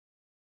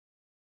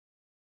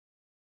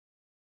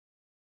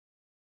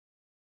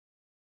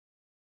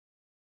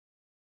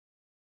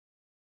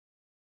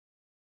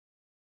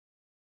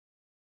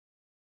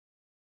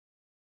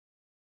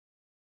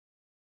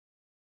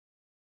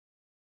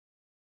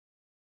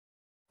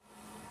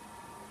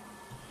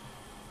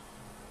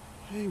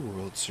Hey,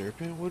 World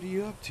Serpent, what are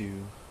you up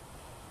to?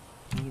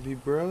 Wanna be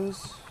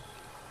bros?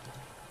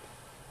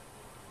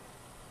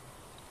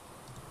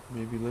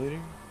 Maybe later?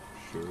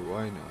 Sure,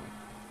 why not?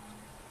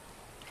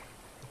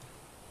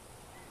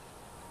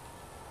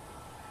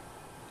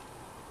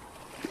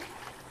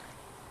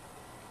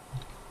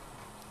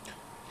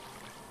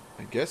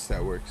 I guess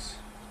that works.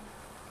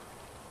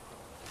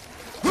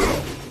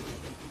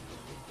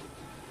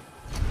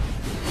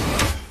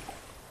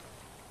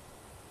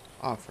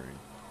 Offering.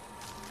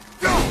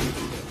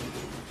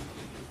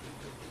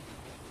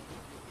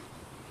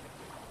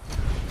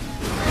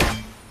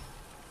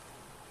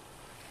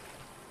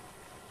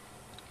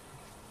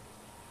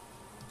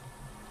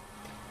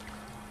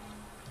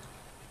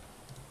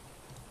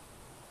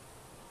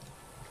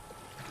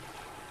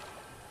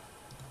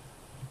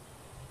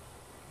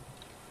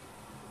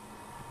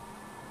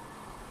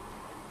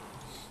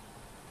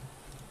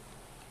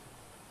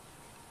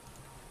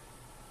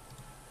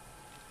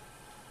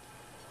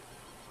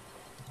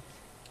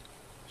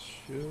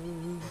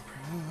 Should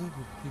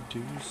probably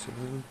do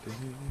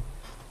something.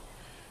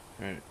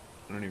 Alright,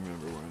 I don't even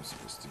remember where I'm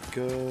supposed to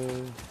go.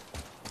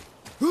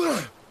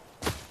 I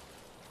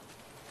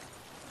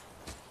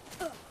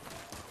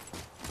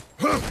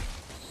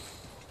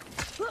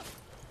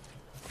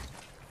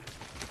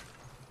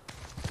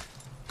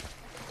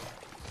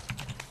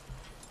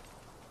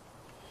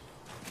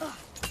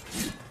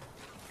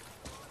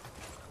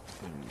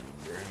don't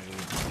remember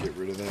how to get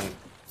rid of that.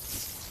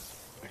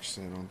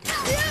 Actually, I don't think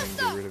I can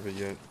get rid of it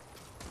yet.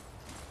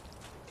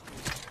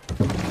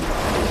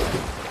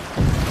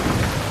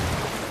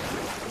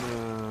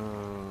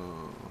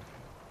 No.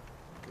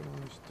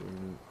 Gosh darn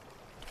it.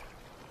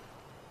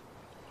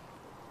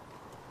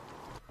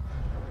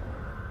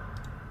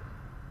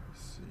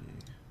 Let's see.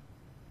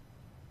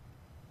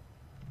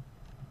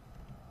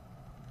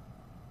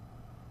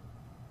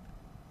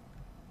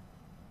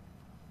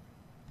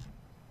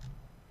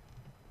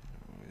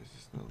 Why is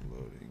this not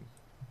loading?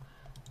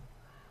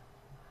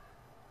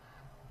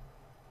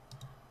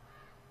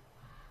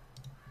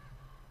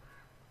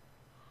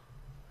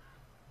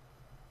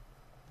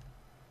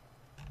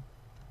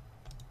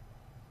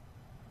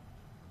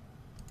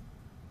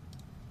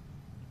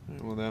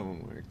 Alright, well, that one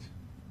worked.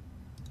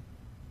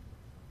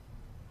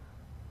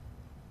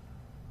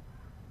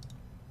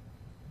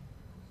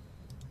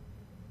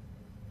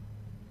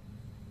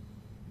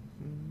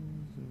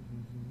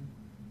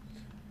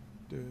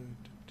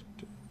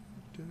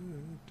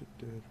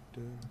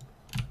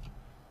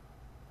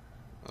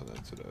 Oh,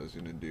 that's what I was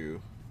gonna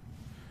do.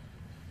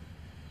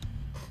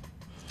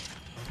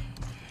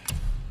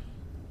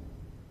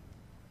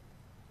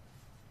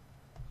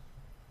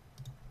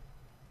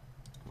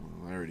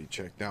 Well, I already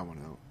checked that one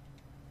out.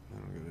 I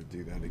don't gotta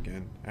do that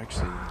again.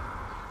 Actually,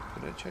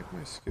 did I check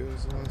my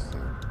skills last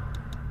time?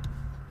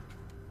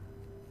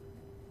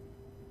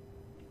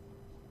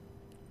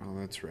 Oh,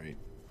 that's right.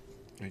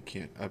 I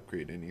can't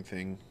upgrade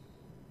anything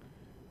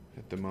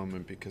at the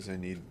moment because I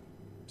need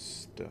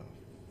stuff.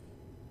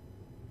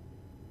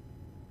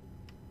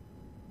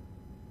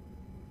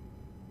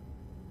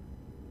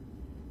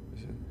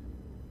 Is it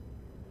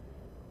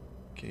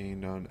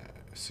gained on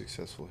a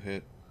successful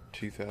hit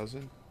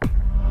 2,000?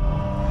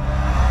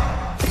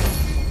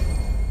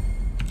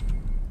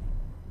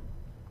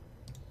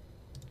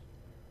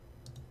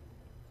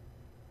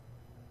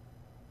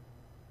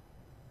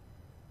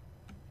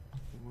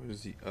 What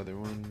is the other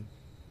one?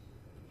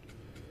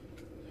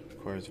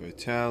 Requires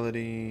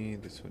vitality.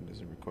 This one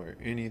doesn't require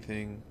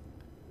anything.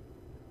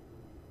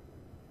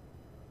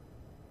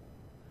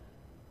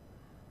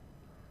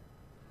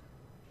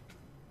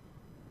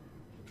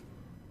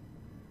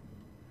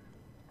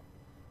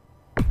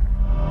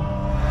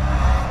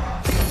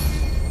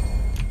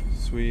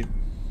 Sweet.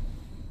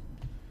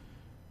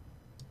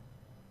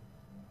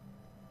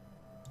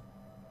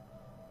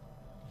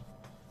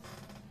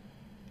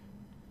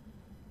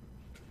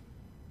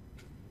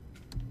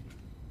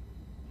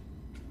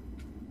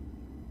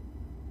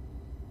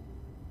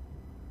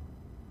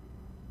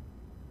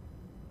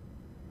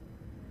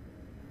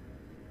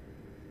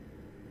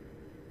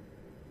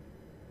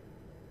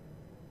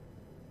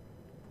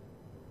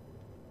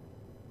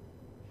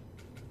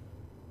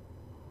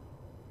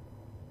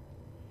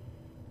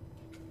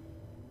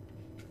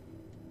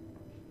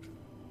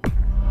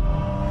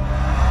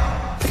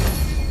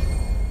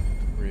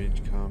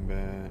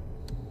 Combat.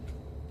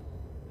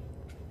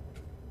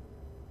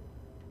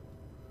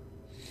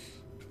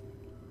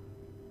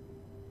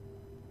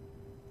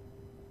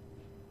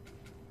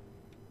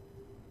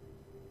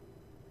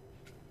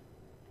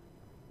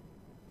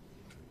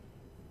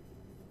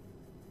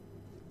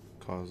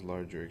 Cause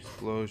larger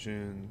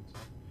explosions.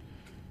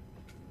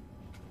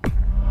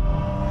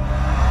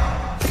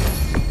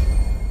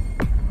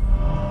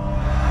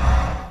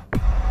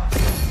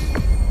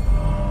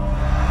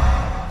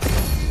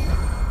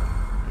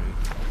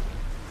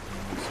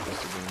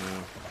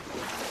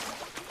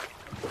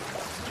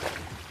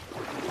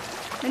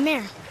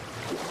 Mimir,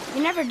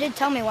 you never did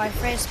tell me why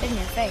Freya spit in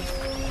your face.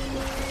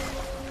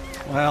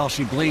 Well,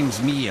 she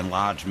blames me in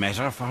large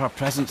measure for her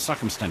present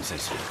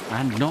circumstances,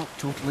 and not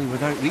totally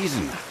without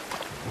reason.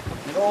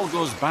 It all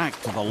goes back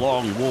to the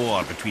long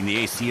war between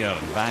the Aesir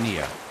and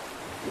Vanir.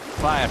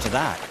 Prior to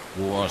that,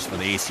 wars for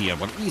the Aesir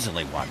were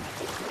easily won,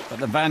 but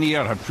the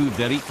Vanir had proved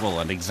their equal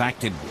and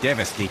exacted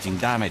devastating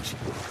damage.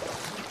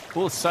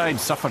 Both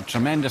sides suffered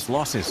tremendous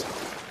losses,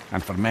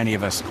 and for many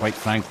of us, quite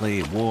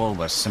frankly, war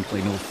was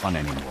simply no fun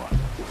anymore,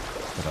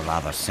 but a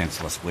rather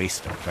senseless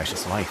waste of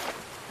precious life.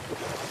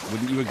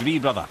 Wouldn't you agree,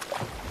 brother?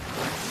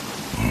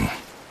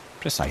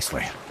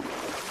 Precisely.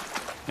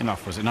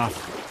 Enough was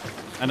enough.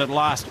 And at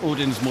last,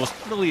 Odin's most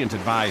brilliant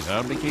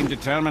advisor became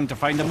determined to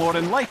find a more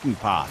enlightened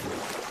path.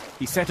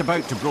 He set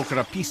about to broker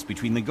a peace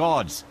between the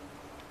gods.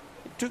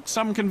 It took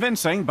some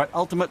convincing, but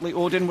ultimately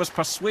Odin was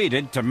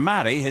persuaded to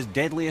marry his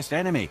deadliest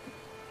enemy,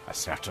 a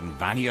certain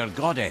Vanir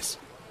goddess,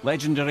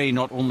 legendary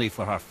not only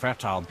for her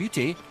fertile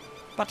beauty,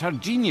 but her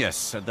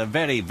genius at the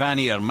very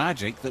Vanir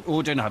magic that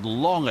Odin had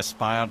long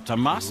aspired to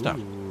master.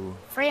 Ooh.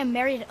 Freya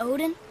married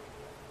Odin?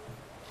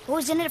 What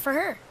was in it for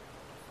her?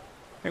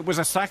 It was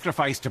a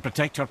sacrifice to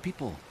protect her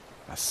people,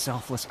 a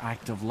selfless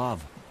act of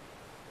love.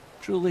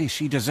 Truly,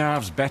 she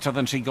deserves better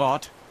than she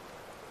got.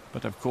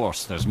 But of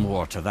course, there's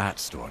more to that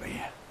story.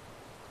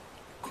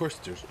 Of course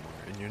there's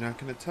more, and you're not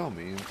going to tell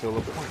me until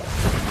a point.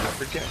 I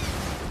forget.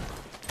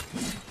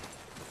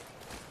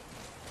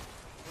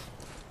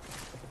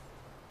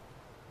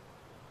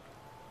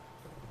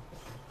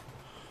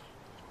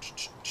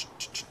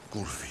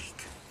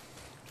 Gulvik,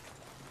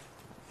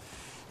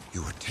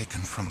 you were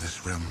taken from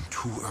this realm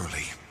too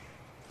early.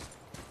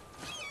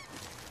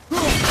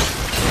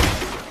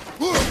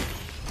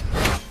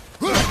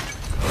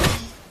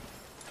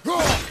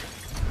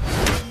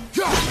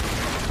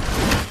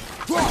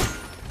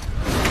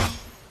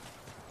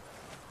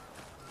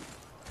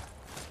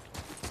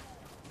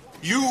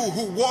 You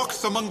who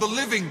walks among the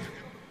living,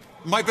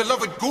 my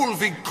beloved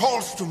Gulvig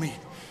calls to me.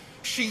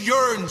 She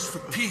yearns for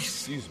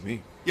peace. Excuse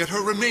me. Yet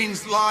her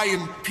remains lie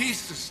in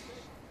pieces.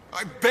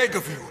 I beg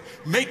of you,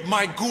 make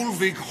my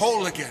Gulvig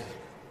whole again.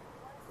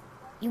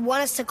 You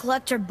want us to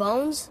collect her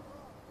bones?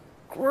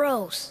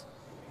 Gross.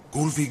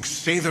 Gulvig's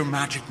Seidr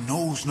magic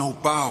knows no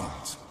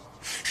bounds.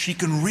 She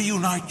can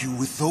reunite you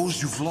with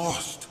those you've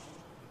lost.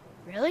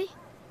 Really?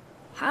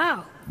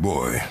 How?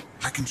 Boy.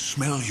 I can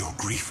smell your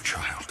grief,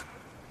 child.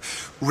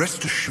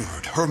 Rest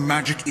assured, her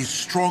magic is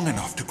strong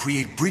enough to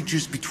create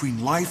bridges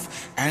between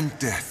life and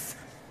death,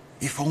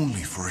 if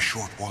only for a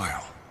short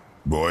while.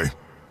 Boy,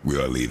 we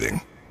are leaving.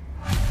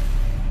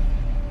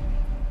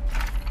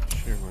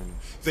 Sure, man.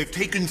 They've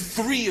taken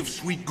 3 of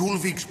Sweet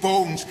Gulvig's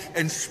bones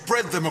and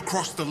spread them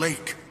across the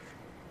lake.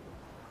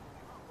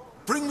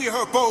 Bring me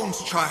her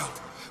bones,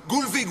 child.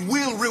 Gulvig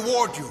will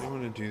reward you. I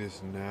want to do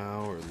this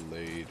now or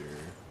later.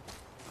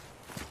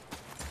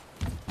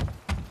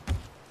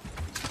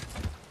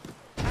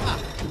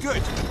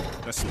 Good.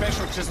 The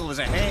special chisel is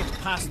ahead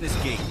past this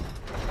gate.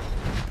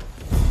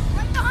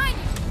 Right behind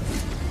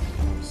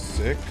you!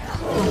 Sick.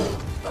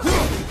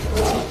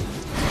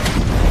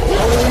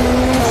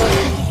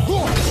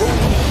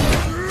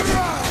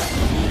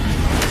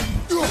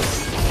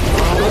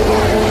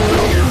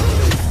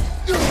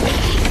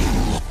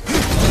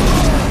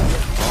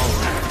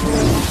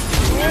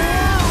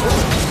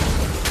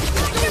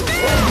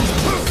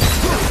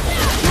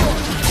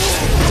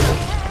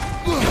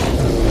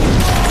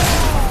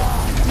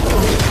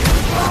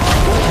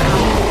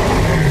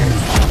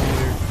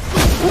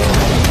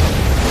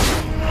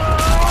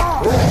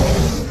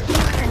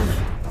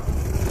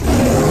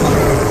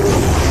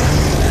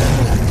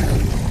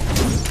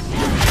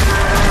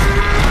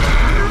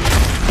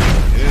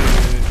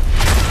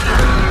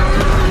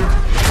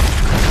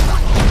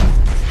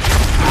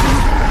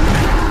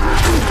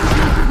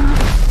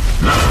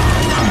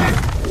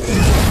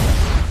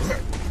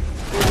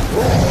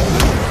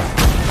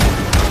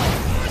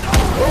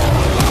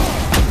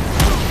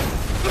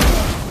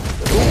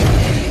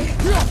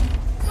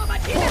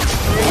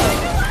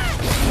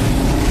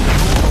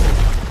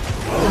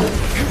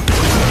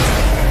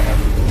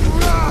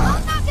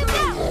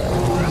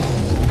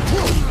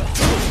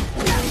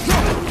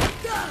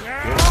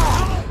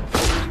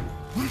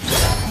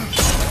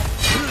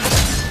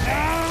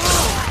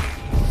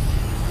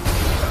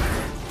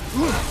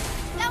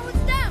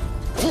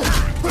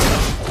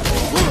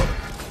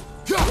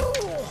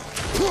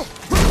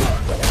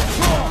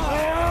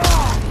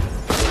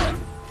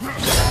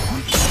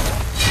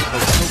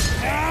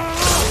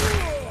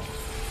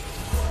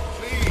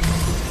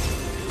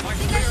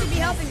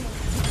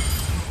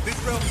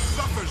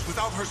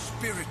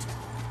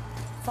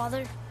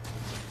 Father,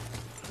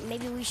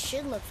 maybe we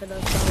should look for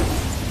those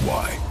bones.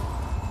 Why?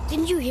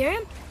 Didn't you hear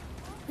him?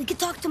 We could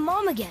talk to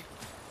Mom again.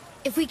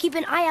 If we keep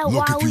an eye out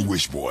Look while if you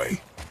wish, boy.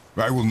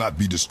 I will not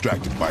be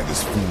distracted by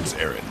this fool's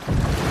errand.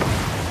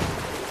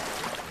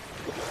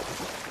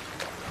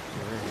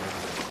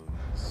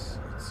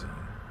 Let's see.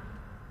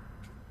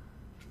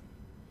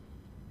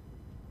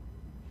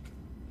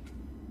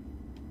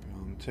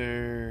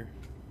 Volunteer.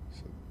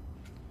 So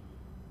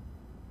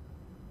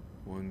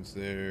one's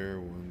there,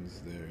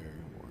 one's there,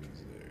 one's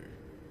there.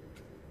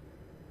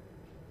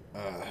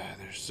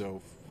 They're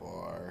so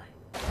far.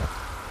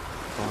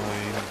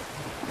 Fine.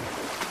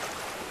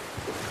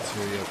 Let's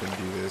hurry up and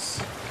do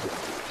this.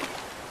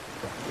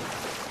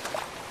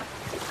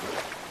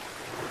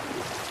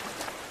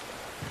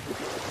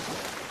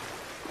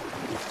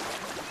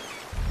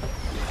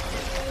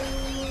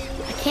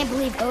 I can't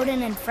believe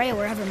Odin and Freya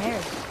were ever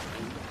married.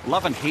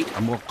 Love and hate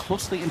are more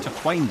closely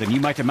intertwined than you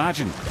might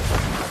imagine.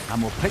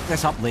 And we'll pick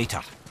this up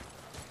later.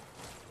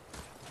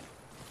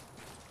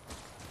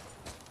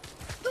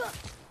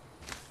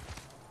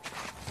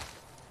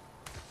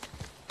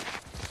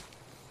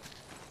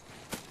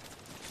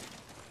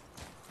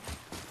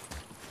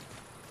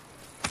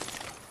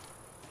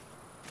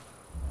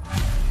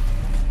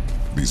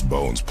 These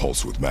bones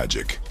pulse with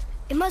magic.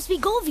 It must be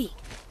Golvi.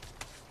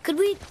 Could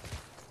we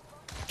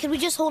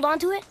just hold on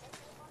to it?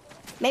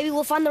 Maybe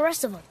we'll find the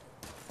rest of them.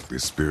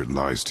 This spirit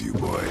lies to you,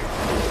 boy.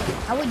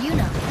 How would you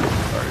know?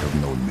 I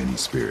have known many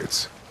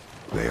spirits.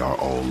 They are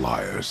all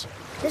liars.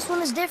 This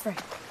one is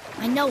different.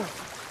 I know it.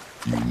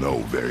 You know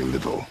very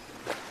little.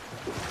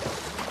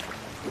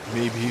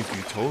 Maybe if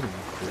you told him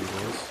what it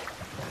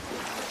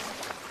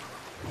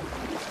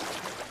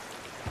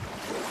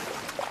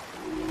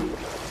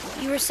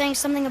was. You were saying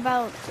something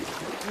about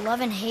love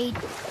and hate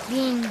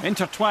being...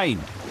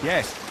 Intertwined,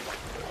 yes.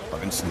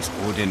 For instance,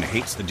 Odin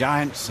hates the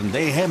giants and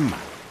they him.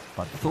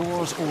 But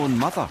Thor's own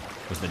mother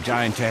was the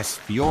giantess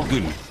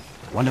Fjorgun,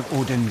 one of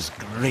Odin's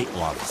great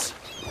loves.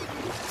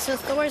 So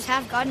Thor's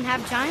half god and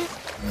half giant?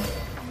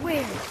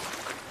 Weird.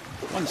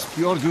 Once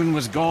Fjorgun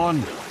was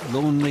gone,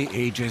 lonely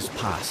ages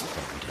passed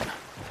for Odin.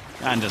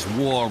 And as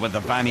war with the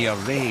Vanir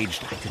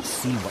raged, I could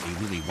see what he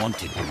really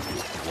wanted with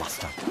his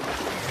bluster.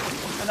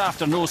 And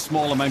after no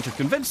small amount of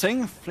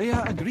convincing,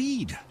 Freya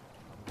agreed.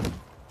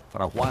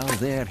 For a while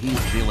there, he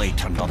really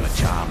turned on the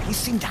charm. He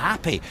seemed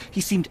happy.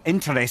 He seemed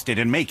interested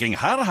in making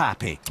her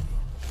happy.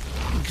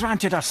 He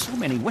granted her so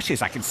many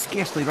wishes I can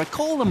scarcely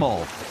recall them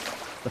all.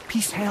 The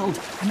peace held,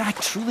 and I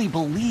truly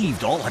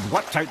believed all had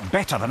worked out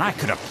better than I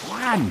could have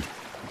planned.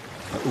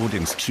 But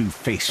Odin's true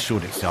face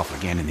showed itself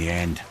again in the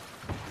end.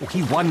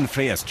 He won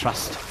Freya's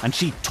trust, and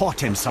she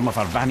taught him some of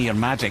her Vanir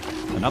magic,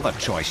 another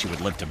choice she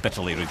would live to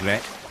bitterly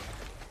regret.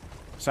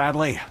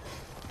 Sadly,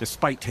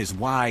 despite his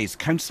wise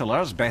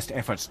counselors' best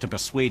efforts to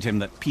persuade him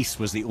that peace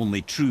was the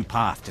only true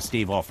path to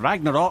stave off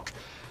Ragnarok,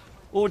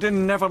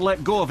 Odin never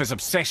let go of his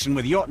obsession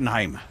with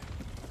Jotunheim.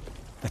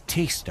 The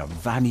taste of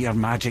Vanir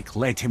magic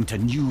led him to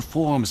new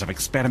forms of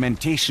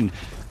experimentation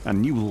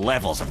and new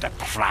levels of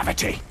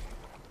depravity.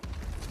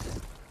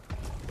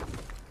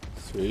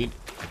 Sweet.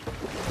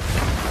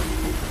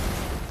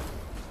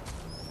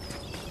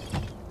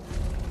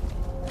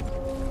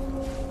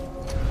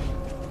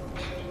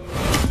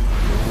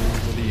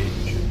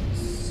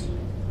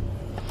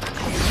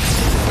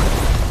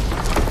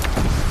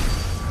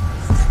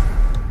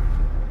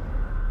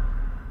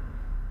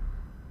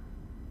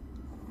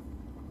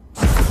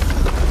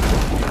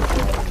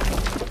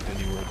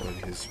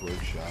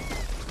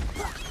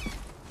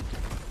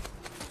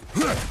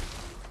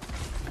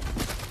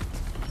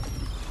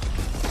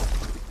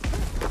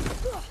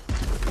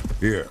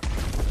 Here.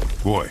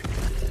 Boy.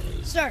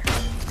 Sir.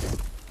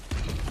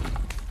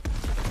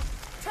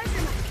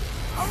 Treasure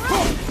knife. All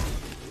right.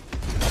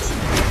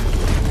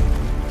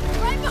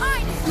 Right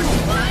behind.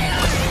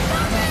 Fire!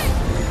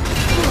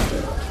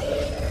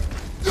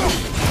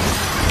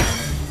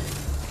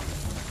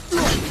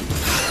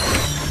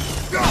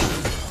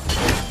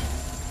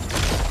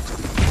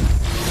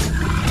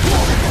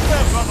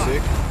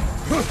 Sick.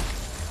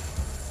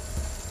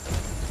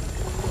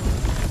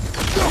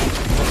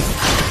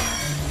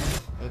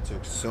 That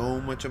took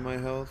so much of my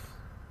health.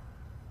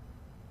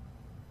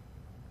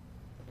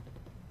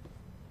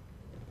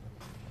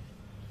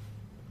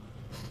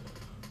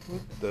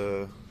 What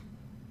the?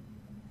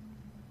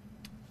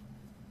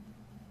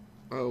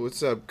 Oh,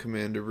 what's up,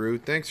 Commander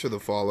Root? Thanks for the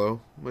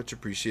follow. Much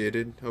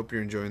appreciated. Hope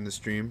you're enjoying the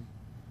stream.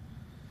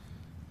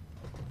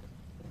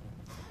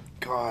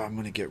 God, I'm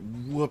gonna get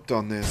whooped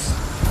on this.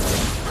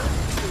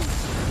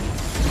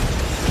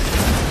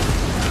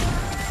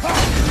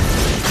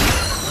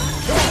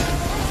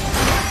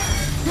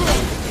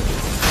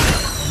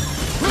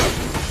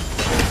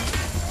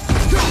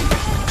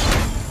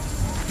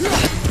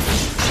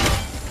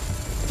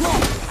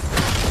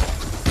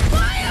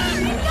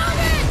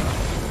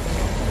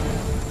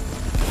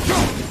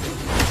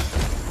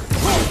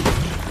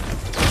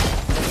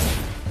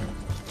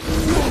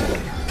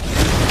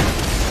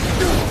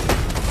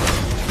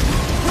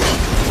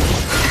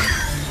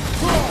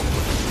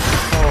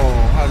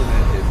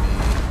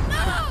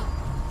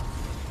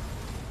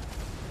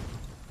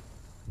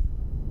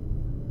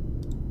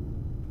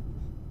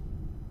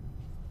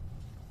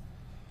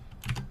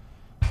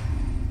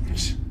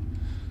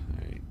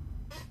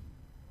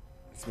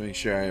 Make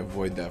sure I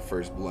avoid that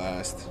first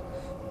blast.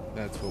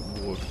 That's what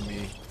woke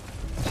me.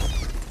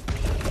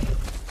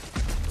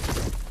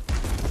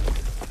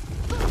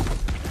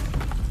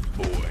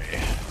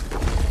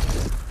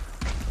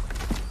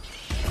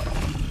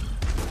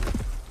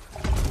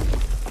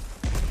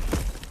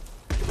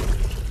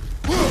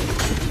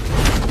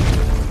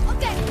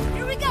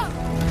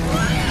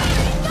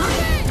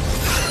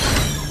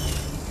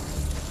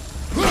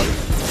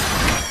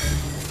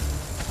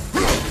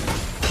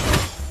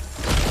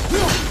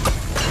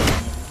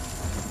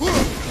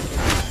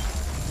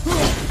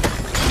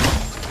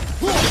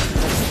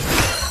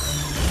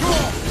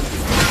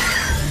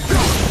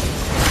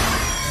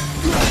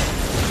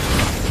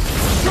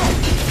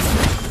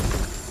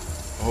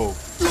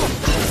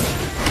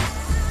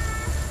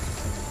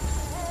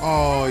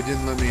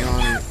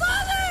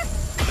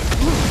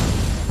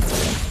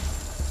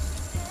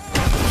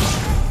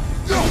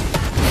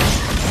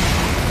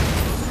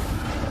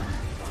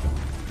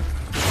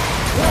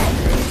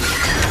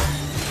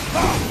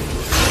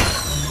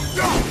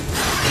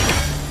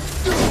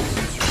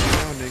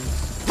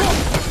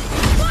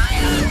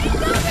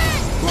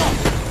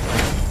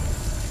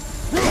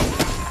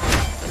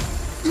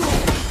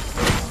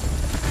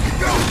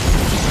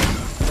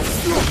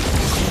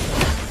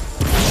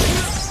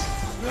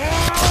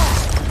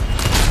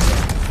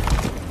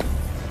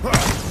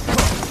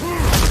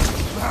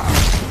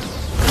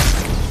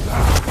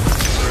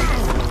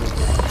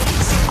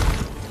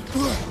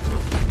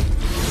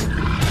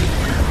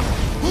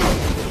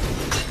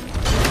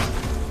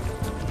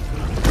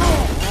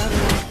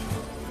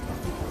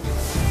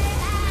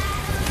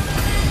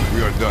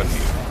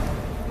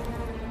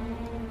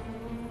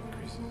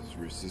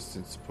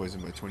 resistance to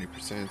poison by 20%.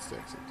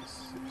 Stacks up to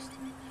 60.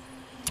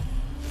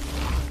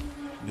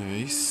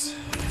 Nice.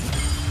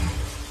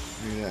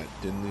 Look at that.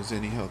 Didn't lose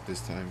any health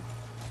this time.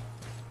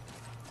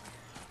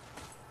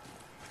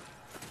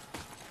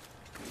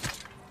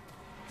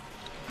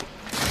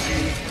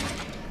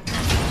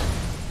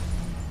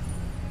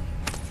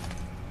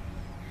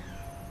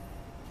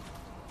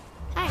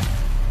 Hey,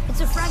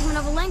 it's a fragment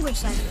of a language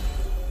cipher.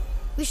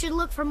 We should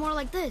look for more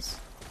like this.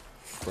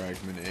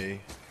 Fragment A.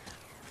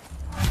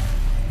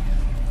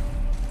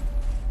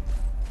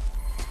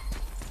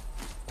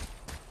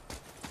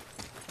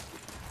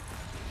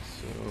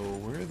 So,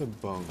 where are the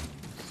bones?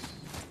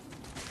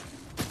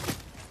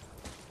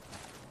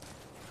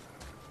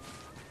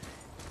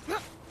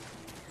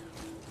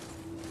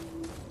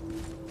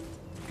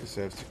 Guess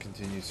I have to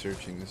continue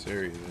searching this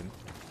area then.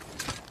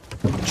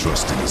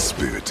 Trusting a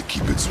spirit to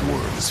keep its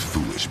word is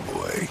foolish,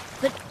 boy.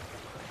 But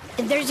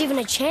if there's even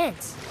a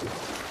chance,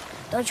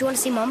 don't you want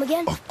to see Mom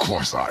again? Of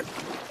course I...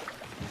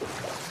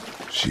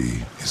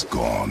 She is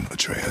gone,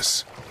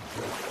 Atreus.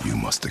 You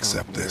must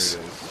accept There this.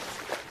 it is.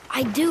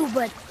 I do,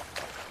 but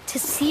to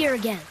see her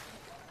again.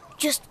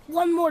 Just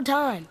one more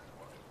time.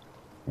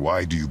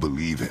 Why do you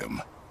believe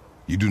him?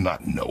 You do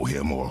not know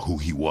him or who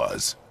he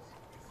was.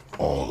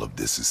 All of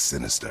this is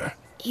sinister.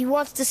 He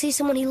wants to see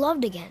someone he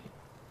loved again.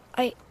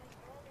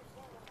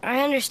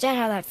 I understand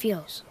how that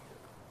feels.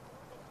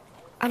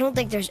 I don't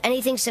think there's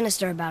anything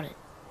sinister about it.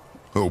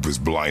 Hope is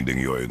blinding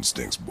your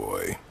instincts,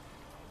 boy.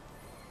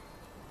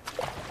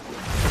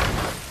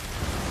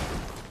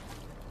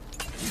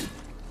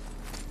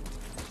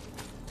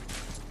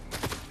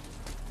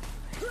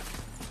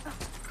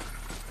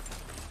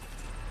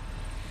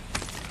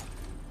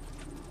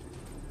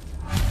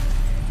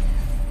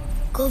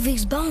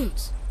 Govig's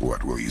bones.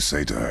 What will you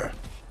say to her?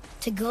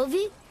 To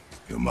Govig?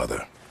 Your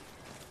mother.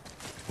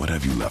 What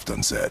have you left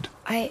unsaid?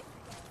 I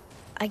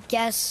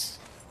guess...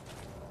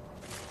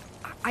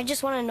 I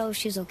just want to know if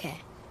she's okay.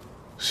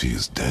 She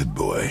is dead,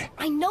 boy.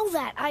 I know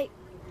that.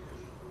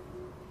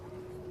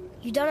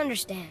 You don't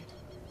understand.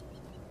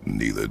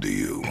 Neither do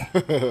you.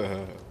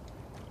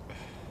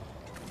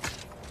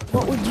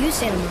 What would you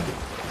say to Mom?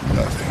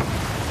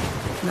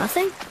 Nothing.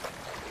 Nothing?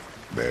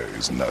 There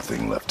is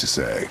nothing left to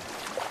say.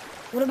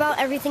 What about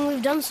everything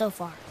we've done so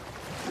far?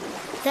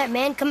 That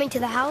man coming to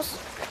the house?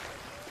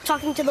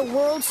 Talking to the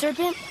world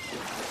serpent?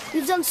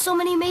 We've done so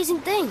many amazing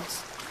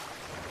things.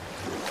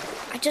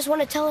 I just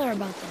want to tell her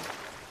about them.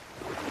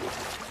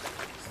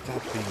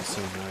 Stop being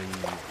so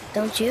naive.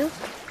 Don't you?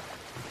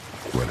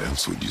 What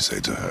else would you say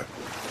to her?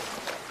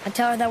 I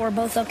tell her that we're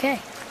both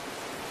okay.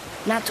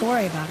 Not to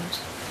worry about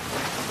us.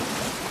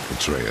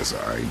 Atreus,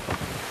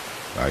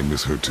 I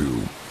miss her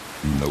too.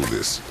 You know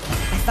this.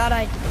 I thought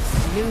I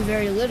knew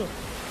very little.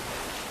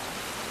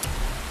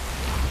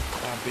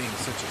 Stop being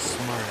such a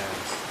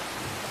smartass.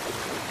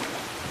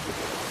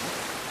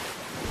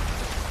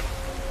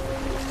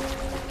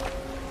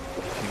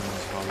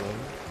 King's Hollow.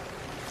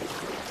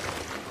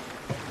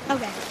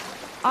 Okay.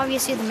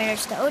 Obviously the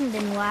marriage to Odin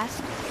didn't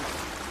last.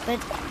 But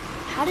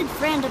how did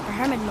Frey end up a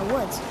hermit in the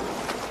woods?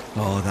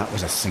 Oh, that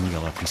was a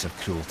singular piece of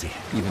cruelty,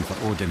 even for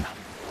Odin.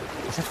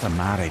 As if the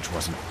marriage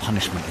wasn't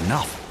punishment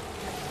enough.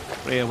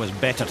 Freya was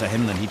better to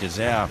him than he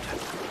deserved.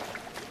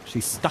 She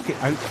stuck it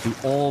out through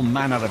all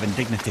manner of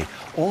indignity,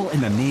 all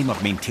in the name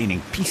of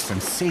maintaining peace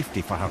and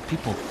safety for her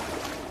people.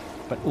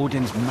 But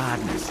Odin's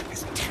madness,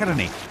 his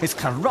tyranny, his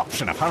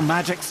corruption of her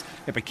magics,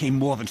 it became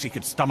more than she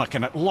could stomach,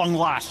 and at long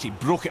last she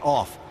broke it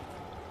off.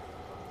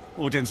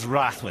 Odin's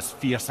wrath was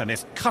fierce, and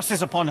his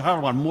curses upon her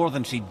were more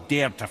than she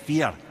dared to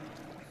fear.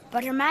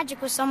 But her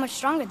magic was so much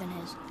stronger than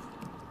his.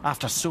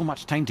 After so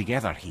much time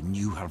together, he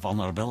knew her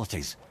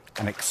vulnerabilities,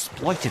 and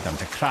exploited them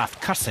to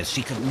craft curses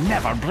she could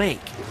never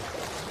break.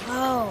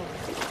 Oh,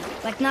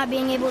 like not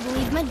being able to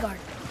leave Midgard.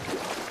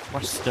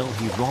 Worse still,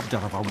 he robbed her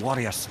of her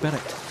warrior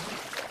spirit.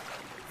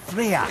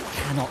 Freya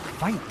cannot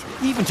fight,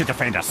 even to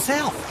defend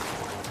herself.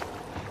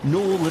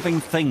 No living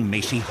thing may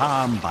she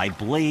harm by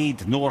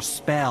blade nor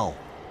spell.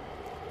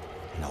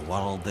 In a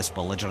world this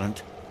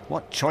belligerent,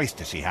 what choice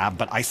does she have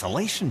but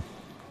isolation?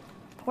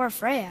 Poor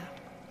Freya.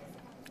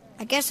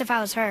 I guess if I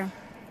was her,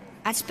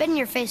 I'd spit in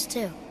your face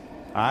too.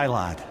 Aye,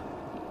 lad.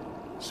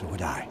 So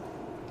would I.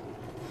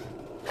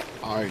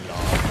 I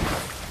know.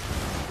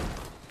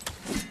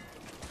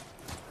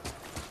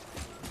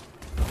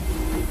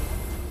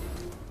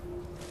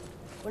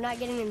 We're not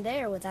getting in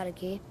there without a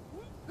key.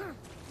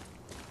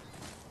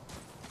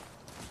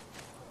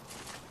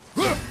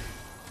 Well,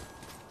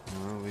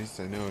 at least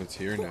I know it's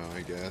here now,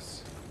 I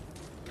guess.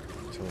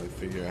 Until I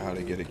figure out how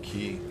to get a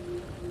key.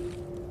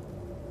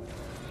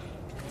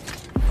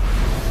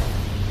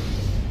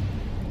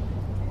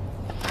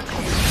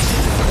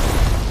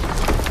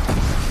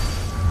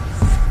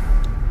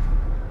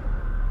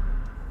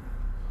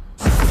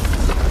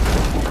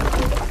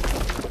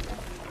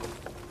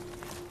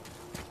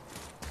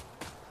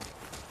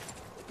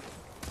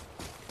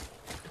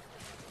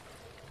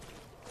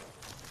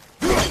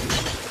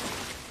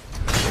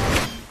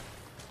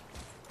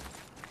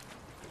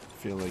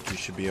 I feel like you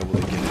should be able to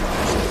get in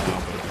there somehow,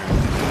 but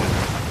apparently not.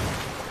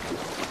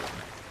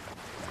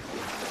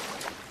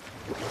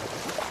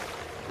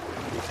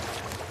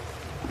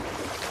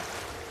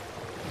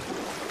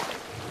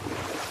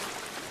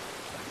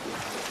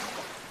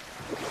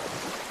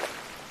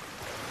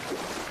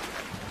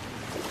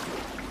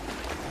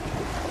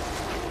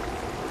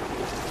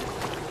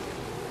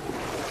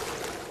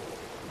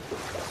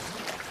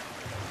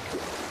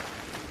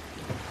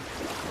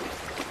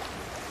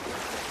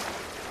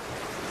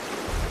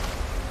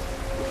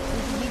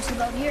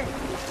 here.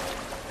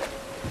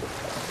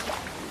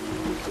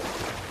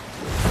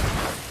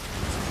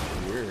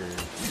 Weird.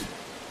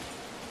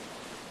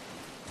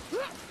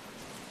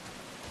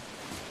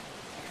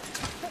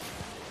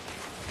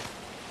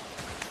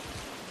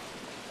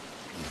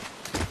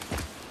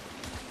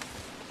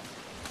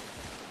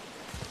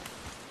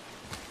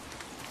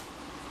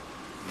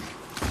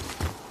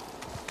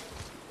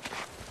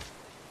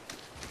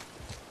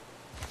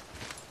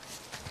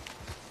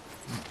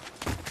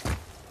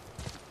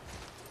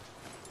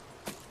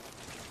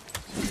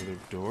 Another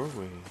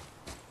doorway.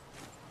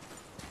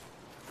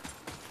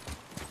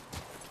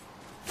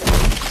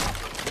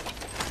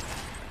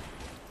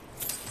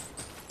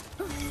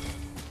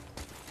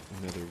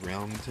 Another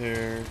realm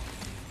tear.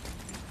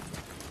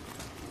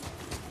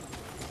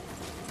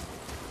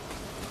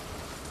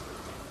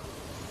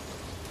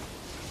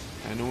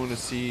 I don't want to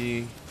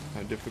see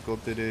how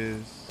difficult it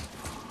is.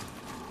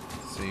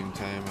 At the same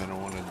time, I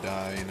don't want to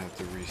die and have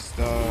to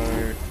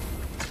restart.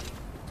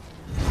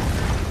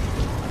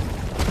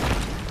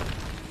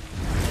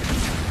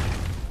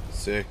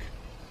 Sick.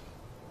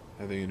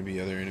 Are there going to be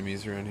other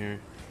enemies around here?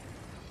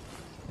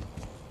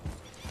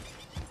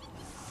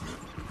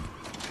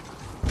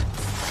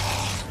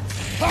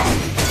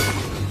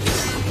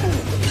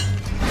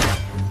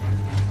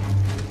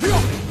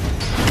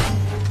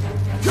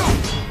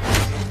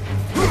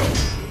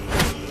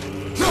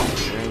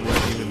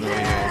 Even though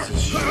he has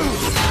his shield.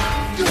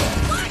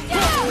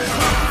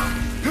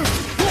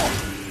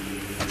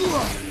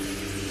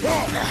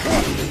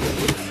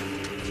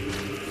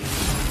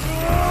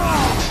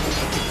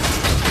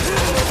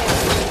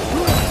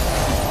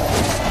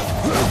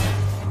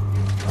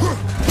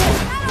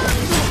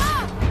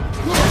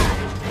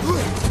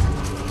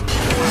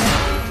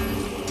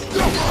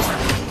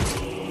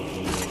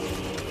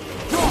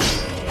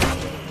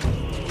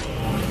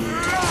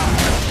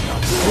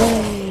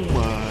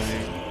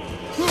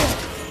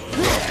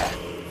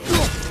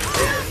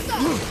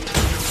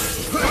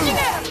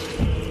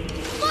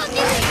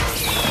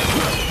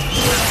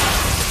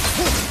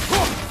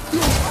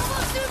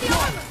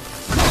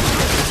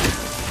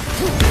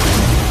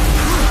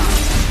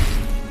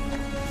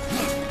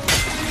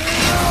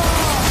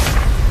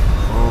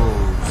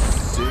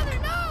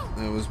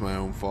 My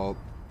own fault.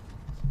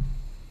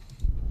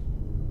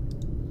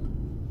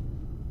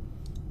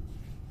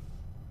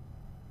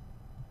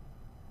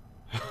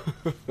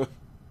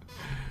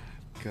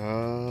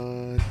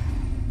 God.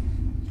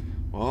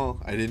 Well,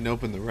 I didn't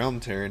open the realm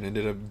tear and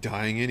ended up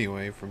dying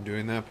anyway from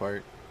doing that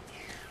part.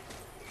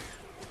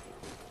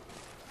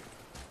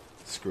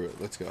 Screw it,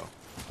 let's go.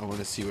 I want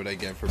to see what I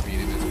get for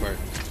beating this part.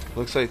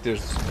 Looks like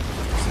there's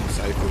some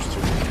ciphers to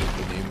read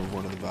the name of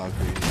one of the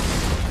Valkyries.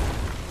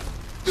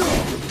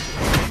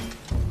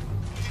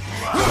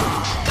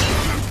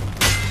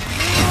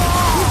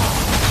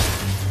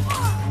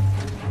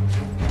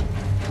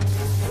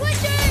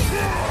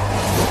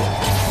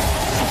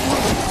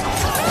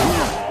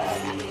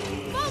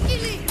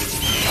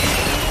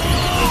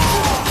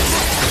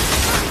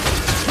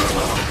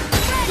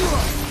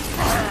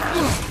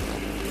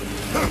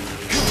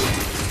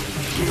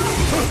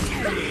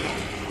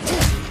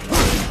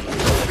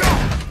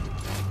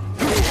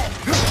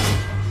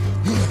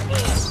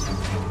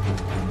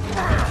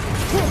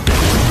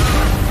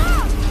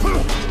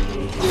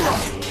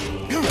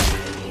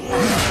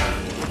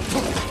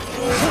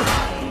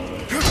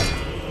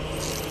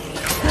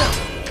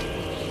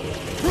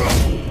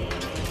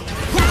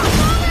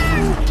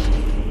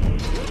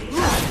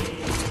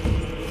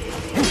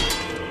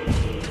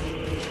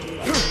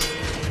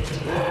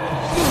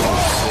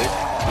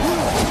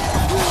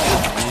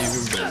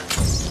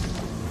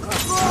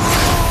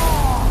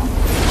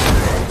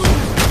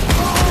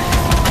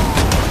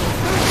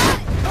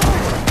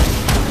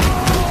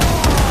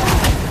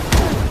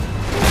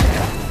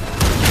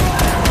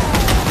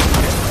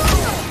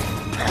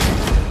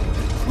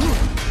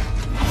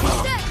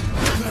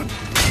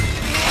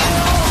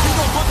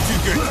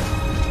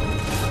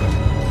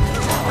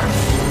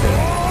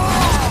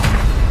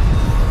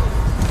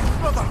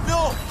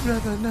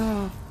 Brother,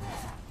 no.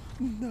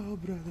 No,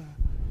 brother.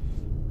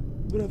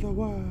 Brother,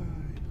 why?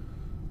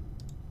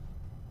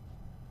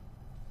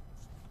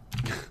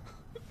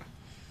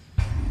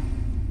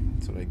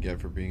 That's what I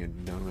get for being a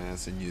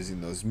dumbass and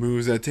using those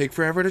moves that take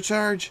forever to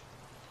charge.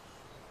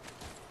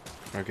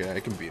 Okay,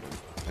 I can beat him.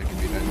 I can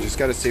beat him. I just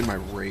gotta save my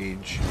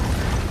rage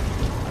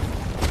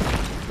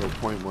to a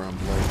point where I'm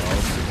low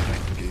health so that I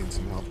can gain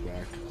some health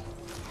back.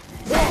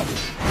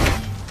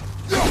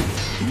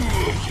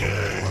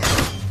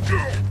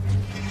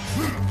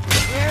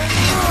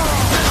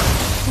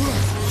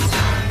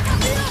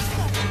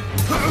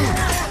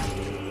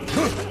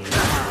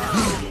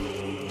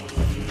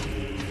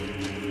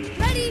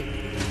 Ready?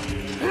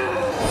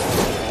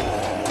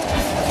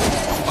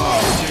 Oh,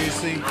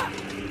 seriously?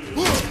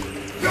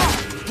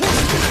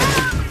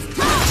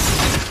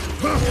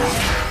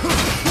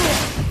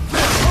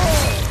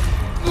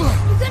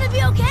 You gonna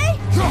be okay?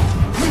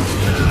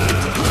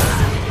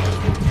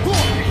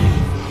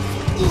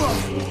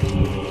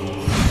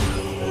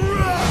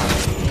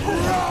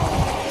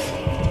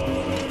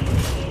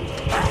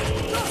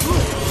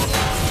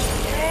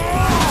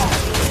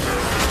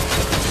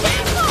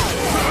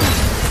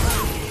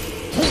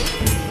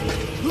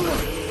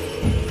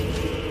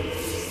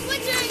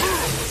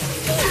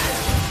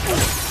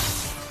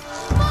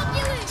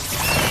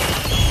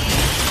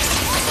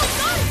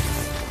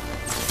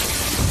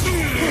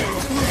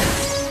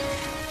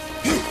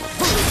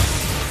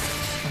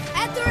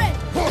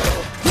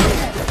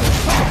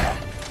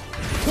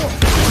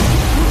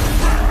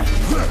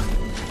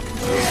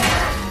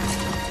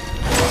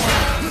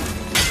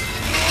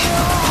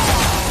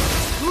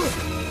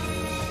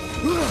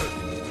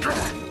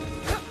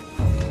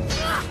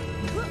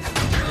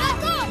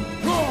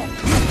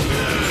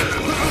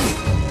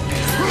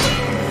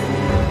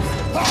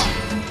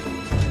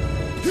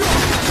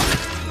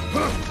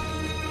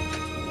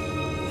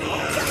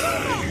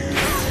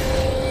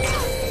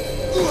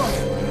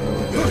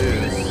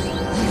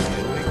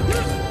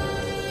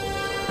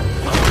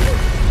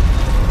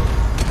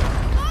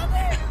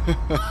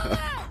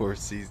 Of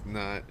course he's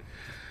not.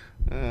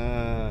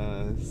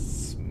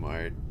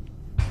 Smart.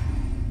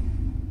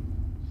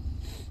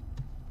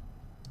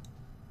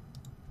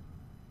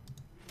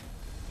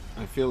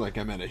 I feel like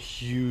I'm at a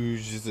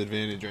huge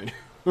disadvantage right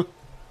now.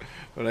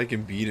 But I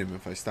can beat him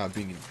if I stop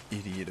being an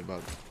idiot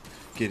about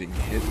getting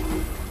hit.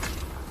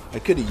 I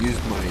could have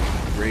used my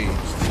range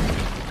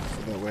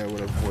so that way I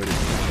would have avoided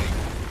dying.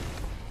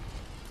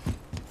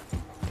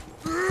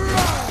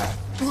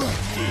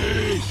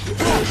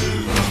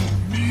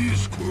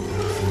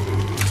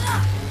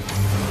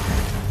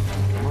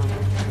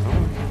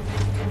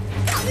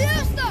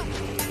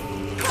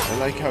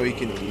 I like how he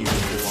can even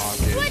block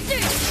it.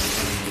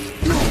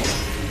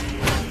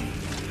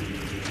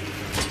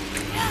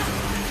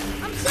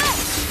 I'm set.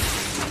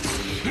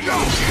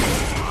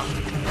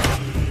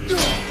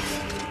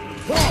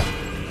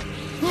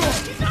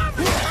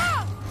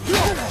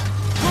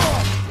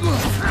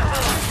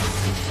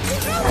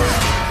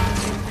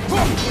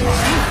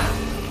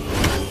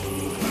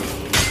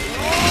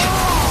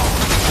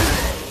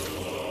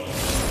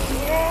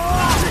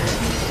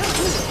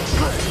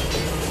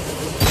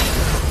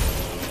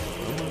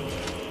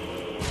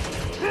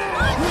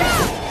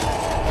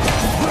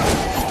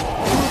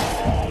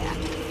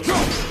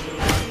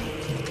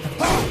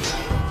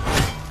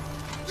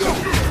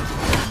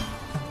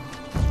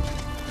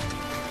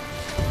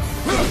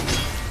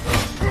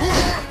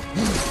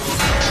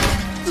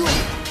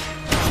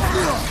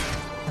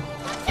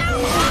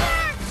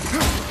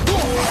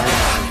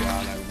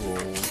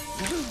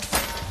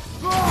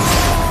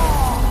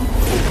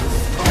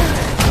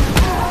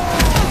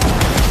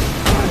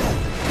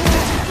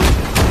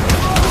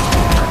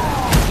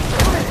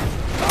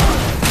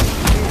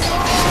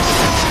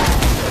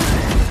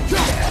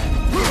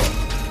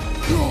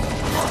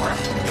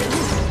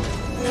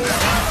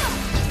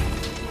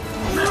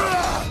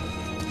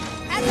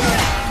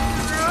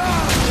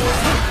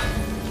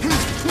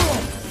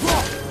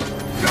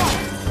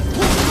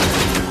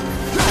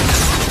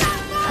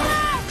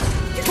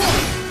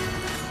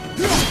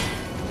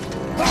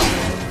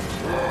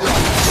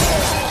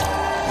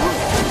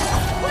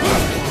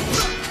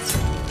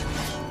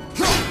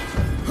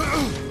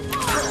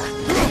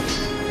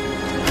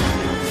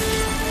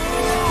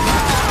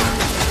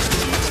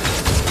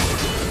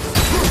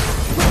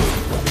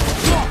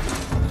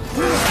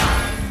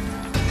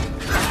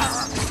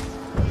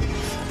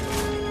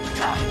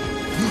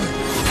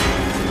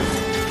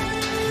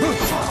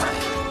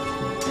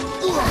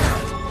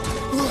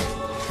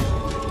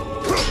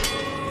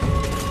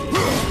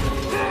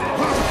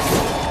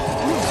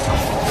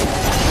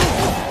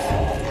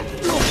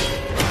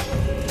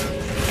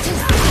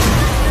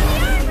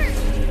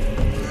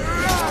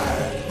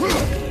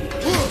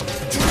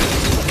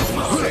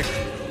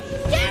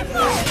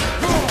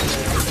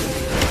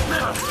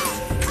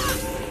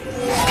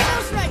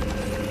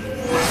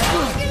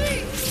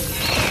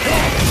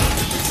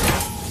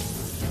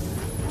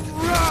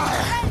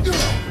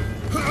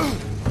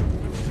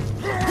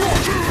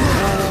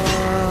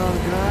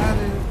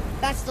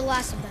 That's the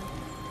last of them.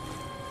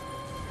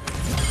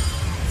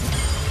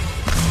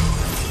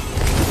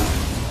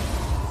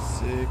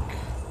 Sick.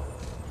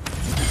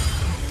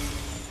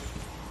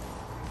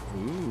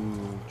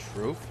 Ooh,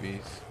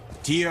 trophies.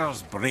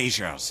 Tyr's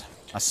braziers,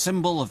 a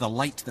symbol of the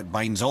light that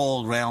binds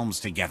all realms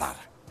together.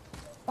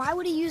 Why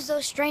would he use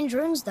those strange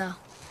runes, though?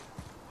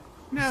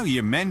 Now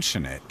you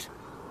mention it,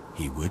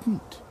 he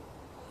wouldn't.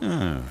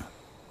 Oh.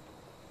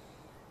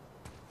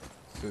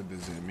 So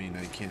does that mean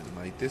I can't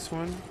light this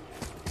one?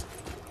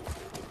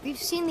 We've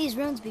seen these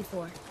runes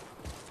before,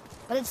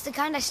 but it's the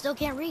kind I still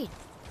can't read.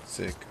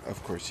 Sick.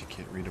 Of course you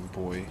can't read them,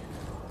 boy.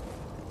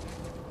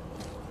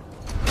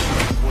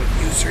 What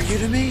use are you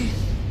to me?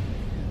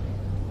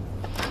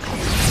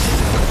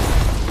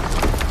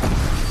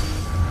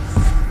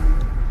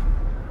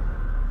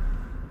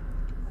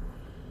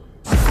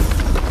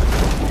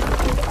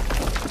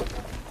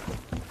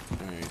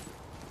 Alright.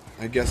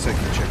 I guess I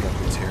can check out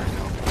the tear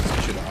now because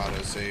I should have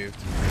auto-saved.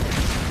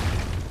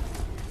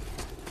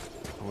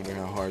 I wonder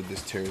how hard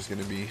this tear is going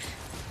to be.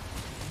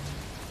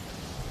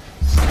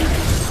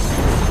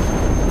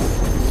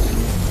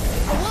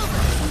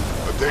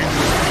 A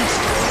dangerous beast.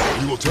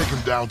 We will take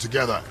him down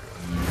together.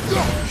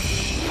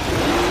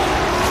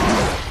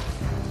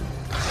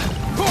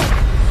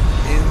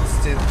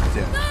 Instant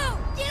death. No!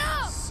 Get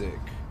up! Sick.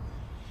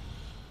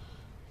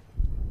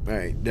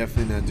 Alright,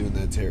 definitely not doing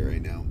that tear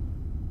right now.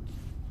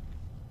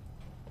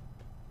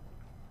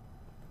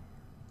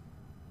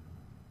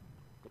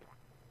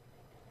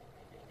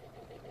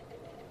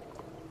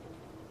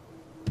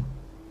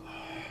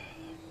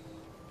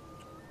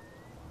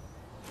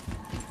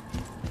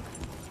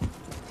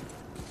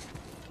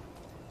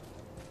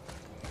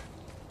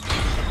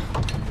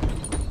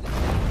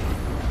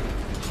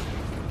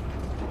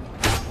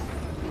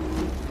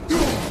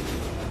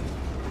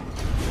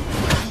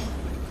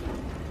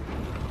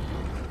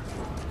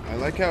 I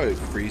like how it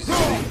freezes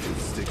things it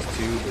sticks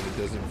to, but it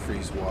doesn't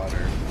freeze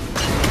water.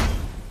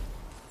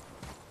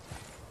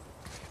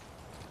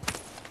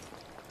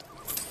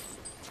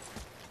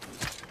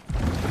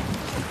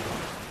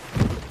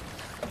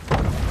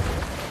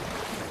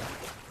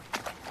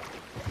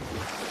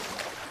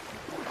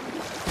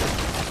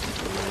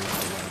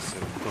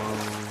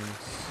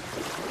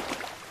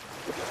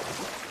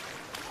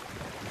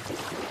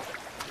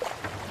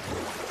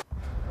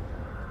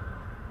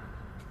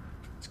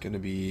 gonna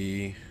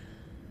be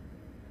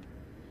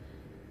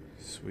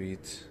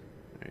sweet.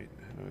 Alright,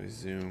 how do I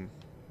zoom?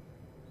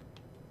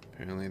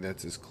 Apparently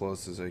that's as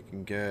close as I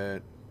can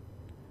get.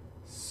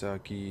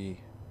 Sucky.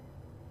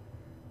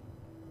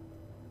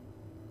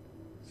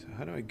 So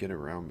how do I get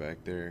around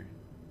back there?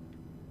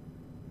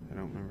 I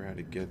don't remember how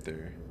to get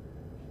there.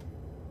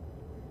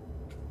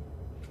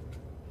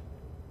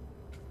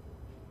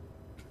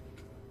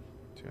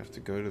 Do I have to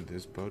go to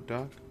this boat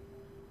dock?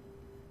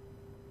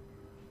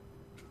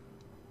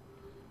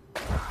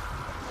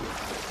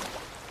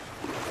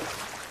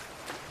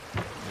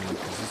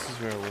 This is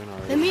where I went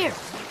already. Mimir,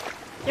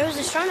 there was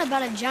a shrine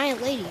about a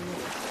giant lady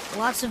with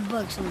lots of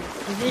books and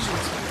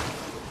visions.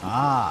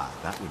 Ah,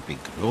 that would be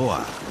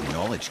Groa, the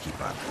Knowledge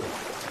Keeper.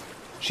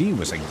 She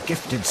was a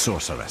gifted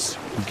sorceress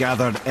who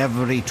gathered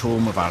every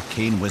tome of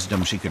arcane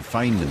wisdom she could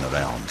find in the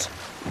realms,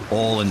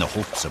 all in the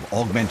hopes of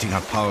augmenting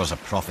her powers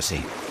of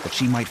prophecy, that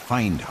she might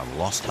find her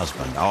lost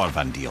husband,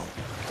 Arvandil.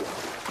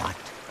 But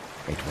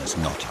it was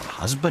not her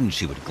husband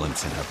she would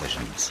glimpse in her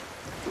visions,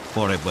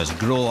 for it was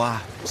Groa,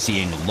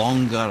 seeing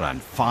longer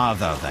and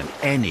farther than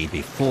any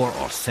before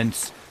or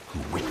since,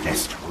 who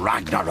witnessed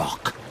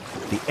Ragnarok,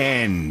 the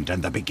end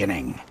and the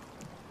beginning.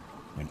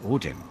 When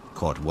Odin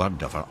caught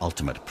word of her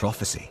ultimate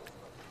prophecy,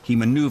 he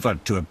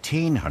maneuvered to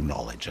obtain her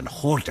knowledge and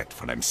hoard it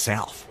for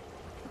himself.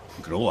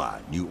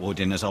 Groa knew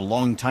Odin as a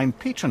long-time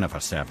patron of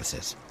her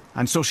services,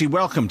 and so she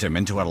welcomed him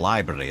into her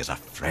library as a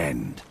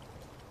friend.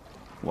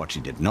 What she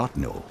did not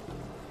know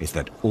is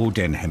that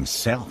Odin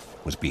himself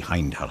was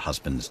behind her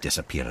husband's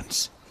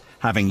disappearance,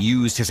 having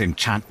used his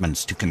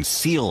enchantments to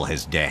conceal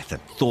his death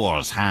at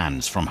Thor's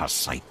hands from her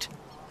sight.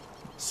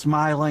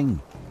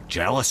 Smiling,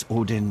 jealous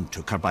Odin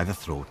took her by the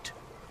throat,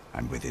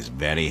 and with his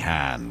very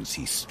hands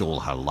he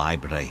stole her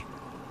library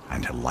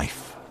and her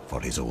life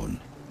for his own.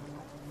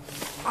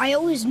 I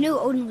always knew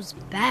Odin was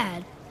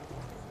bad,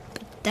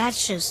 but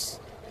that's just...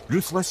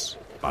 Ruthless,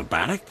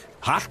 barbaric,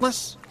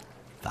 heartless?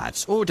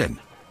 That's Odin.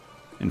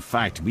 In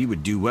fact, we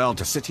would do well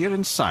to sit here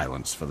in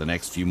silence for the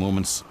next few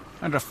moments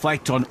and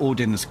reflect on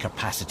Odin's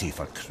capacity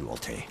for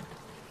cruelty.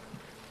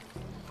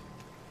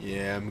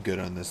 Yeah, I'm good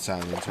on this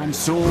silence right And now.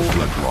 so...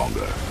 Reflect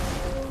longer.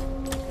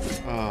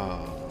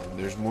 Oh,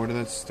 there's more to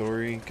that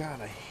story? God,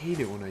 I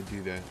hate it when I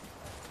do that.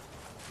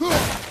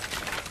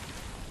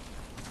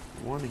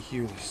 I want to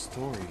hear the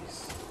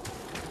stories.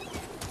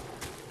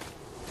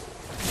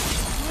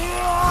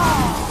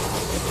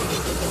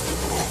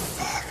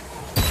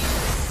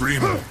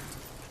 Freeman.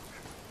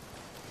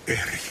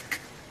 Eric.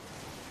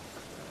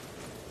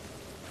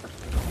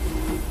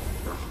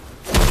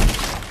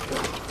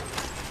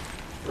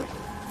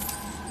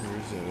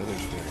 Where's that other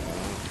story?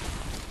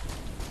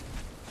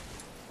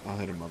 I'll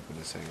hit him up in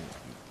a second.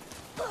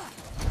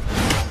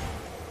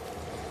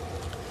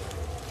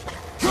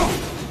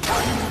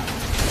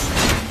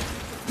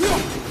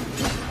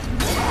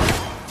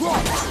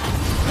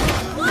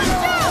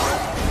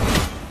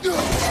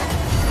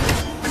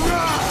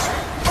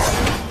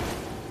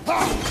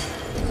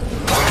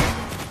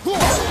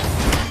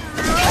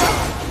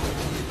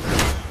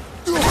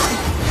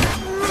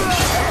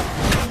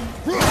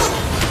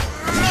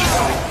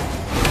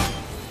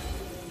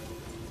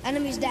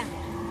 Enemies down.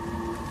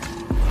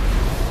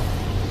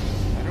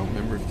 I don't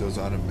remember if those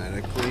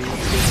automatically. You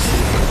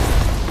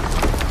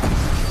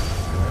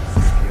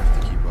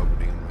have to keep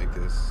opening them like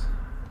this.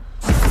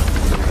 I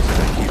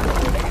keep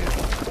opening it.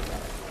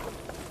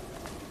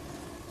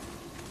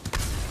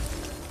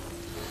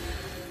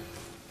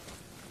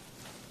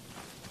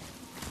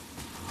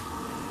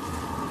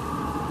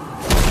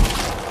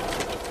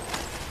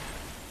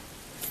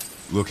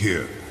 Look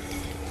here.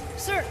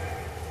 Sir!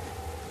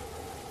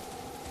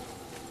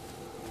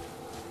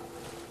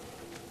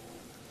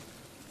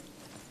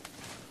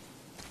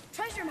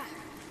 Treasure map!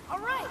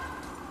 Alright!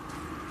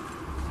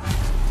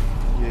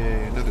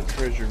 Yay, another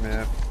treasure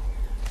map.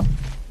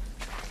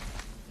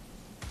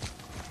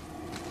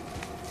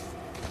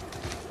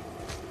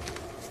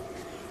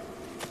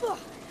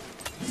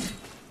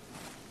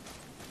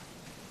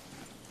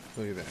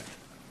 Look at that.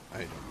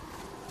 Item.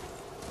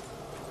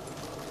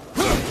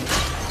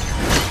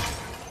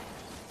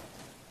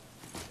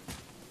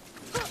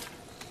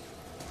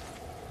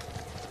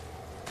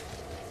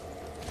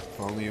 If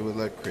only it would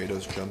let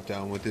Kratos jump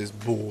down with his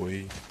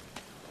boy.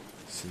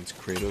 Since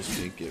Kratos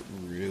did get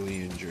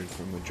really injured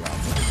from a drop.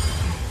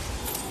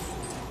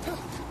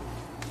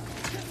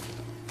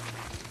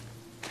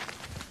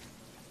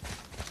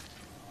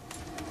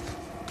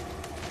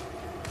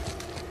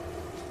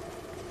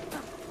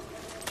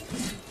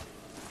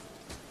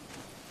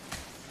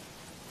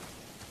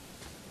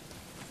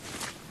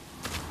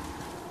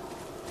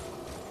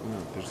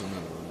 Ooh, there's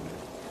another one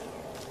there.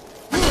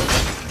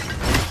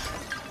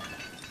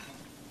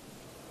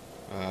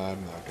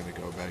 I'm not gonna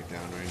go back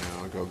down right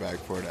now. I'll go back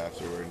for it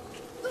afterward.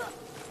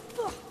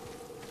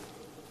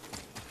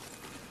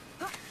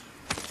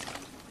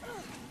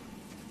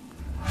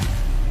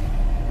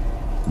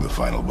 The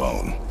final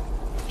bone.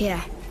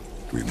 Yeah.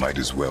 We might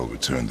as well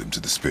return them to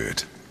the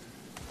spirit.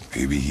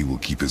 Maybe he will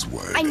keep his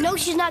word. I know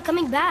she's not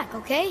coming back,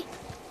 okay?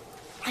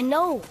 I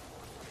know.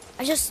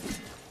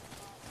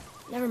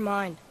 Never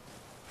mind.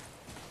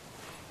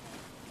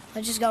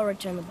 Let's just go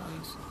return the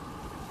bones.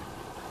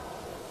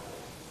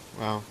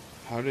 Wow,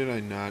 how did I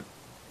not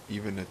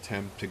even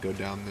attempt to go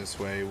down this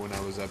way when I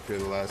was up here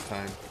the last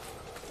time?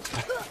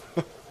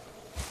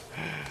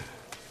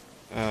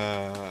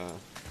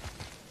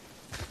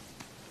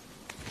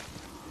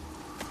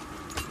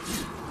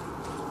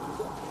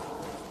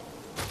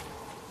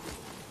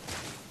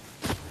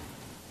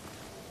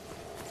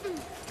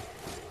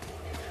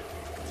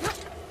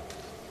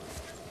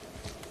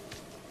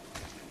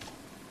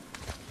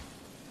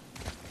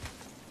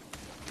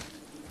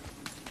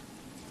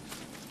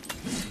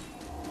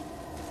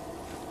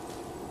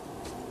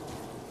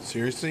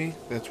 Seriously?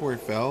 That's where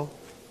it fell?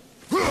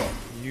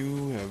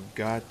 You have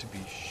got to be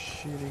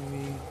shitting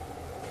me.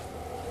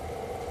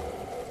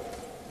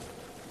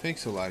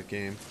 Thanks a lot,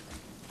 game.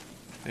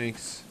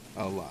 Thanks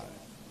a lot.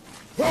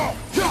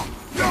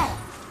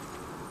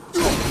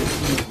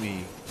 Shoot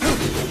me.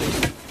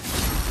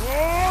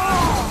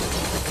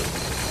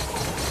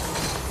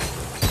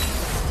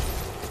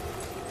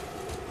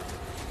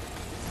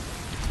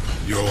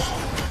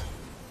 Johan.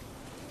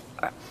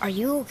 Are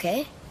you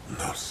okay?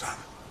 No, son.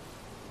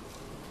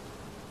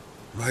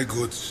 My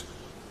goods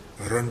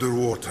are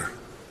underwater.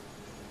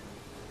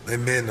 My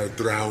men are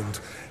drowned,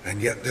 and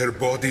yet their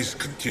bodies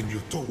continue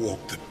to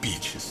walk the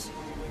beaches.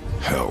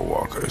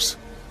 Hellwalkers.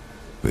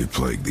 They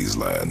plague these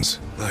lands.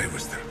 I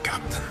was their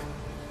captain.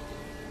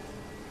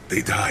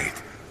 They died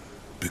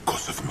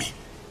because of me.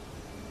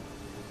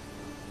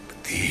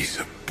 But these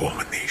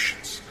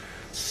abominations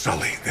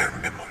sully their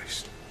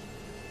memories.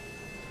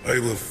 I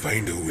will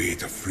find a way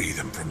to free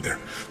them from their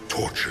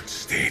tortured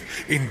state.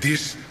 In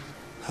this,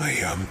 I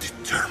am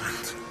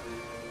determined.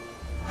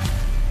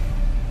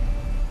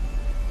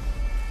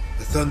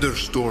 The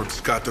thunderstorm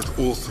scattered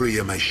all 3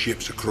 of my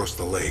ships across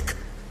the lake.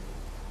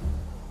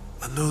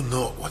 I know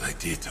not what I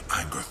did to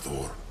anger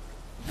Thor.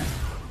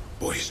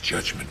 But his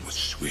judgment was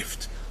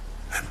swift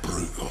and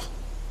brutal.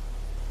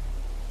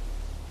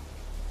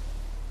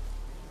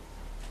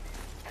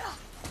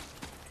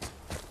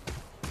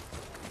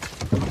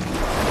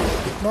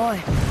 Boy,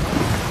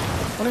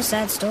 what a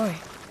sad story.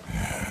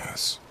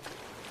 Yes.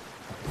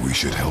 We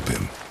should help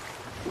him.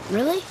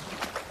 Really?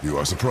 You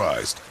are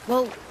surprised.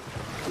 Well,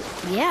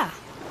 yeah.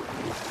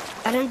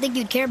 I didn't think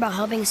you'd care about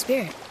helping a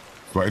spirit.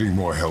 Fighting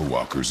more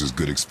Hellwalkers is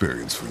good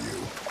experience for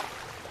you.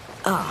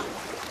 Ah.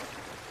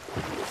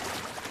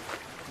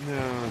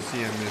 No,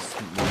 see, I missed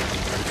Mimir's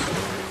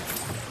story.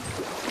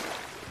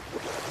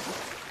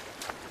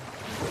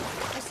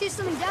 I see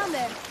something down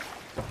there.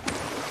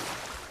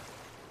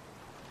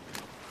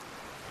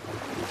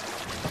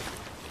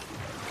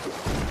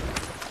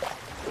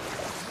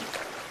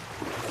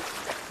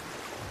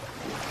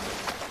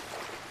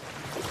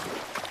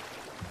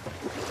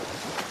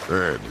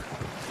 Ed,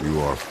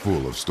 you are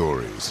full of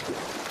stories.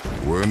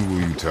 When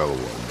will you tell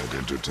one that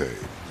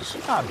entertains?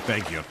 I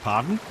beg your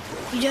pardon?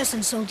 He just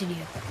insulted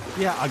you.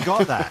 Yeah, I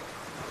got that.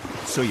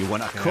 So you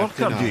want a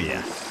corker, do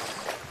you?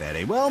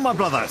 Very well, my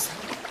brothers.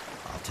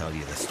 I'll tell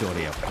you the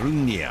story of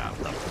Hrungnir,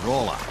 the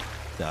brawler.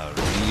 The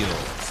real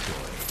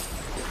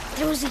story.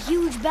 There was a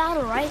huge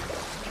battle, right?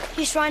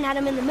 His shrine had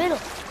him in the middle,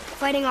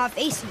 fighting off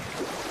Aesir.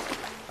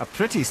 A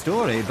pretty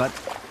story, but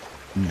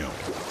no.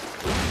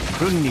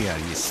 Hrungnir,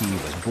 you see,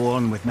 was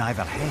born with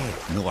neither head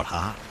nor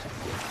heart.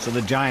 So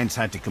the giants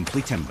had to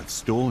complete him with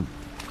stone.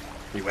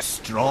 He was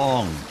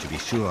strong, to be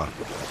sure,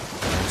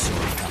 but also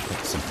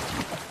perfect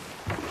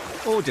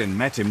sympathy. Odin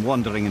met him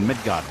wandering in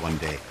Midgard one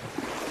day.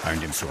 Found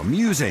him so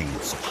amusing,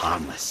 so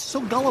harmless, so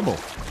gullible.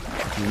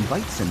 He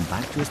invites him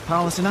back to his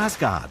palace in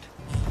Asgard.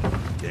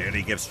 There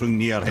he gives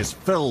Hrungnir his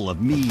fill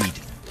of mead,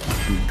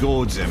 and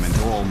goads him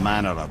into all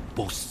manner of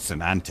boasts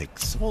and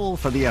antics, all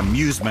for the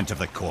amusement of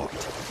the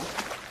court.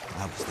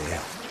 I was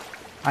there.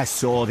 I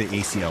saw the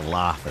Aesir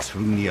laugh as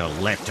Hrungnir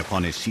leapt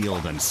upon his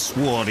shield and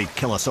swore he'd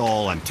kill us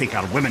all and take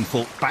our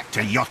womenfolk back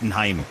to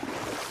Jotunheim.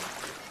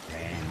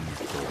 Then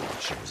Thor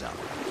shows up.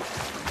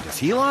 Does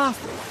he laugh?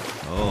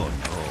 Oh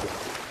no.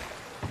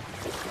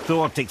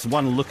 Thor takes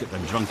one look at the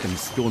drunken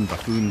stone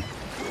buffoon,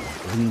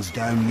 brings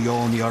down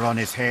Mjolnir on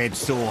his head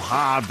so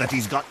hard that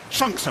he's got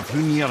chunks of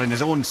Hrungnir in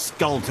his own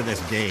skull to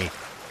this day.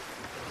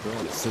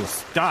 Thor is so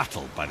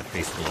startled by the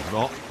face full of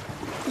rock,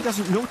 he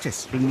doesn't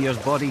notice Hrungnir's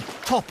body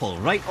topple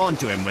right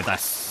onto him with a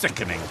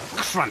sickening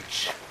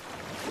crunch.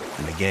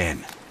 And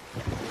again,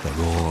 the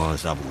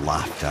roars of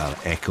laughter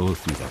echo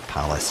through the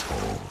palace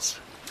halls.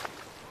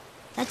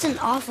 That's an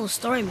awful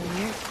story,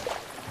 Mimir.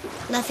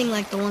 Nothing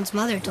like the ones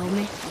Mother told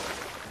me.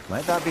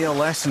 Let that be a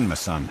lesson, my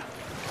son.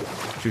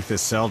 Truth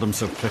is seldom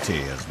so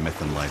pretty as myth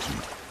and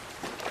legend.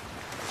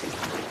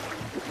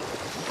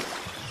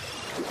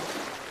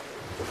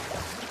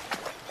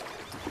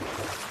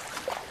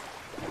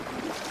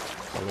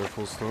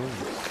 Colorful stories.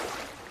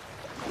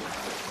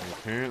 And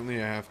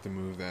apparently I have to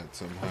move that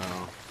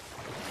somehow.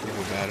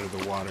 Either that or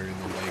the water in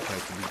the lake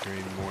has to be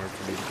drained more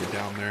for me to get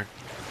down there.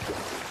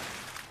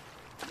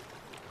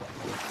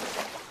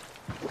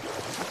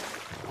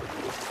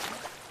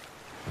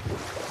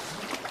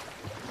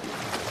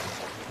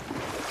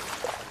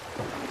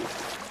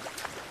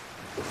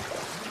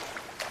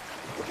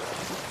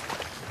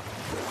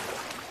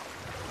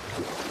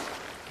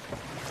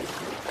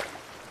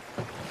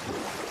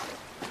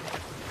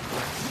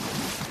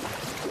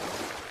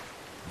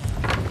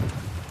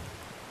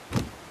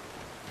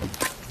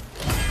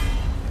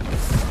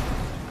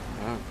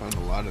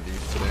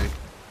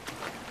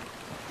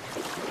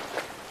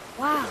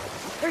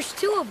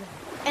 2 of them,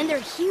 and they're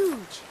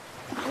huge.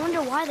 I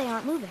wonder why they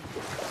aren't moving.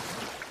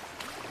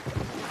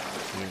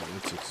 Yeah,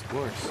 let's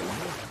explore some.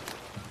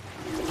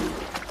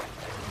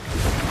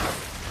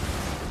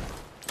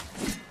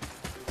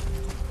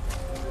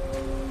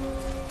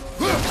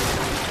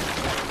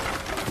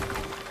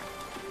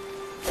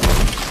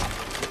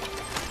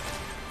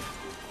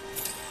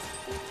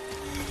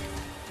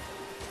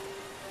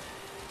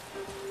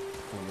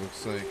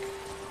 Looks like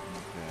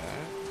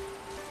that.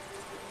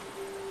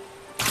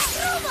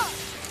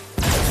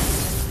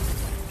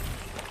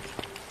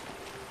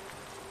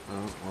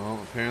 Oh, well,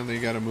 apparently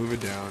you gotta move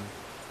it down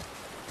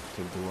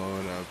to blow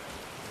it up.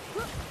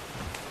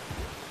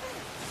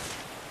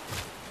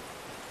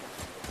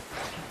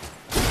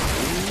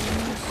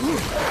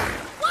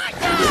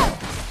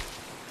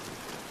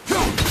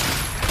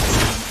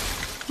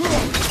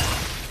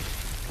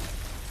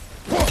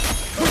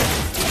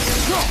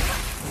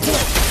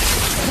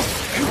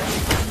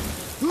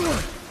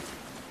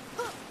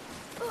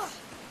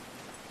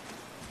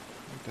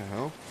 What the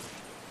hell?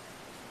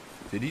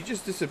 Did he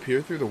just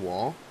disappear through the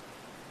wall?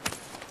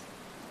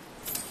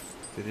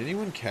 Did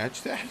anyone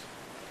catch that?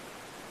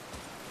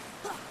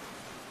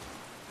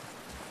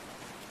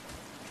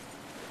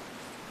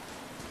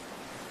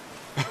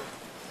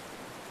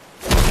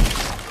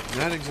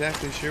 Not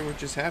exactly sure what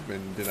just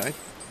happened. Did I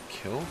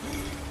kill?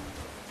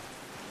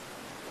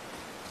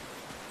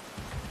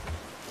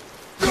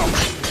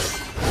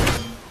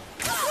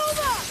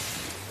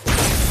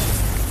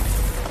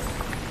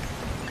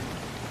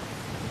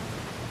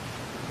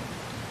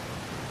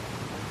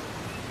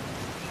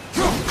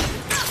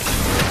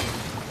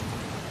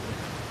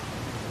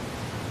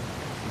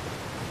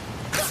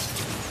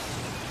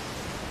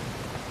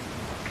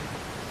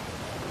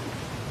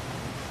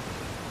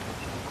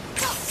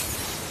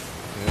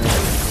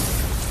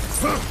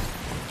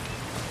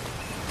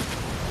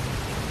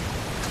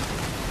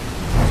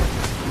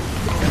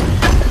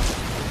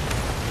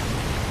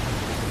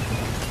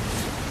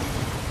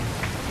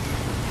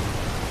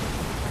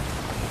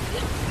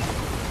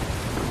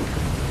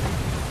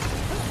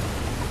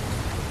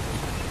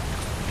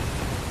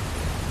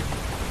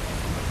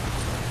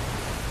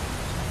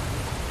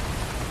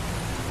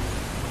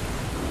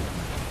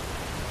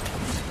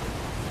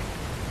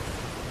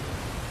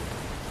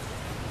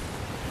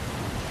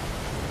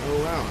 Oh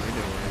wow, I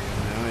know where I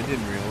am now. I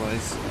didn't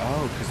realize.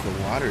 Oh, because the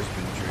water's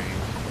been drained.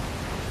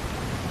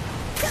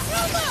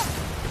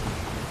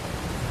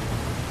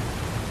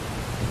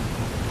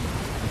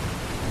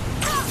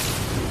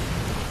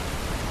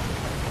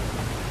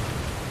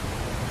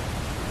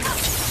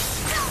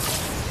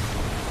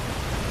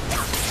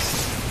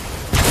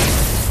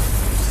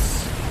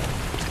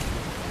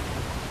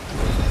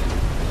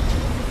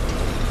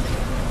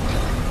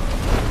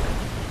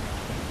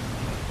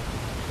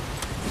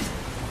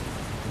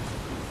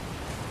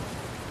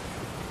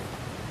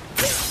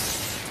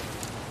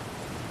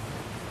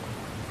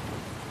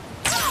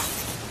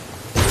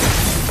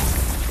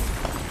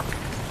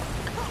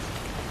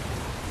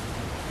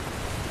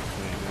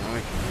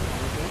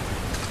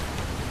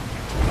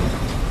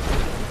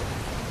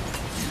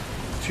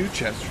 Two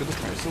chests for the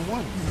price of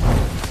one.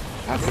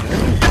 How could I do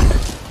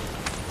this?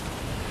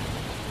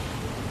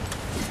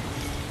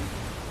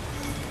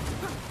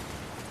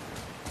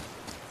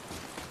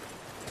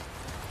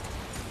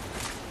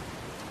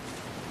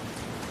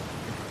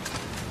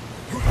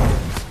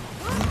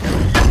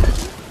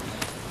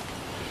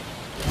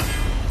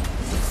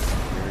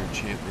 Your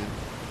enchantment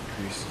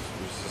increases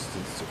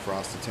resistance to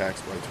frost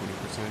attacks by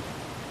 20%.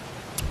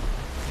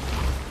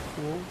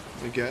 Cool,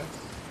 I guess.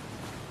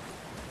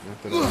 Not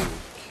that I would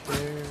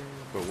care,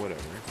 but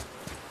whatever.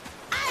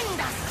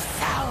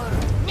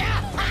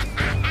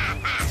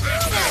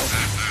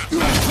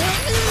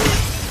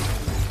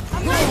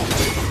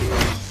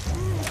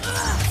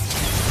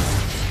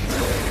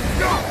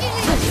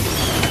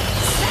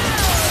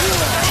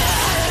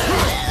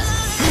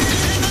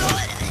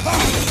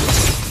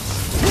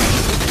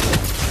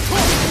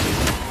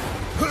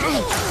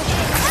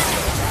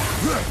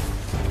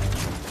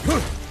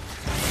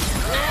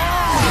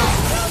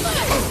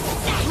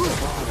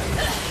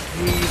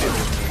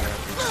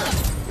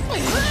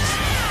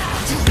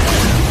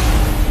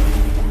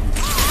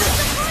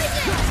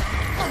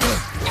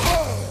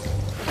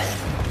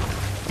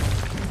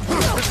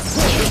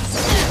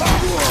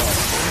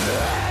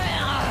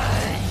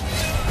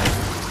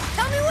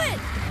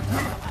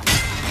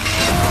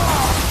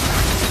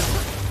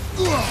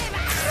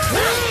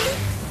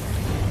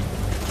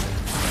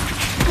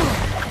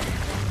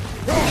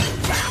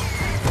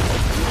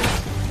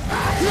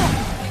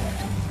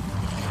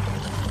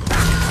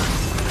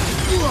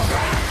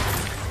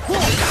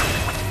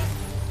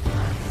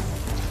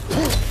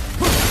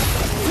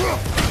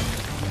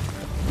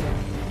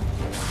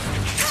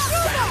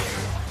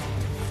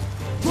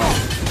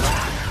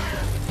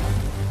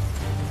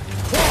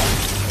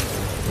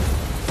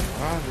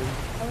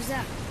 What was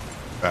that?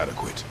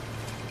 Adequate.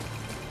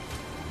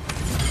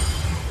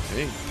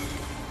 Hey, he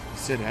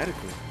said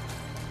adequate.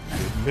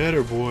 Get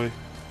better, boy.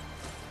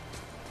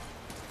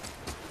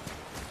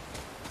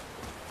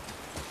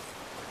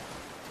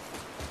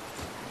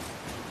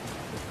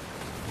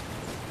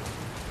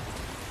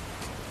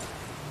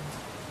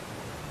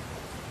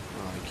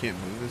 can't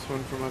move this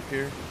one from up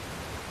here.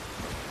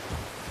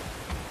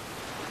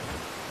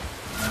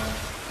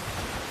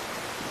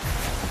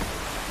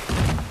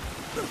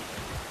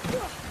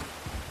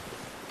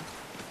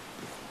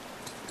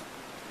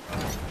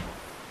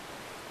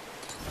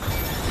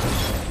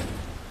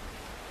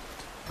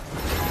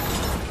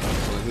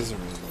 Well, this isn't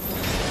really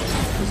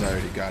because I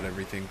already got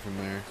everything from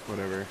there.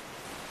 Whatever.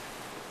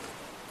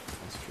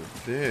 As for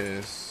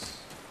this,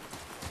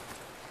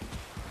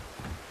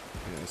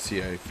 yeah,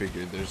 see, I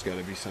figured there's got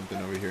to be something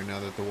over here now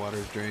that the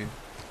water's drained.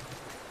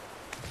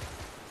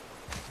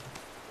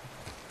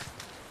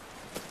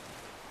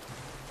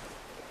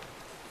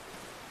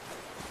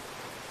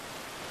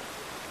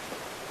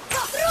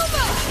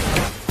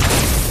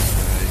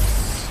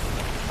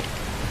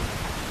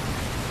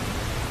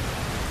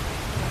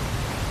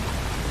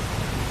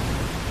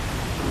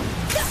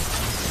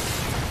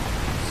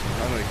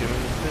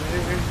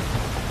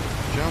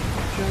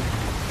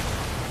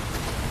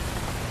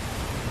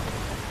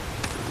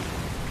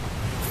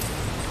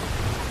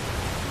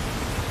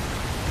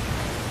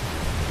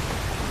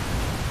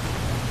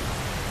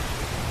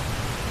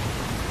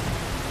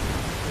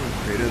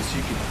 Kratos,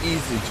 you can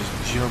easily just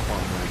jump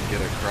on that and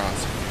get across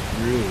if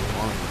you really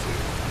wanted to.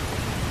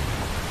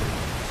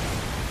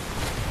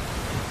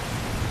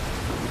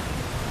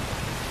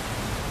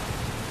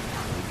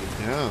 Get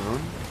down.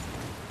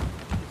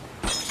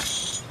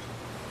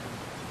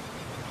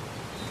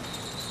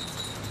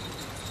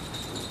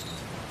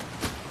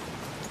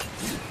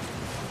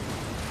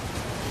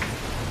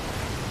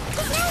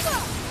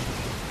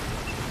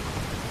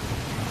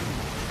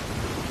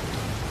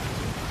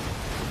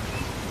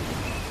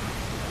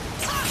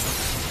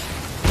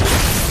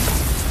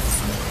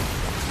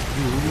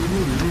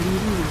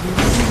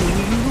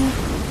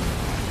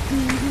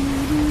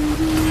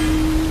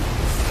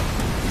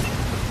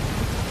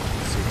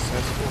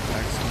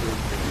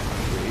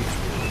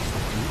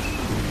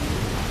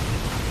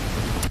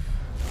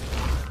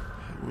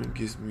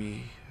 Gives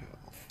me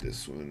health.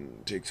 This one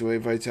takes away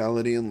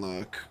vitality and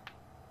luck,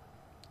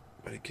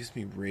 but it gives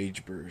me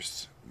rage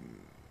burst.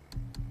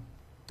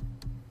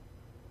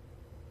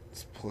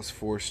 It's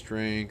 +4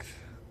 strength.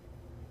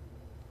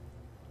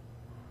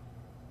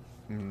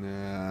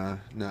 Nah,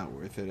 not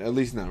worth it. At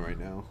least not right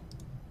now.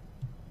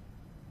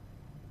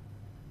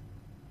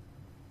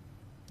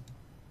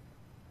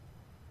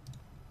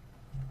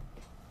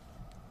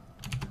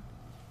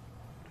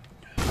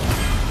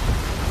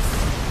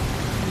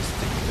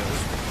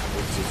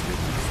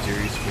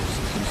 Mysterious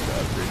forces used to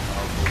upgrade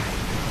powerful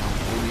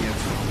only at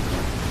some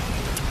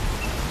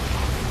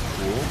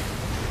cool.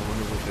 I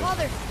wonder what this.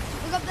 Father,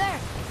 look up there.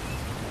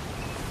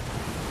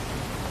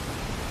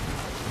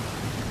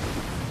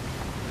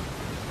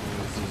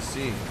 What does he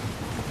see?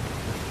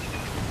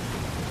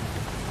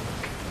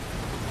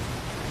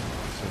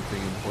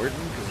 Something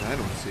important? Because I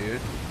don't see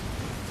it.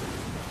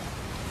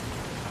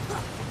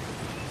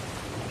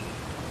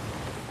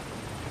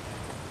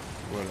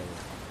 Whatever.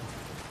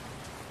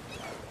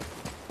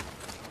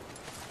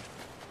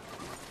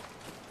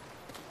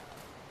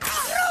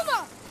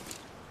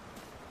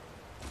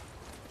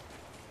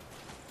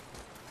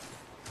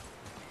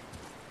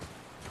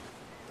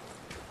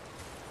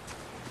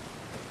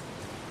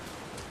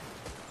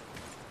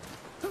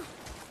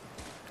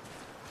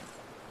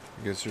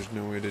 I guess there's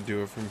no way to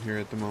do it from here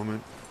at the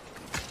moment.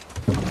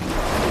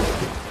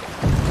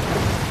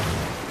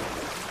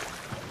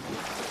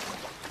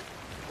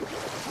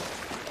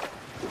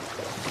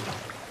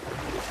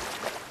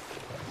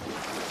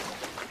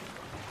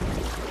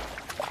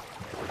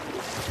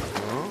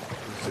 Oh,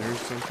 is there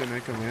something I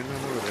can land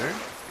on over there?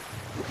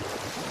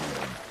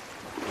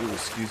 Ooh,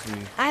 excuse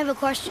me. I have a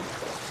question.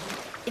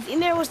 If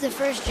Mimir was the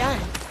first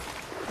giant,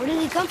 where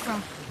did he come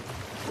from?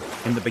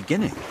 In the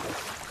beginning,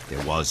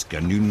 there was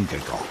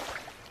Ganungagok,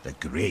 the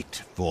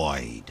Great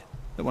Void.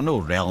 There were no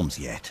realms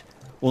yet,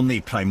 only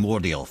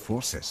primordial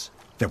forces.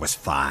 There was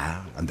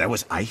fire, and there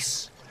was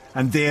ice,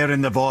 and there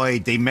in the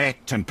void they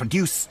met and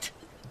produced...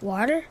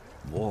 Water?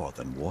 More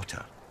than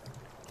water.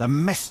 The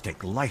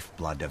mystic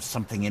lifeblood of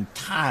something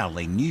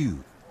entirely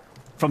new.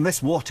 From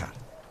this water,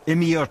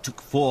 Mimir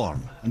took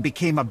form and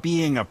became a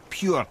being of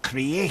pure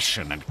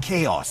creation and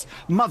chaos,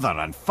 mother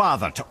and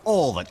father to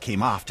all that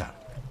came after.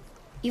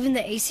 Even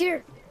the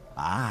Aesir?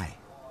 Aye.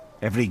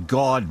 Every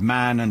god,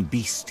 man, and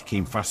beast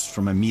came first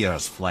from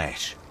Mimir's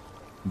flesh.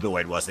 Though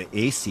it was the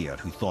Aesir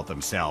who thought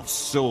themselves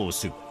so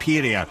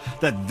superior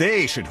that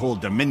they should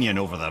hold dominion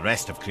over the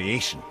rest of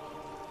creation.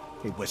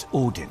 It was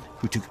Odin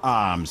who took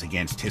arms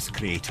against his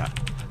creator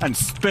and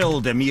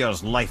spilled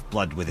Mimir's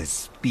lifeblood with his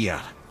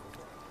spear.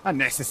 A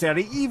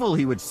necessary evil,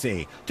 he would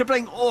say, to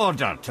bring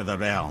order to the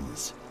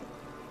realms.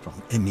 From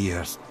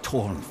Mimir's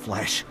torn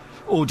flesh,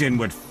 Odin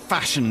would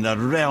fashion the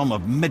realm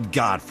of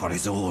Midgard for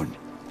his own.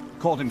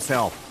 Called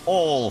himself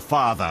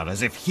All-Father,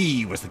 as if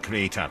he was the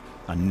creator,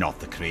 and not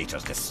the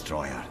creator's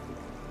destroyer.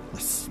 The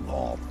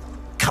small,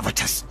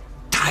 covetous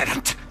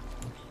tyrant!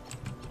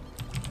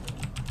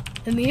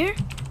 Mimir?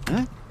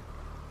 Huh?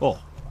 Oh.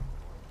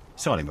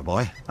 Sorry, my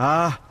boy.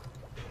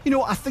 You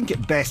know, I think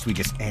it best we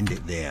just end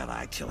it there,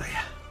 actually.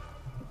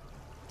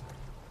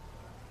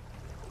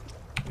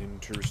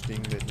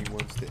 interesting that he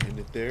wants to end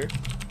it there.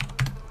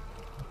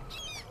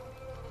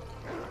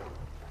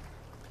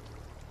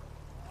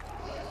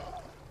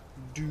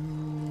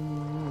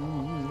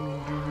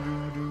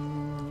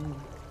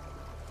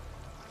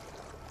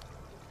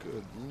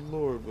 Good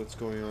lord, what's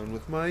going on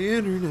with my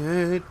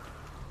internet?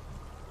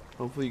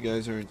 Hopefully you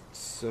guys aren't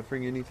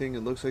suffering anything.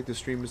 It looks like the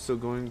stream is still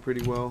going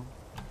pretty well.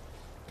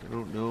 I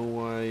don't know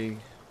why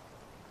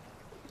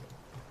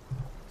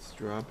it's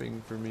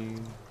dropping for me.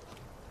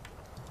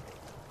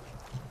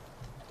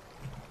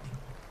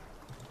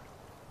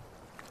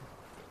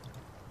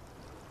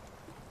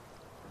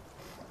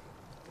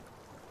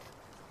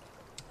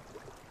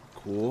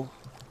 Cool.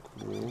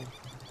 Cool.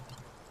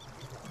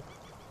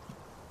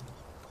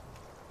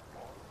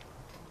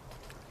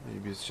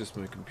 Maybe it's just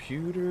my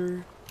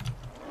computer.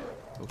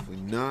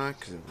 Hopefully not,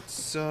 because it would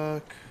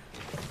suck.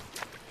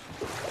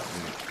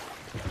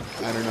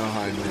 I don't know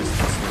how I missed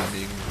this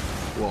landing.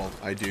 Well,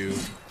 I do.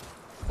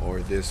 Or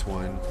this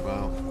one.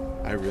 Wow.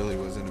 I really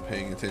wasn't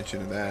paying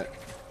attention to that.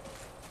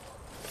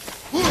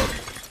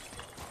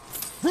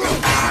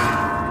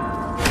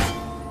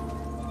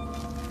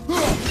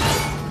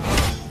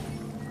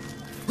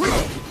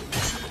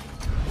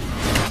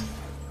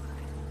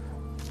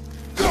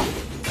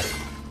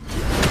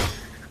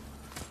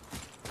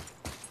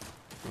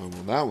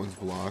 That one's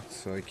blocked,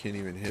 so I can't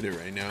even hit it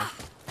right now.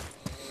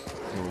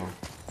 Oh well.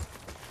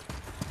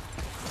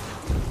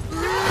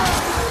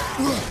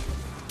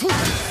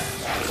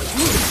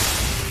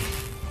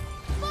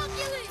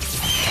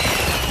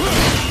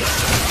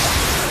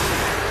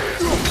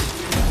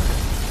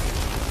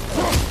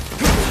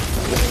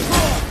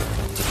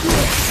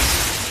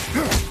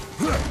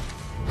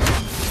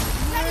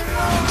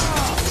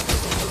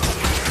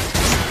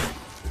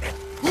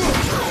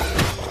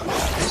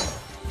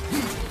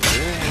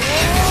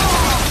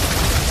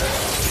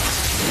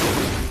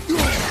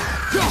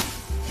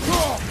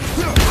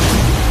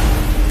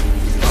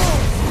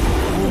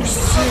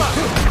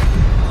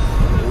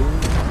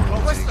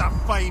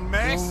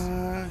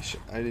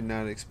 I did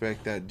not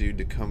expect that dude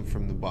to come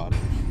from the bottom.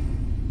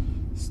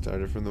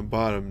 Started from the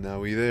bottom, now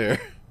we there.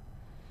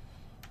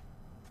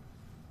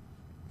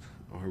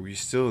 Are we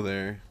still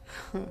there?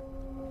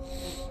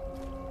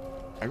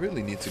 I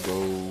really need to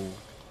go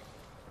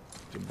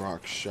to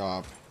Brock's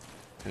shop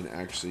and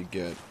actually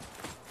get...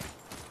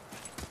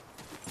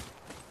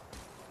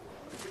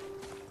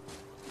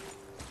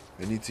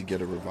 I need to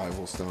get a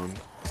revival stone.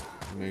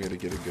 And I gotta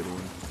get a good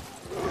one.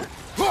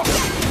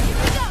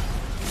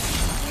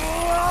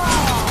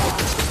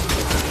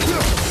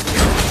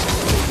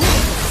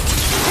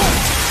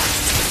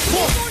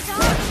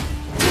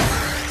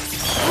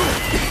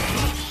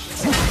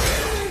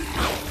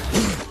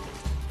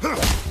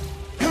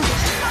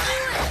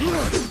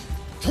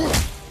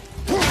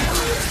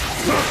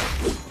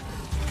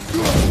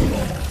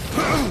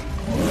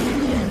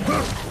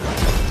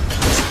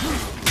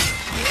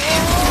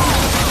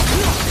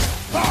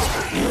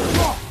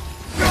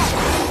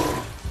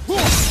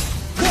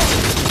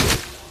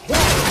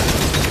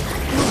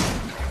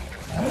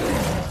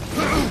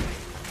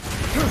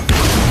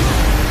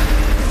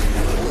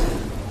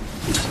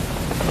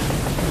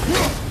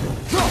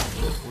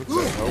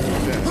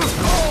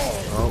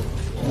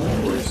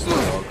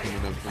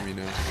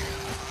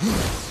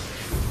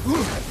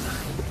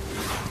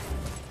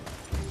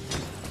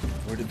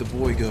 Where did the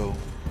boy go?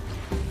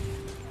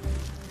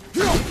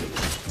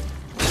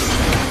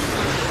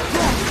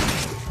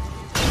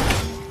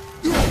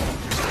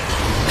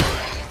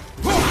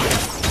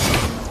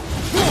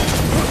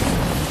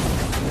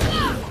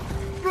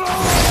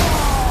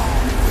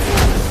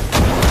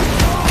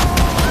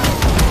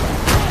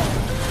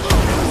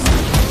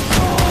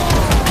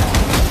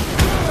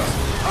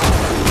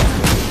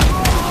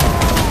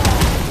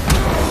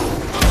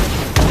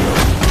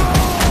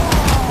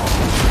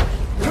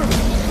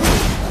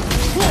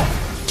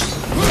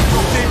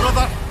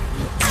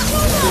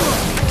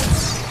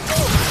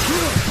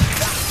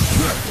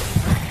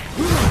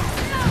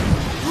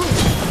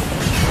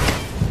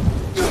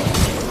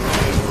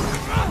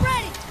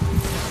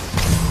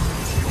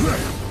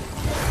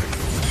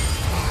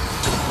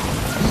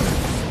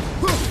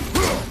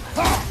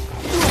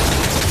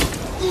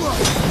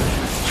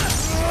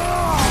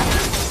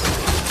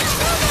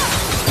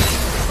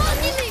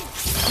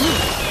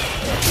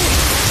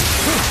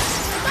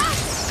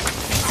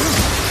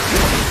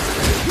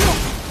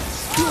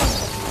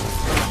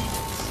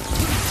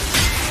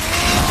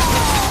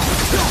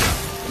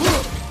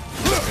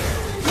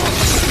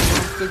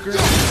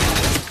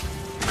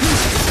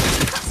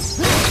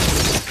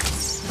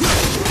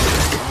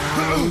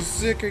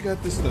 Sick, I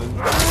got this done. You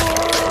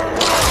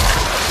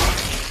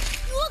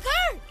look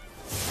hurt!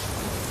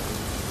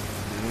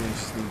 I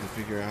just need to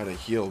figure out how to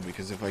heal,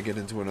 because if I get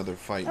into another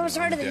fight, that was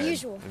harder than dead.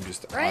 usual. I'm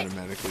just right?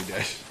 automatically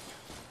dead.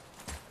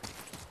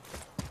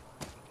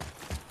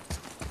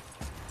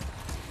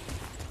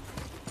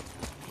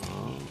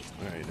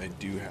 Alright, I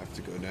do have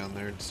to go down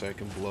there so I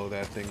can blow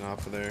that thing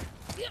off of there.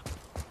 Yeah.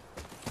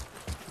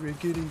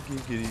 Riggedy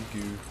giggity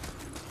goo.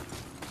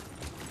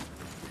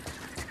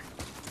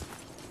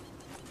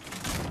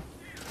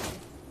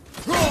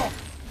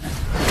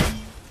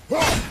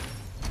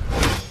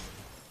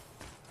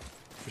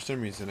 some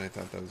reason I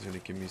thought that was going to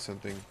give me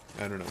something.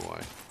 I don't know why.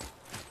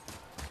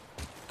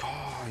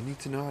 Oh, I need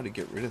to know how to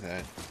get rid of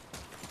that.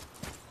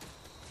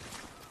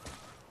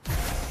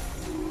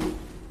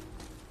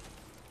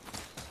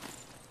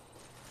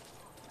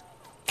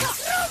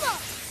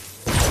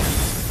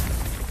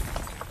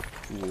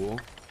 Cool.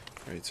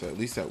 Alright, so at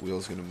least that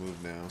wheel's going to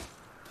move now.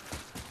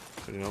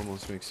 But it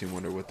almost makes me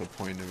wonder what the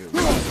point of it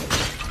was.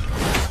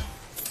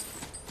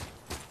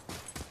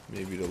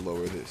 Maybe to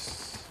lower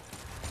this.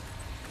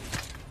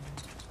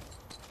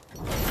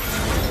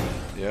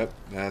 Yep,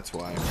 that's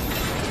why.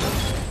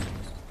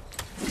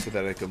 So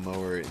that I can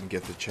lower it and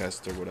get the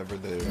chest or whatever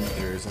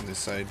there is on this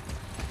side.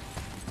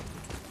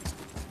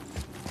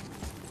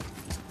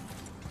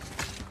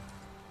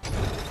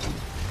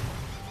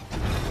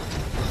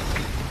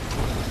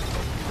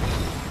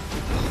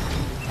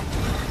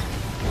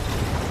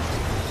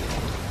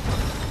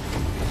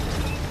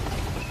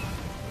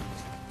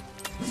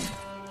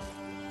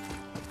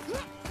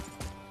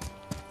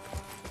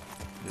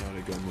 Now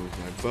to go move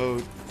my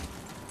boat.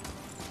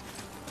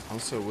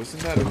 Also,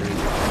 wasn't that a raven?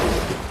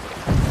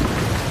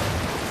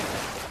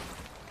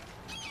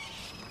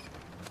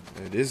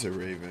 It is a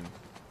raven.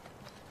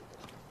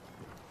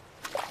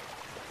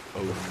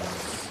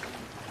 Odin's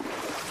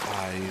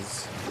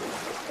eyes.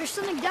 There's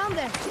something down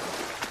there.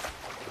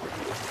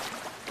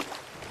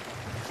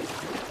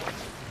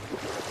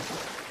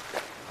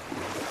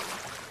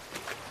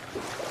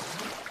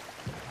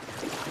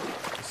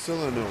 I still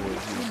don't know what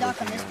he's Can we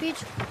dock on looking this at.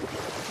 beach?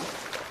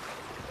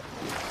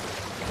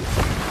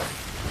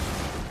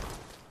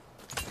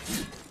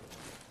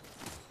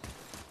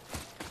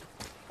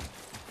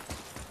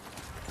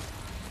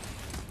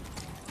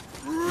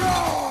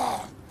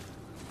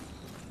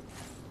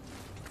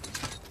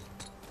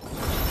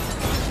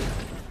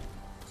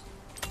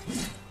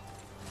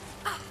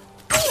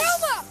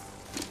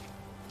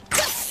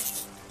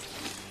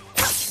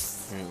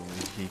 Apparently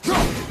he can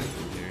hit it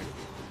from here.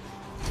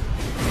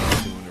 I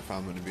wonder if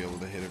I'm going to be able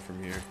to hit it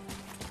from here.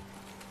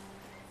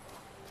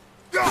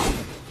 Got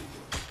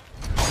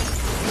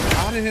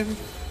him!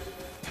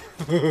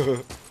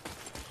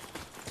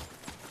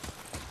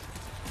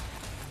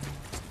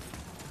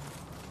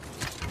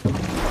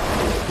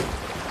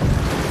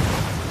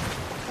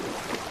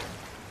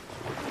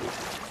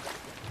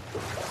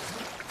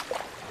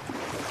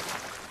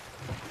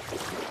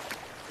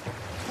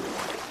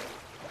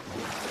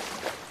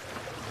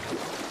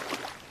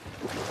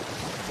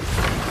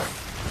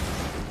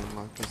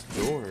 Unlock this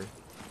door.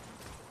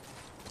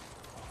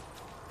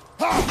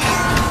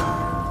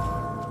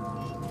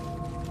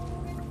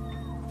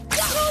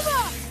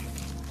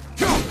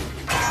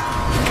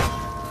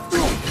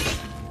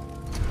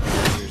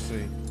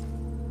 Seriously.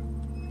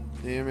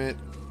 Damn it.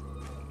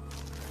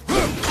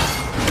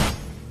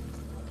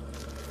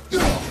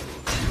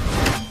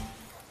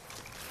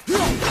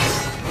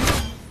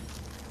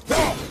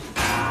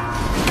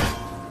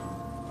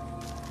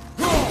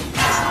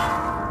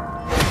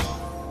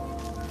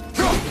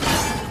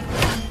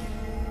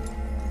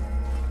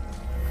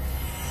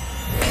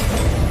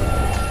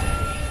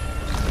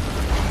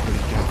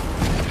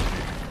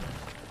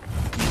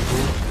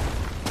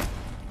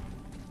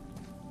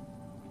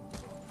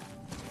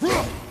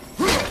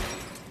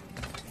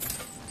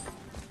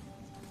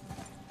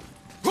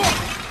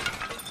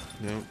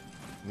 Nope.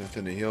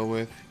 Nothing to heal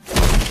with.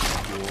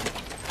 Cool.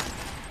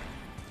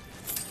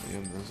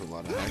 Damn, there's a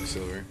lot of hack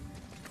silver.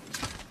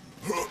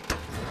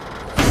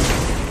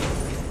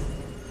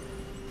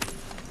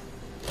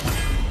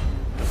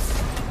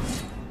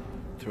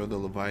 Throw the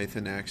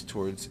Leviathan axe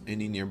towards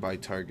any nearby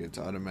targets,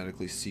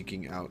 automatically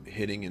seeking out,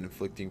 hitting, and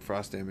inflicting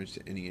frost damage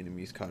to any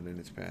enemies caught in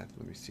its path.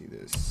 Let me see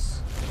this.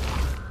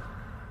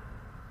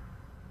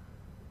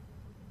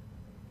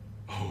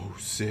 Oh,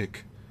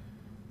 sick.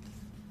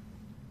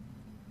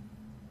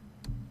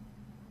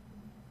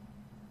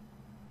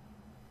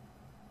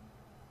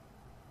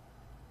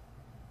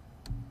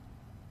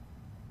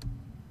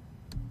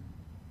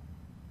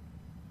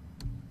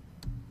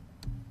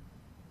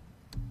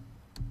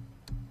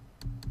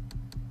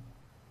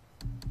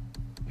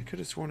 I could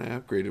have sworn I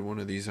upgraded one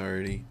of these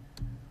already,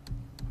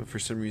 but for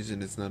some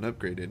reason it's not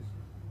upgraded.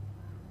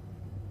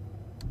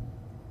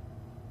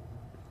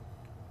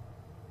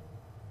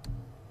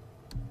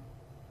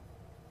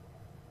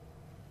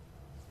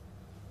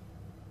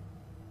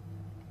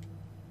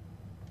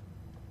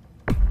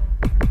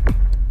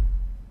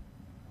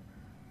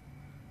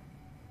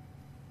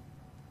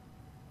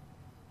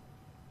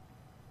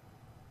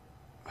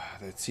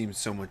 That seems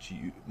so much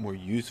more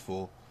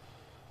useful.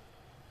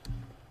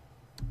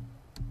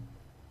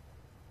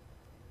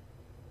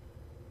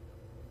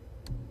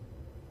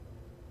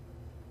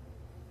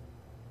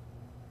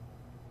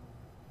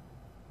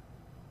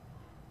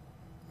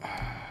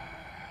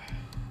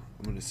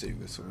 I'm gonna save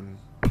this one.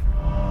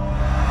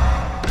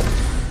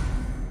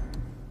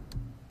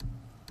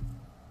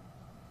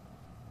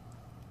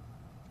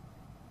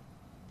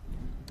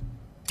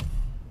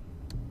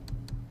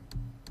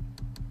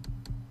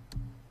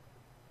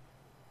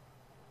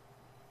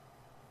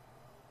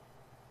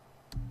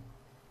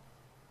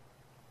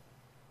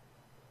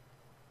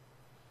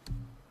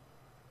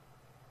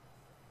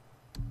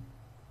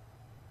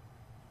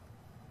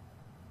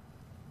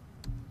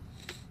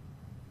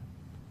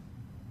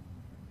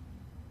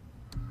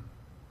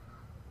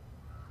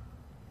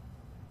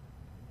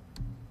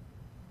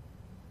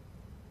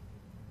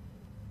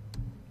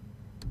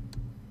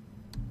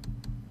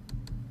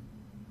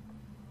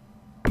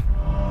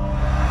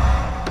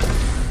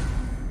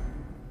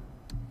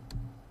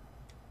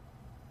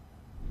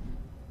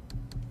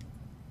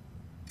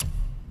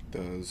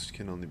 those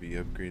can only be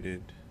upgraded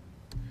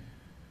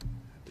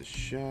at the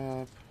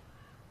shop.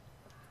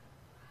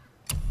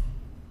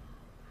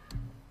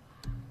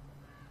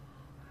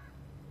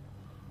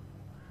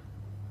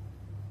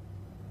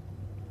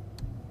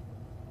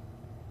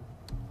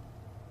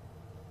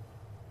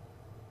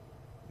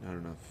 Not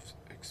enough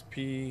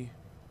XP.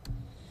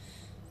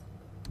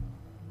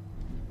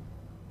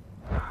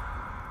 Oh,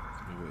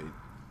 wait,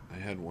 I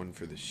had one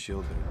for the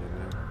shield there,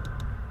 didn't I?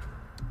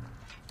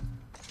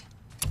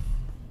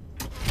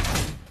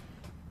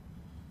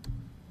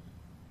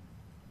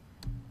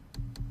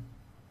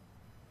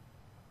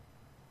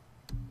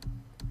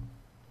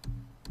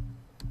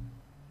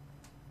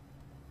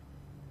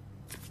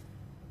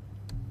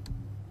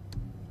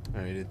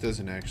 Alright, it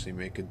doesn't actually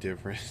make a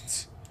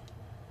difference.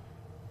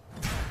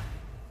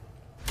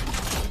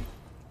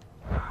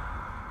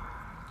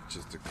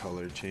 Just a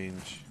color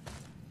change.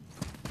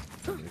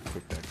 I'm gonna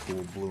equip that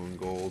cool blue and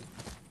gold.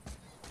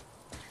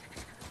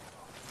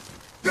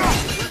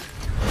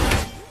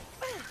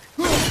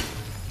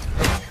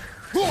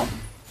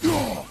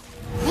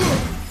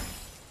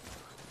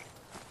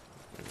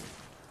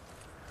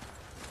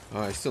 Oh,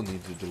 I still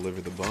need to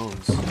deliver the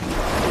bones.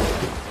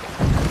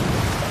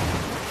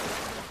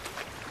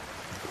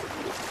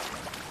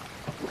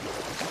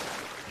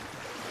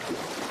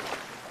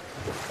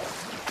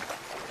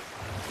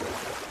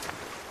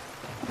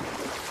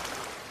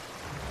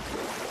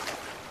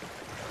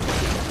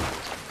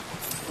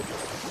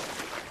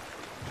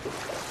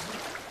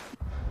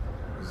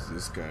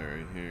 This guy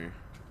right here.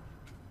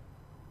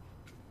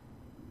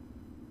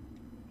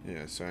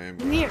 Yeah, so I am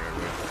going Mimir, the right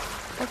way.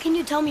 what can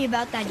you tell me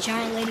about that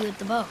giant lady with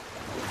the bow?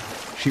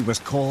 She was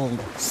called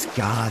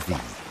Skadi,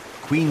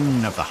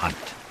 Queen of the Hunt.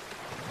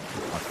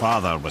 Her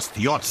father was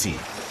Thiotzi,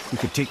 who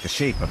could take the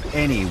shape of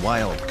any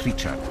wild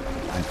creature,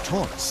 and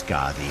taught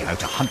Skadi how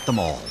to hunt them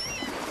all.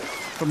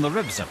 From the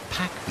ribs of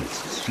pack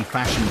beasts, she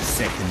fashioned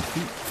second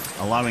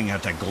feet, allowing her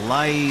to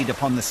glide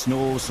upon the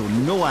snow so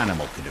no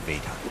animal could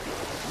evade her.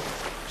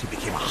 She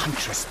became a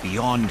huntress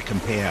beyond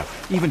compare,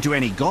 even to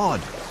any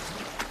god.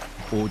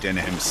 Odin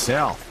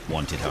himself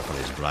wanted her for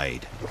his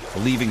bride,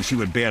 believing she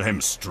would bear him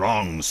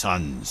strong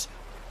sons.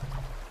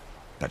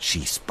 But she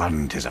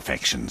spurned his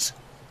affections,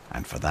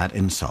 and for that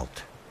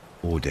insult,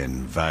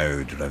 Odin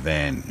vowed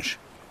revenge.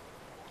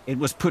 It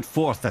was put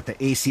forth that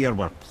the Aesir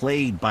were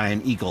plagued by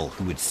an eagle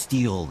who would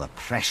steal the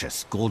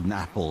precious golden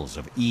apples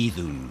of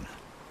Idun.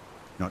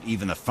 Not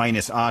even the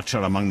finest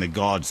archer among the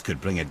gods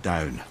could bring it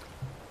down.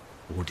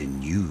 Odin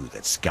knew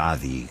that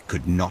Skadi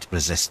could not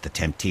resist the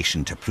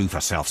temptation to prove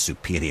herself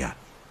superior,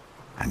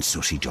 and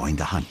so she joined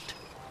the hunt.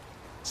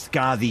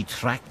 Skadi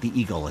tracked the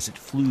eagle as it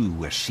flew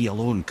where she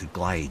alone could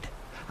glide,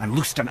 and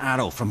loosed an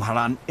arrow from her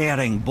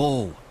unerring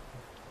bow.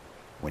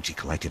 When she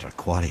collected her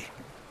quarry,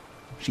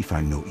 she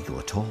found no eagle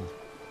at all,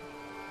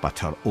 but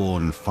her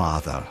own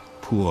father,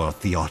 poor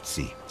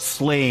Thiotzi,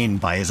 slain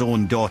by his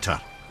own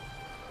daughter.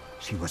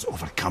 She was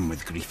overcome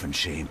with grief and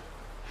shame,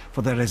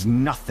 for there is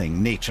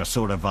nothing nature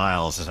so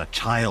reviles as a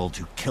child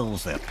who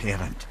kills their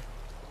parent.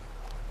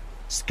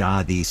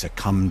 Skadi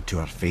succumbed to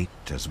her fate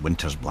as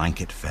winter's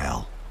blanket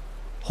fell,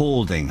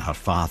 holding her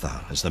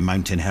father as the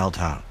mountain held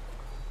her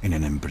in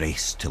an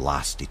embrace to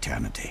last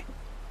eternity.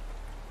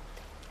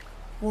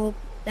 Well,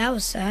 that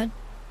was sad.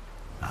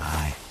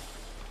 Aye.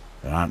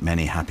 There aren't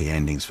many happy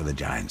endings for the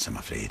giants, I'm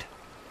afraid.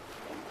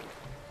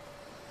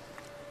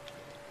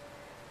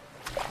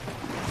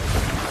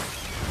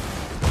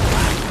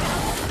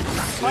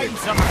 Find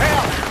some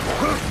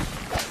help!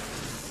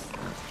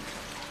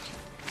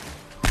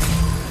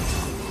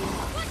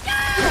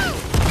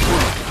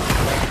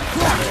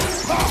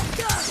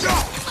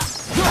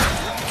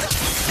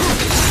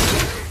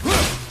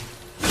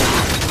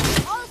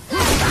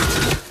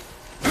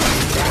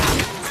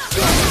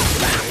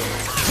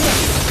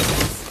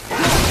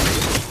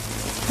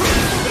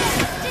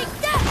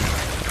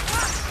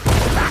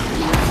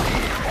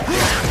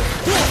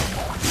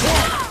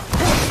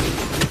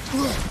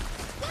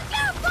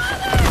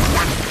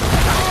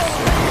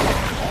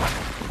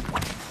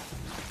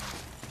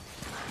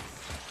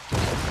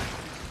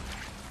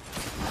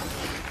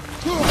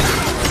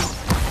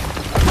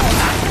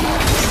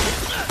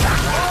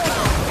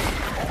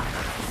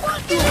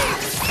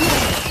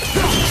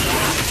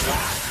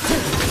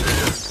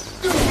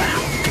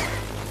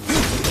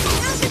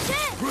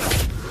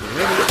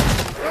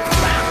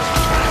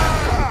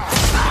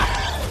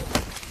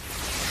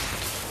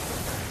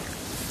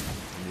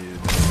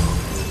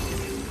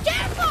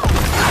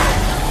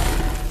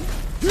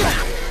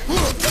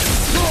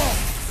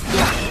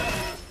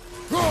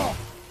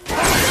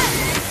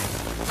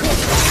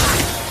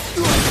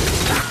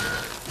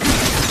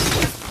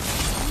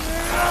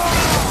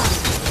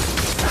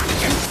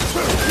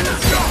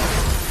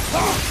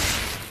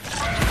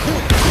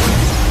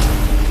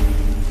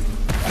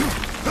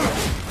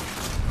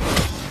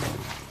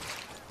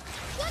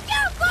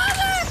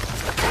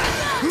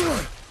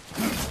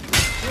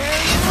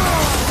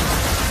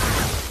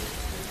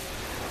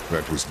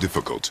 That was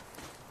difficult.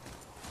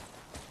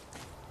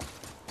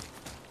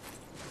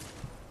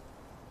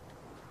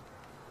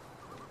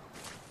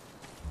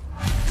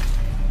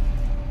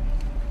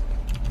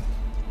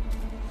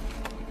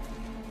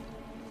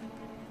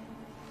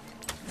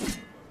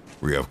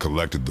 We have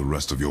collected the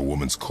rest of your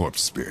woman's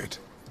corpse spirit.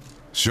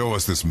 Show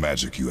us this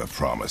magic you have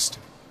promised.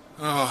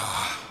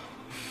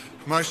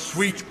 My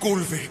sweet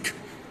Gulvik.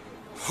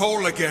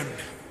 Whole again.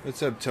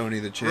 What's up, Tony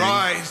the Chain?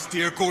 Rise,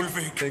 dear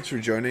Gulvik. Thanks for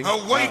joining.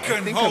 Awaken,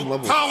 I think I'm oh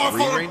level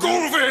powerful 3 right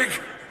now.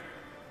 Gulvik!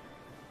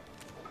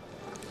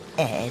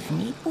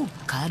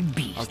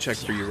 I'll check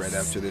for you right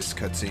after this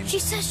cutscene. She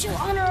says she'll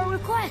honor our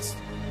request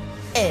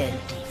and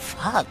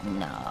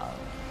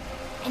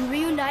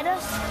reunite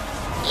us.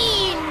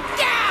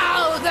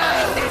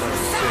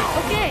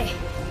 Okay,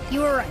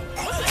 you were right.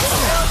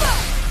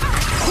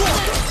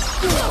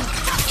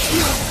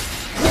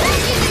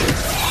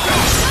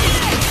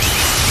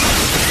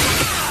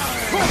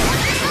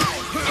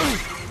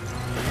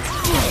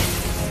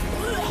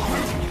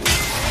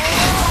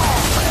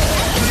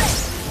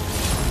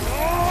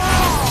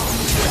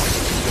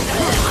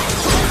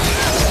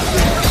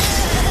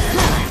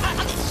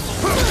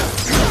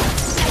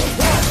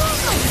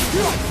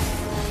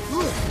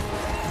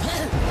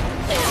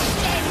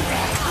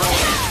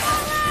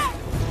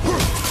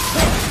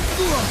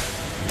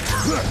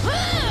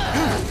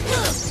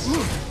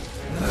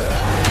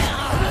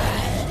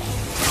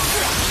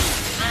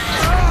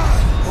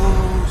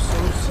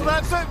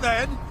 That's it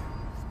then.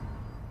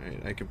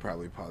 Alright, I could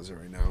probably pause it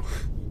right now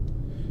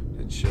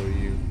and show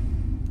you.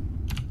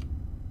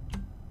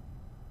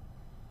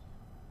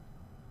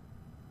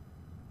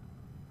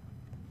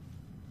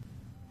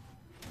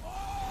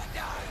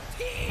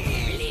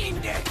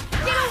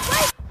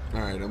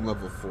 Alright, I'm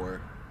level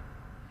 4.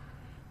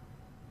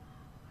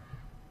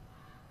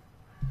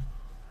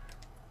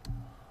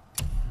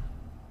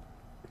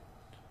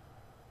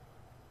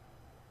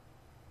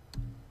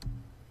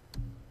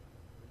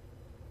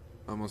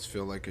 I almost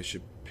feel like I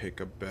should pick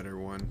a better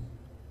one,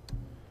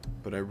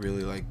 but I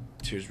really like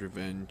Tears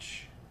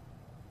Revenge.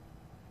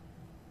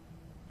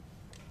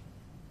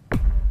 Do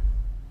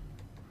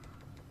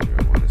I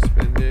want to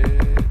spend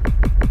it?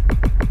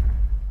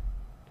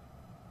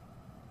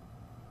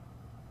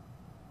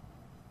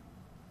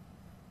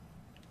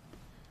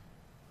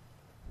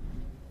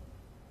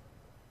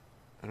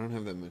 I don't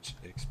have that much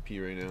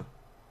XP right now.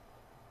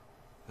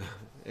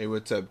 Hey,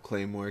 what's up,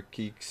 Claymore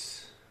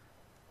Keeks?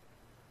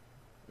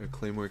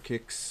 Claymore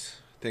Kicks.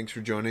 Thanks for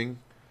joining.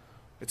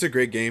 It's a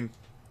great game.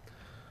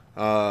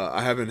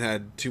 I haven't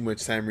had too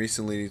much time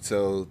recently,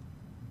 so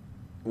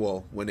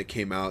when it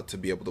came out to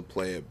be able to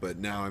play it, but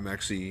now I've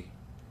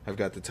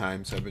got the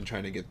time, so I've been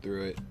trying to get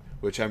through it,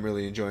 which I'm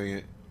really enjoying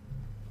it.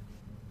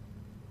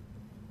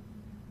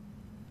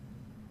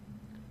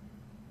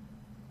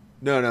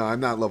 No, I'm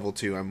not level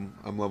 2.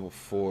 I'm level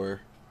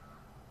 4.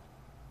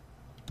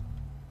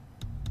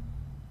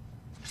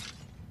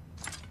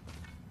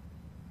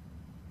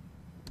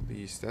 At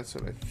least that's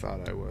what I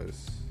thought I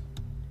was.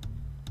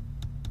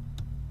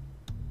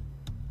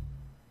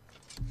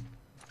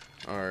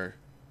 Or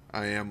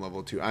I am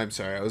level 2. I'm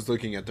sorry, I was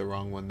looking at the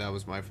wrong one. That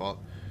was my fault.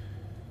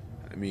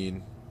 I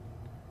mean,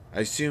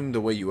 I assume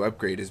the way you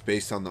upgrade is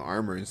based on the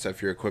armor and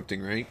stuff you're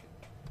equipping, right?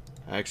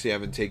 I actually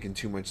haven't taken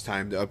too much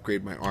time to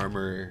upgrade my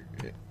armor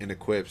and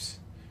equips.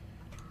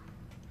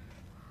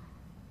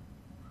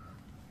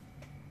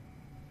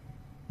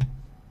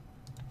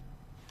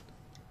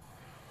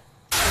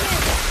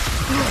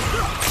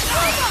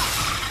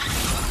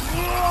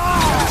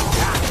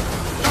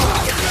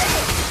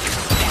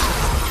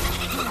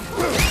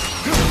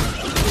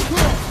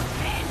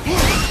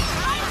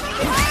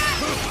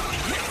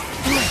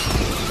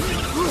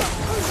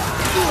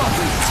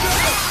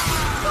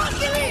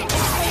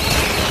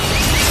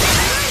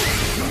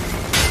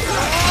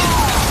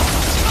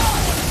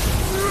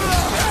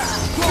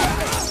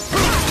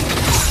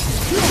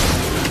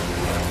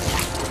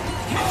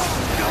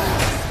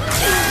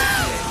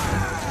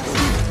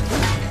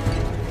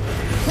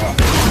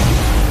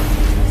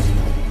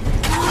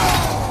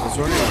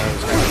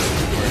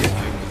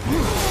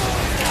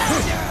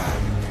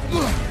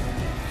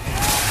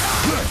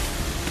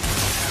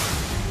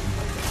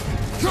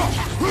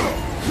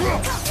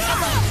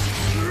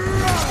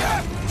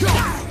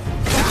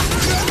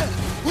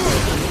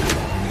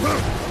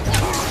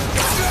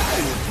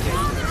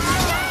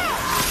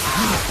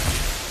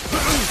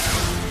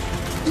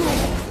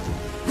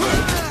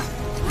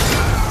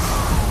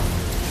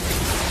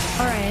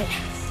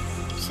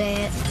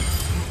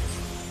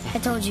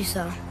 told you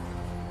so.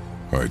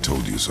 I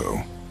told you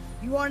so.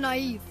 You are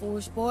naive,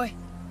 foolish boy.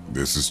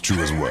 This is true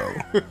as well.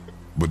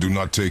 But do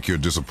not take your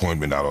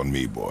disappointment out on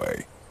me,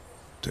 boy.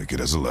 Take it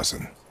as a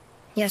lesson.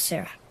 Yes,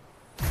 sir.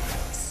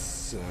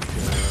 Saga.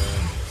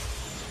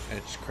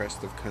 Edge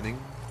Crest of Cunning.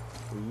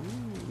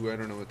 Ooh, I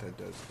don't know what that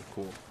does, but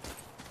cool.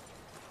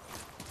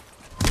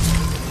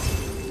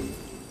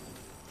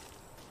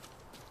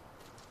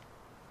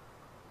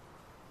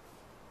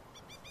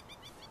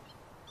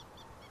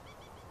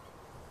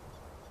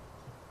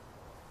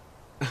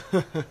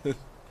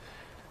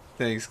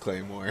 Thanks,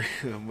 Claymore.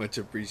 Much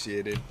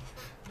appreciated.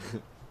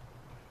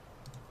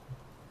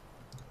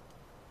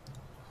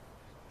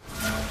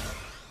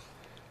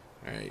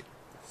 Alright,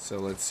 so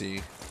let's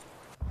see.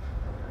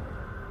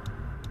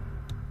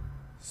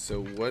 So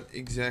what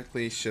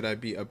exactly should I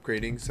be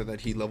upgrading so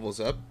that he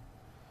levels up?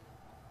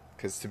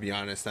 Because to be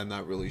honest, I'm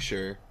not really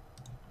sure.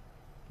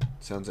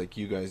 Sounds like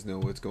you guys know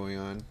what's going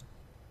on.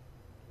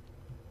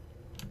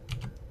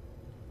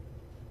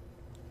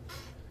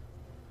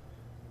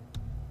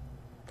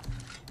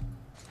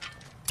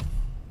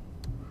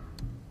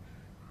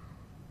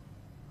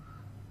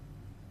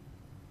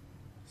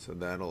 So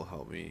that'll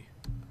help me.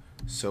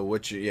 So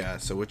what you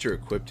so what you're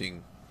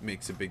equipping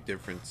makes a big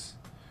difference.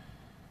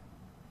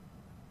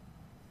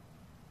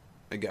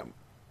 I got,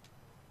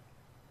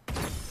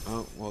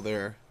 oh well,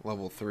 there,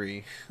 level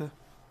 3.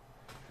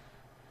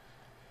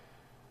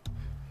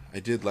 I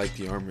did like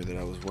the armor that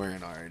I was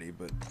wearing already,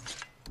 but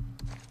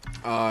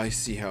I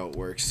see how it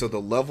works. So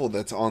the level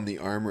that's on the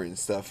armor and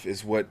stuff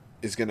is what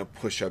is gonna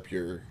push up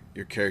your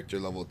character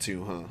level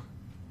too, huh?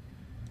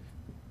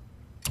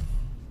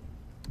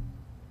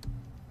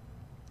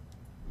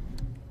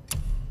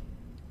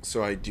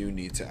 So I do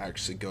need to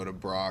actually go to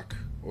Brock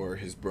or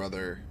his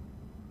brother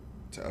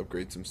to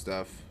upgrade some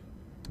stuff.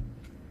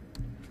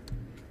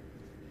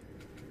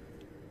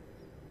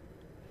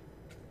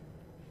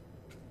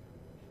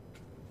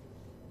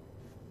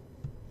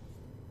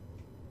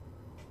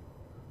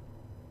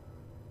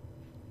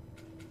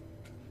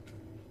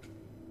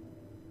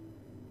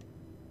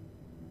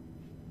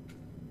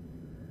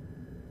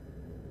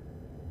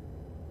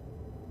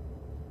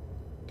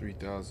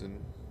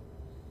 $3,000.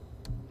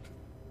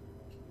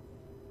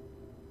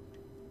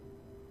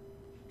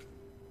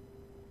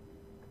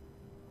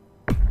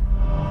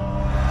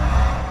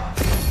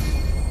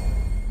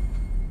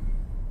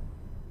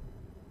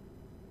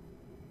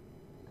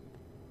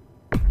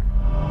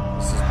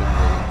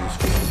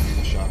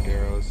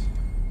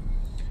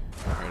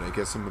 I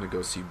guess I'm gonna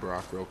go see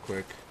Brock real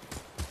quick.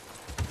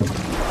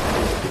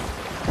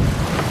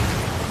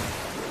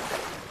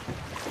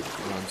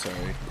 Oh, I'm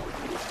sorry.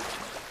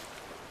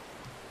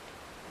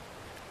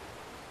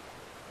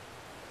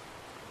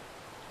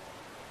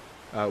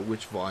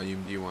 Which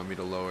volume do you want me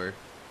to lower?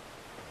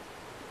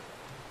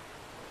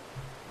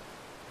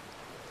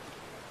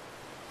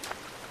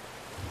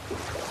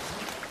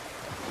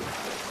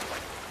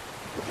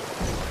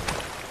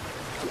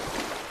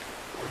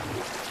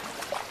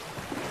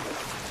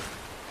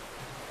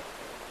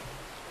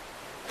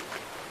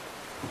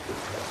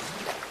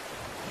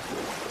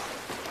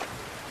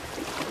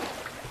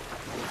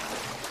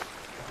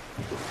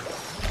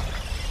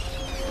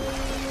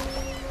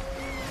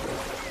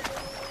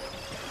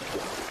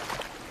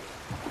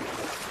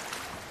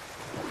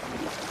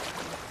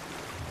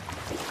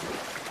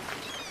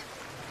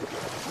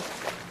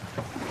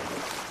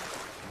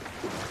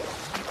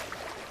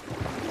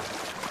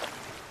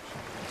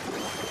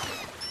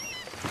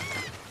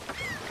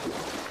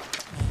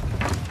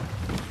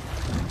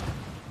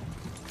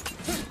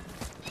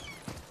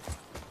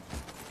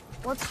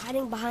 What's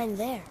hiding behind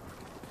there?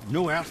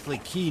 No earthly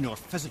key nor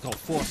physical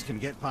force can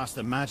get past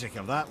the magic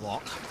of that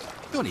lock.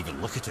 Don't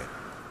even look at it.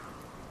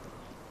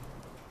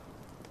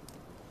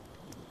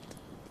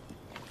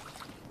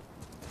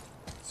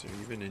 Is there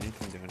even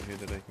anything down here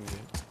that I can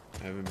get?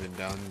 I haven't been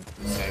down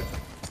inside.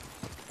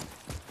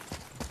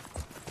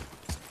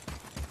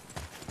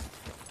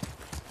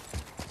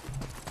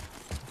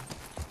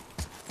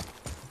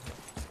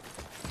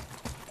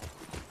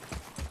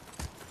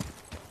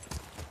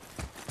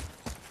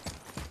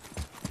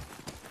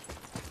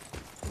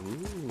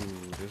 Ooh,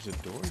 there's a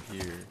door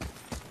here.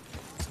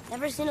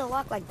 Never seen a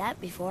lock like that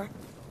before.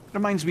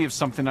 Reminds me of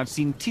something I've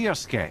seen Tyr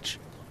sketch.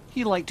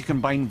 He liked to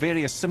combine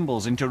various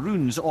symbols into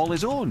runes all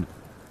his own.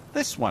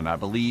 This one, I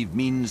believe,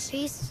 means...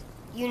 Peace,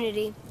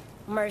 unity,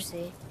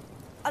 mercy.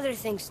 Other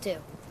things too.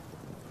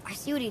 I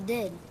see what he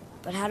did,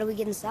 but how do we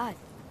get inside?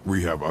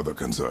 We have other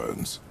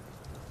concerns.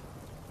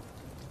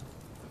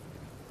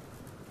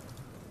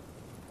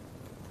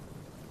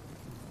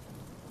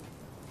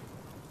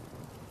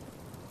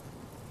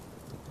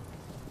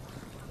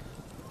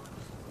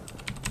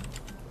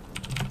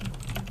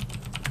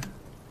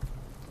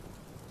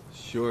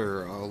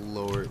 Sure, I'll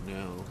lower it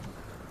now.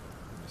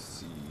 Let's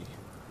see.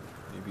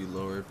 Maybe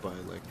lower it by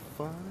like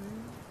 5?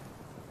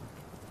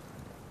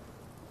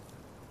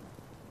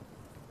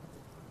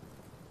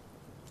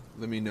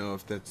 Let me know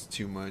if that's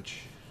too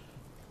much.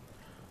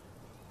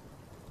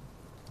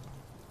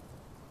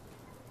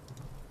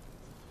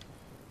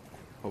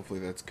 Hopefully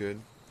that's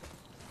good.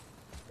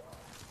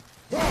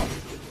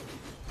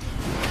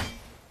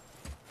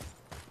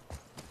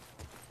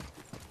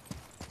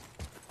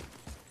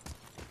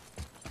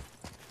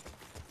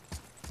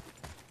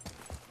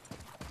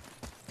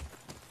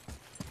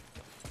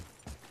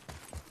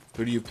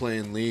 Who do you play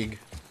in League?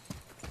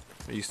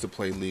 I used to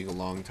play League a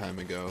long time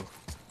ago.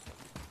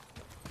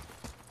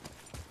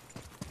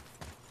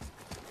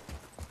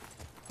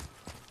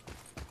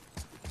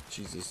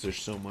 Jesus, there's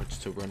so much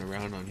to run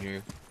around on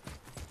here.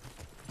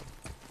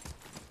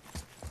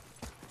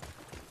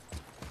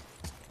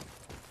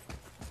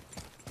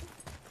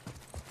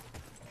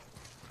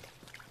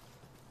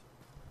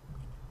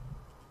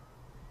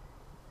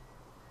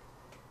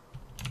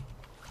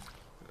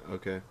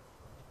 Okay.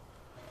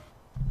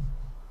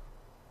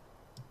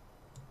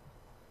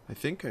 I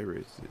think I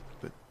raised it,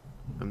 but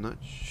I'm not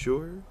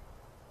sure.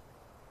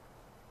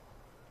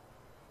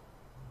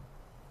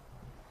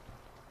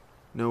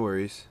 No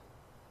worries.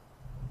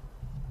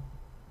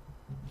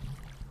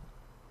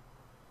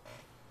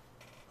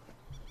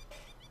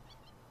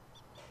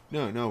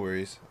 No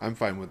worries. I'm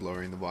fine with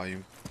lowering the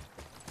volume.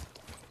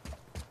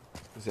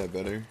 Is that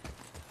better?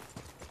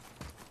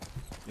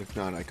 If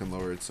not, I can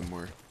lower it some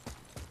more.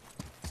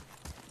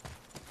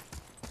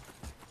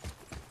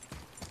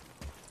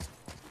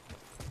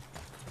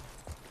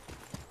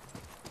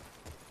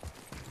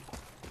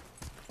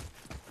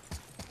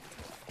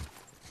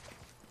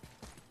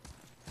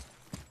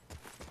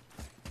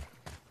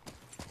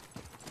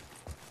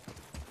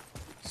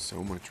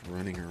 So much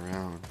running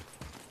around.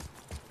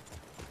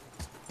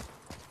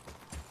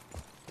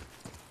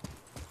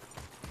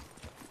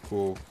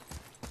 Cool.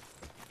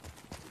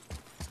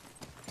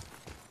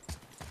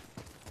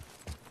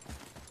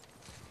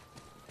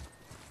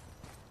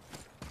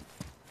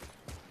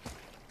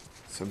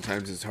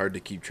 Sometimes it's hard to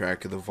keep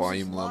track of the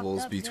volume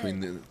levels between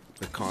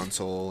the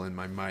console and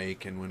my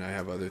mic, and when I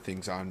have other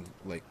things on,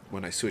 like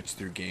when I switch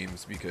through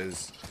games,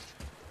 because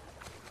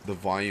the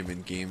volume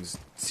in games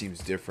seems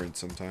different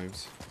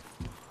sometimes.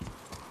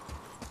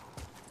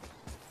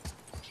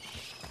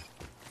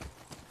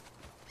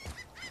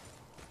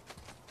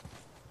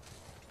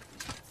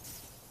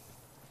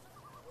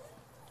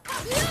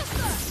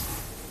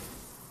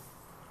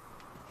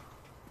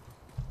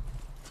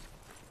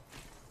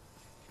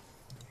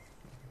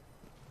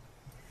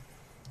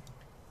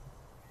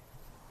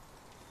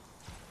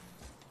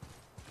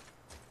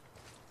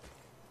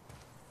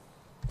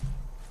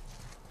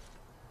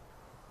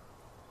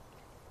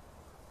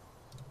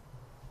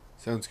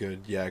 Sounds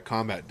good. Yeah,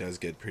 combat does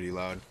get pretty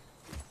loud.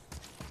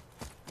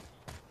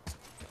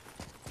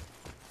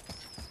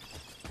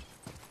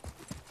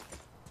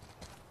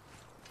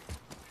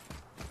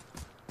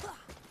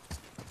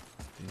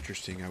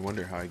 Interesting. I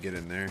wonder how I get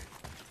in there.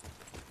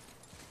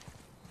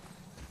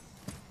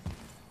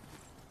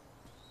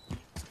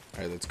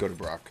 Alright, let's go to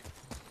Brock.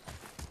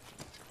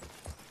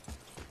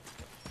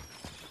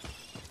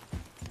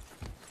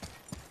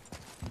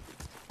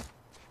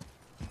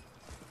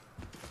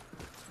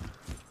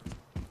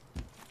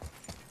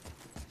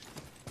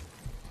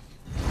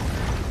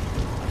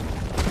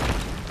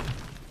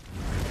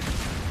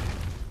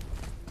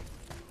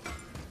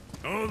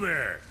 Oh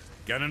there!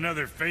 Got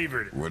another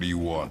favorite. What do you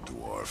want,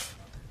 dwarf?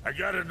 I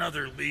got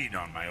another lead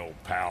on my old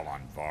pal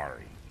on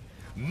Vari.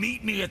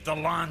 Meet me at the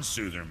Lawn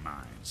Soother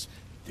Mines.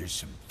 There's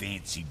some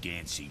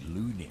fancy-dancy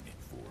loot in it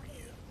for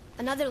you.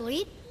 Another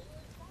lead?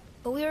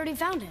 But we already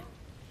found him.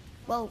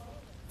 Well,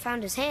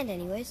 found his hand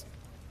anyways.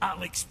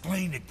 I'll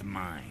explain at the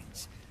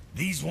mines.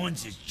 These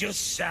ones is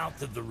just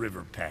south of the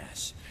river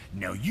pass.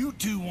 Now you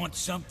two want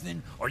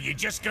something, or you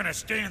just gonna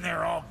stand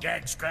there all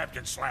gag-scrapped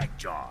and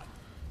slack-jawed?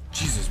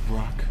 Jesus,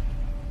 Brock.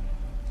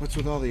 What's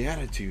with all the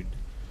attitude?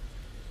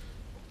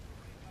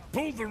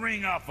 Pulled the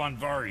ring off on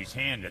Vari's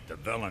hand at the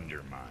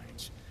Velander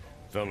mines.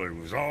 Feller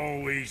was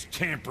always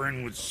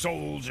tampering with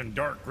souls and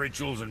dark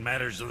rituals and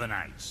matters of the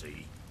night,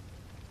 see?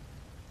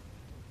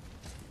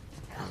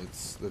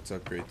 Let's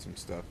upgrade some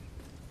stuff.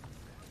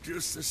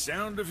 Just the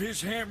sound of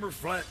his hammer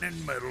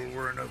flattening metal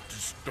were enough to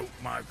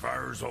stoke my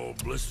fires all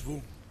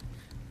blissful.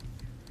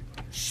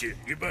 Shit,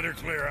 you better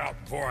clear out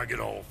before I get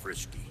all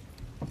frisky.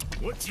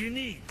 What you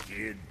need,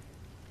 kid?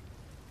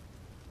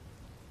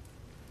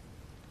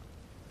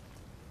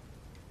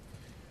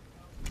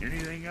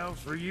 Anything else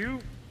for you?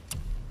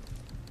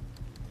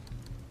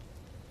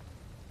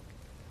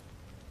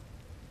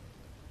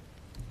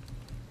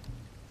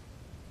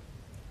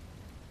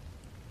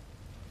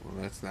 Well,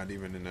 that's not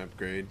even an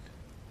upgrade.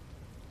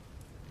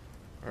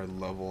 Or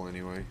level,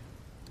 anyway.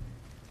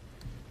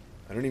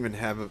 I don't even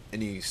have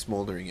any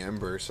smoldering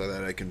ember so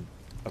that I can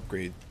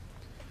upgrade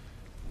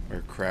or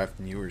craft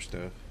newer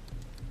stuff.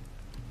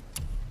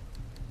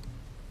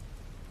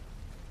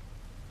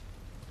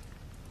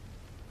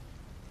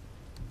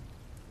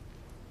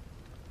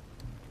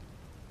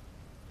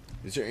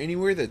 Is there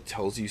anywhere that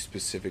tells you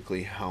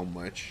specifically how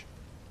much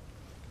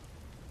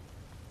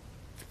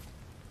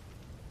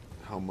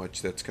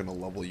that's going to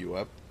level you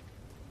up?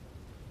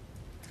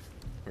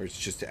 Or it's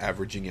just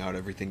averaging out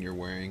everything you're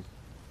wearing?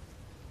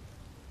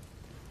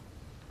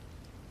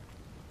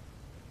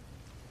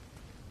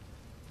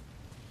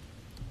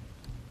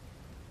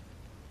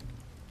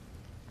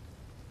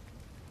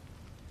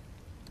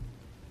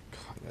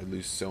 God, I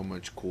lose so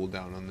much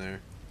cooldown on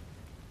there.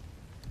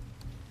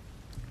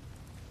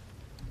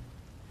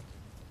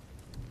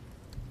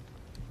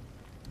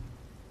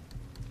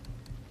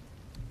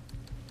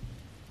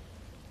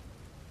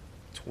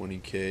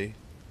 $20K.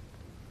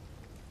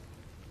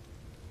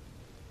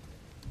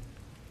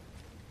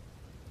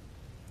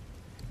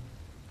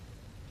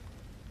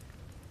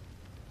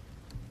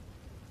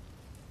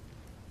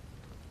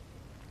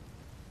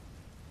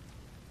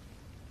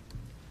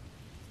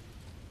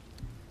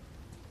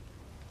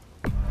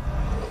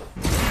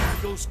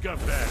 Go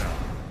scuff that up.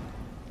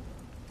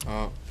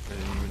 Oh, I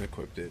didn't even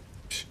equip it.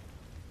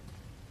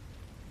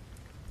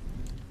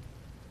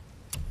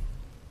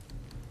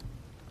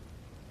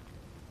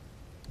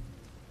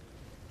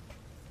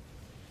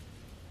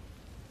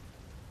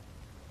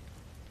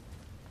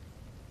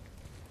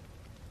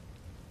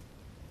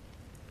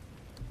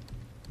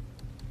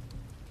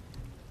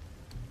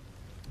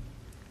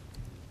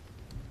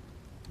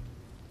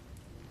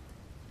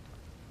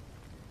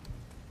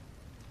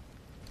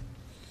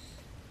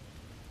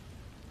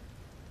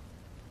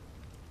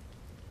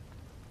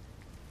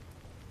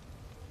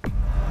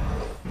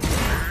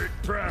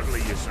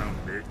 some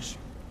bitch.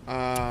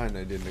 Ah, and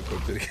I didn't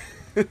equip it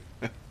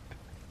again.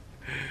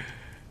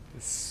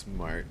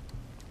 Smart.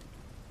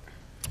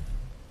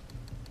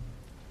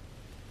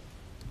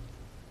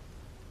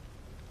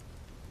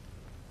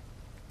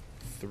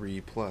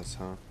 Three plus,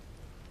 huh?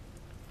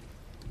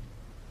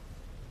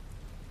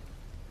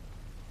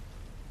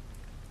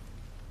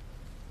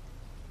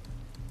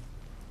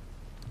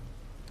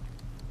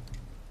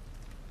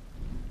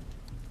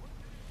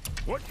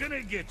 What can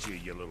I get you,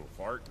 you little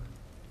fart?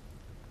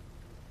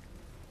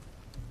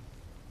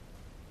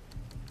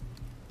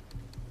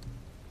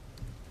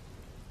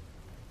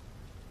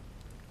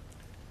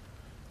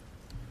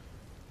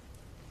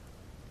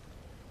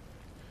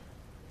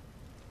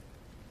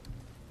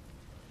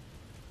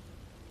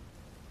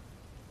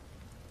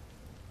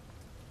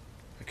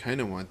 I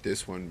kind of want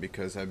this one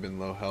because I've been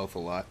low health a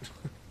lot.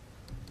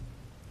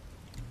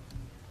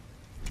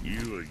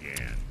 You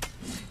again.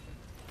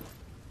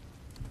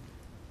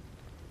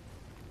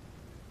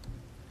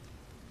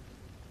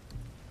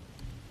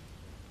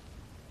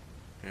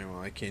 Okay,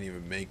 well, I can't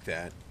even make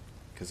that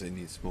because I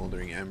need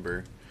smoldering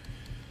ember.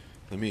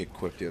 Let me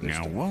equip the other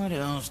Now stuff. what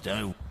else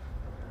do?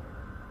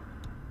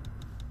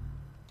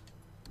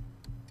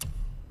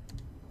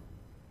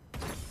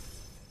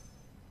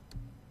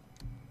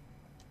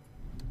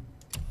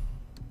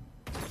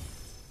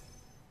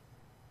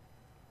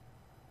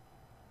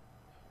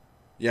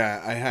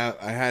 Yeah, I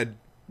had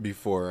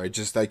before.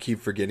 I keep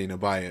forgetting to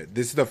buy it.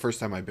 This is the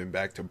first time I've been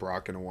back to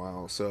Brock in a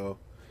while, so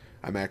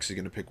I'm actually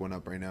gonna pick one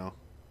up right now.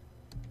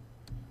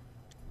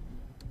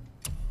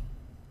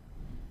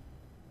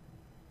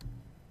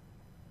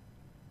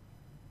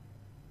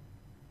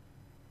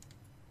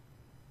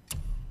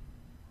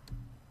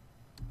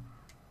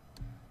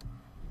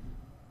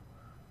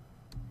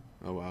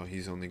 Oh wow,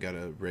 he's only got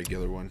a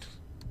regular one.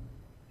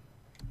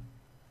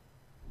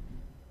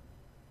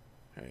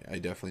 Alright, I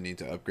definitely need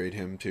to upgrade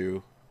him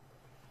too.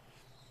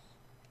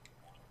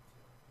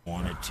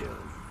 Wanna tell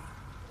you.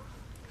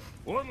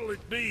 What'll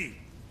it be?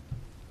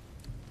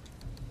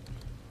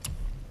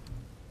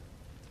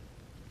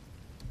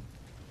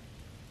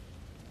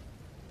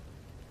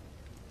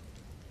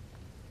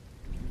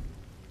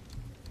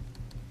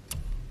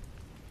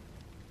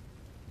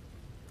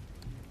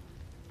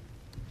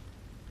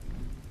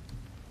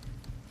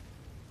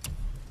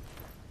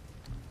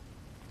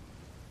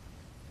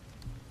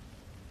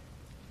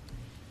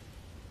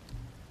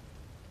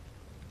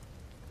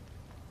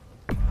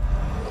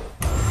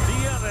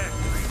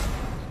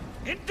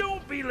 And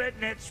don't be letting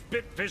that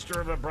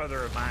spit-fister of a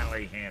brother of mine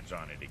lay hands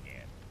on it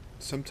again.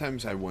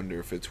 Sometimes I wonder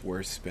if it's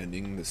worth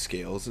spending the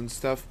scales and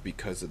stuff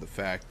because of the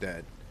fact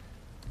that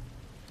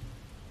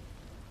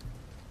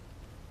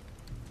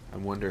I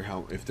wonder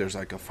how if there's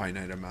like a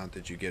finite amount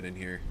that you get in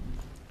here.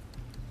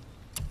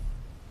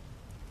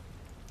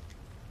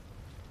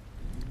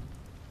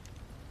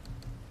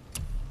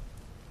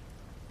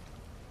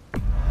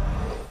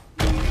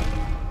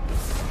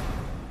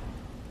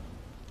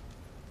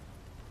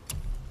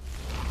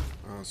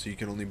 So you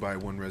can only buy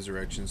one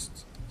resurrection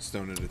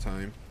stone at a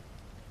time.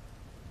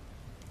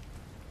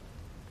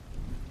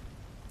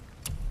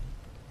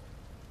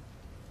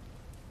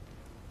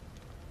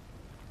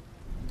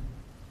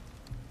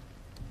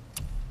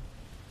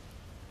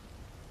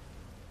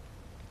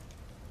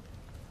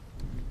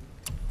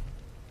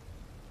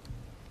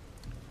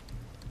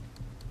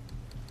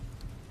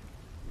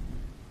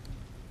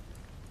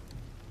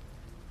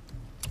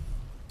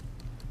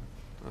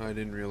 I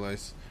didn't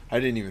realize. I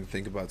didn't even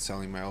think about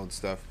selling my old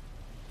stuff.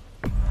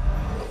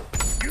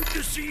 Good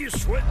to see you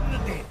sweating the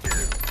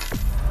details.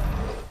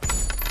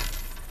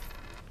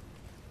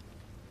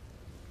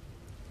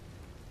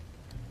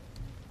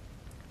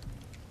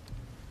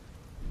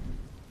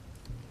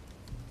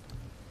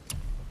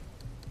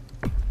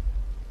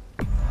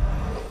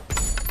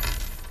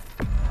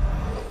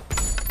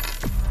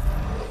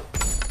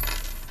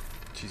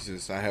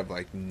 Jesus, I have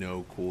like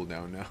no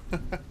cooldown now.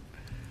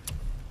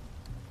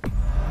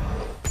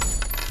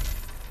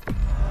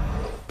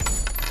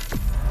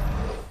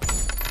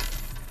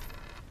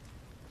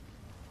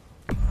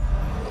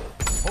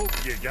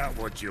 Hope you got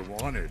what you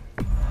wanted.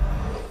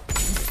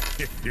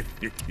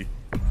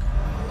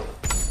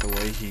 The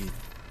way he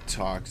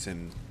talks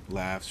and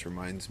laughs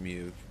reminds me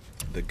of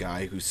the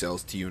guy who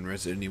sells to you in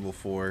Resident Evil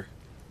 4.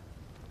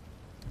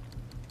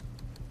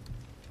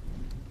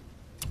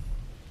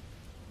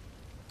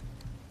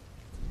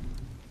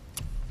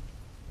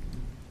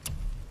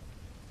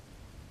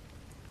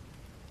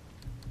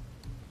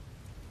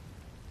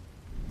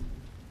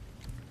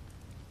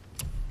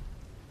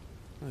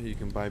 Oh, you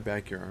can buy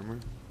back your armor.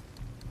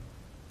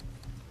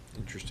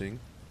 Interesting.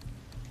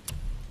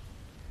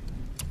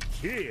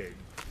 Kid.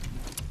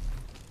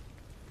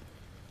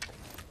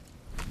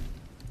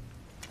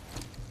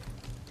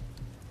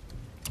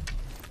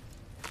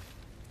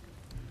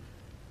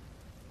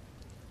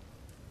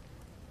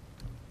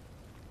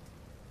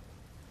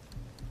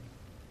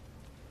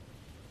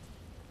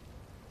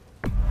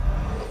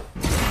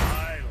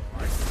 I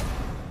like it.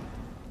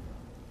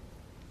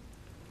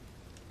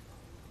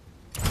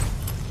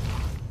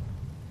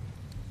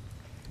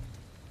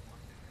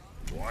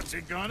 What's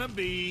it gonna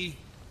be?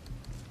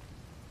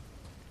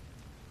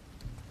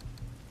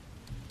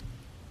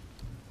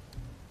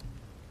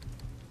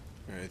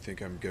 Alright, I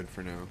think I'm good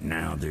for now.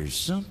 Now there's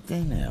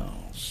something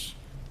else.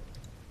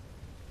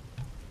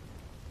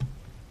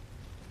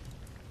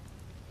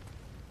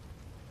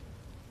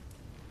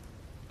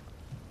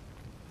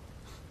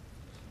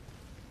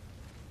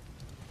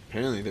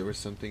 Apparently there was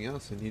something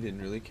else and he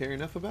didn't really care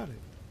enough about it.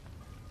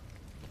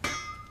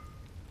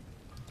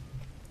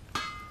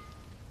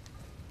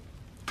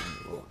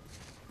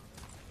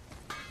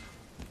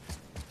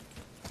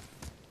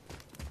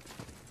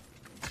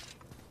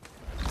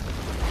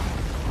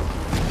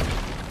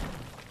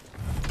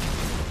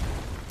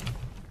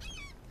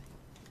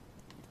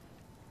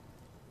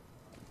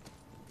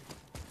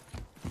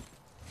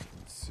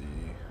 Let's see.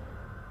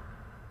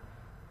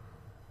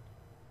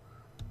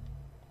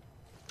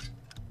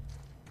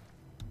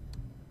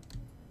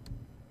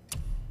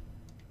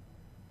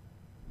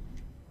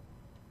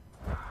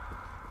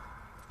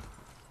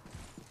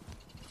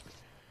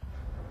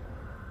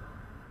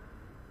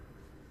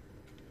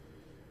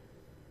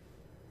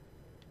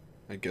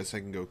 I guess I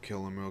can go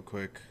kill him real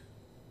quick.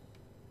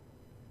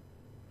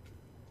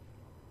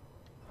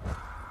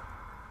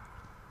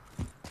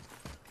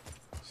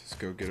 Let's just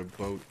go get a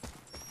boat.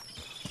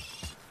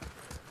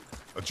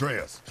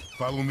 Atreus,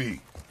 follow me.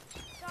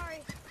 Sorry,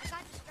 I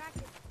got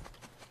distracted.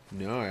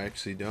 No, I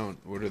actually don't.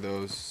 What are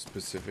those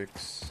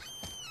specifics?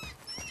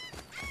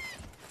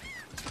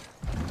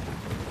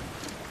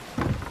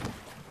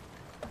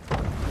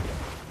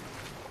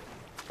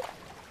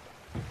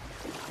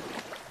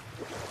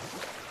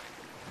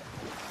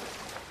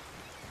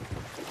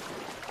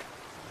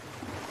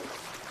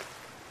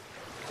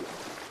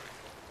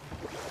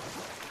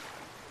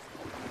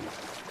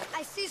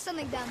 I see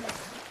something down there.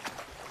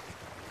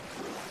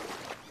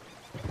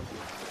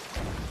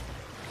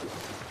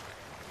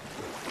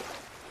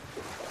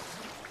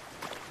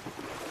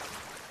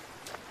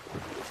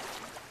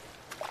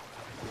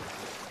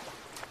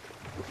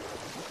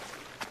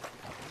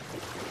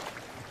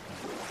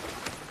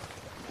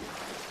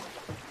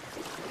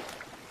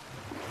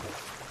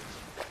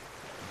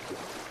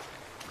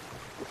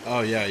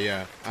 Oh,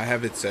 yeah. I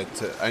have it set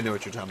to... I know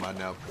what you're talking about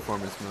now.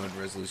 Performance mode,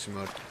 resolution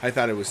mode. I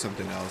thought it was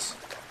something else.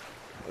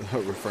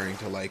 Referring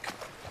to, like,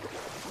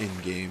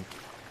 in-game.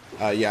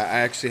 Yeah, I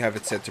actually have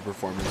it set to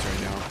performance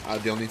right now.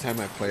 The only time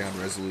I play on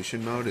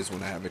resolution mode is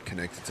when I have it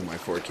connected to my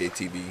 4K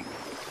TV.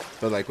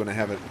 But, like, when I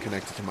have it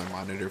connected to my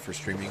monitor for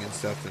streaming and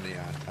stuff, then,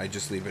 yeah, I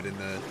just leave it in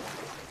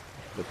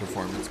the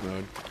performance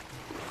mode.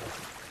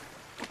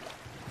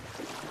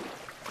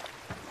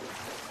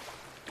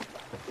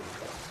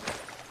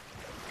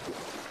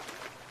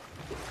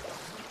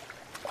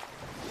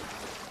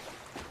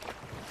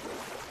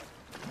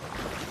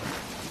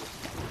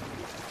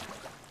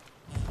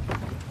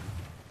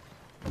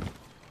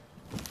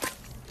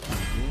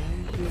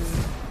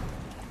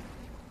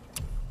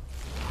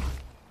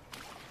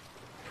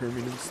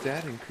 Permanent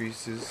stat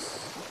increases.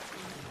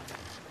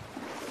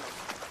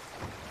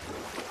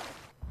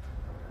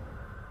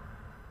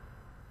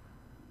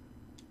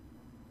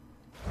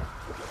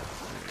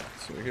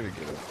 So I gotta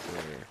get up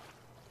there.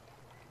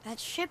 That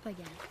ship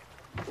again.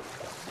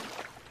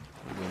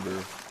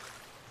 Remember,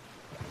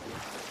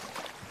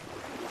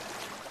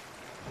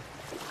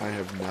 I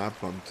have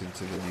not bumped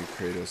into the new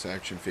Kratos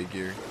action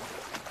figure.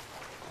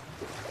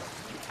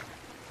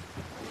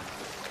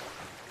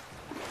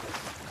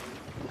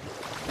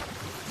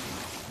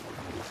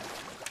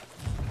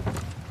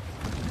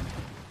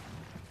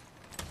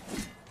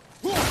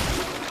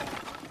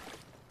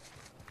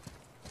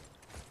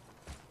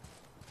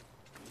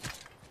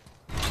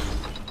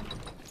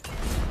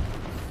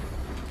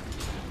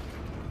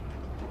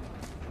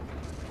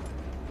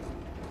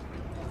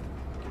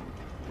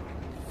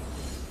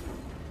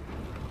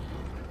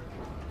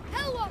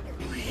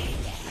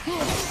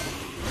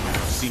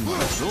 Seen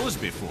one of those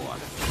before.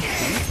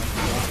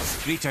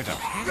 Straight out of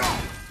hell.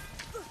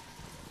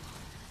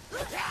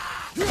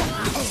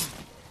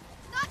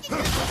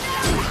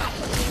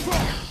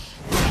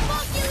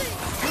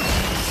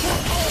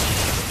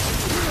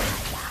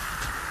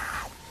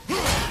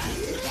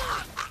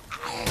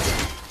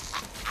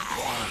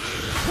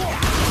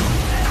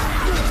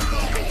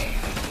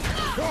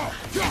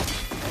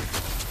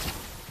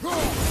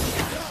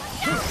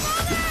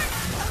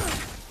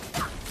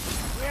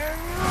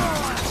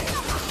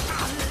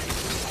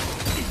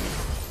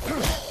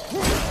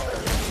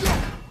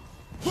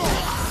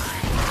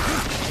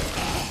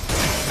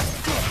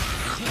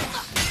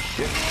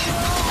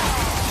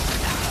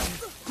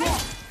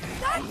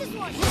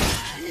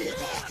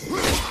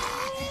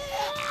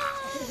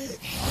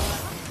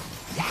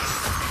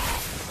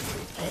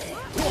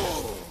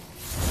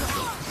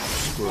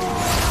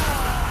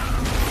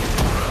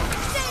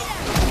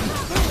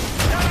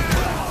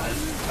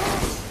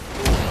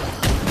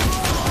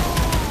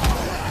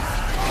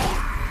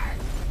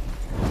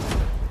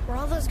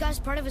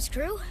 Part of his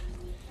crew?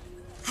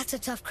 That's a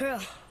tough crew.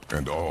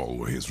 And all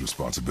were his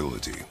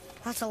responsibility.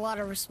 That's a lot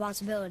of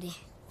responsibility.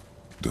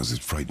 Does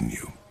it frighten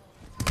you?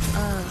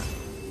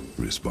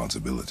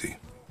 responsibility.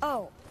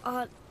 Oh,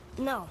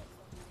 no.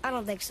 I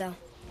don't think so.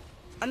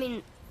 I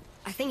mean,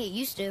 I think it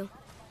used to,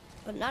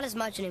 but not as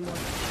much anymore.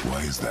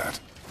 Why is that?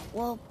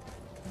 Well,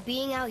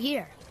 being out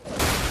here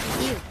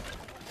with you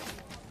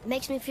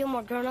makes me feel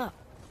more grown up.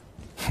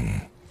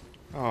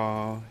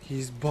 Aw,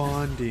 he's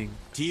bonding.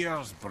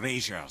 Tyr's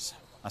braziers,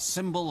 a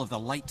symbol of the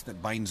light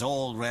that binds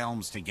all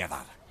realms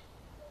together.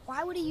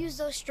 Why would he use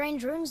those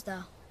strange runes,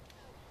 though?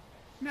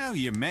 Now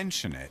you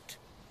mention it,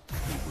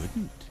 he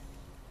wouldn't.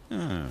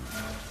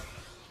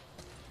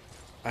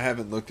 I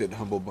haven't looked at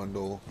Humble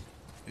Bundle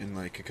in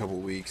like a couple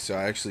weeks, so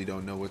I actually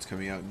don't know what's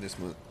coming out in this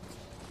month.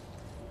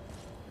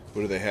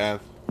 What do they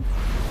have?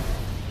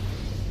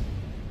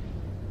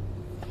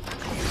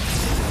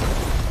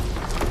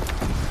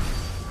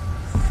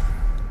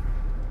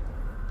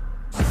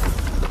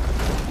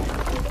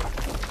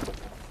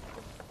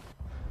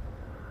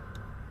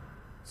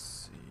 Let's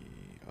see.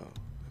 Oh,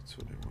 that's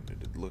what I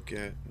wanted to look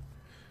at.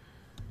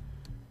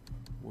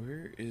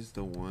 Where is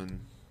the one?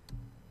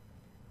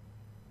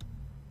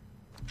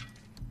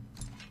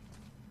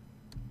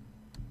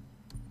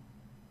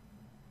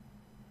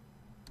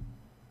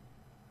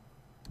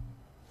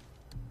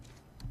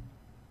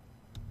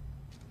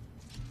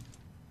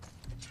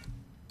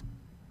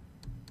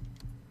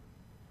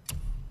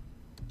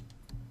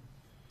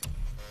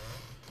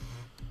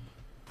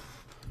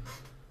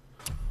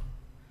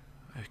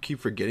 I keep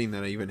forgetting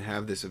that I even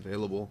have this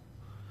available.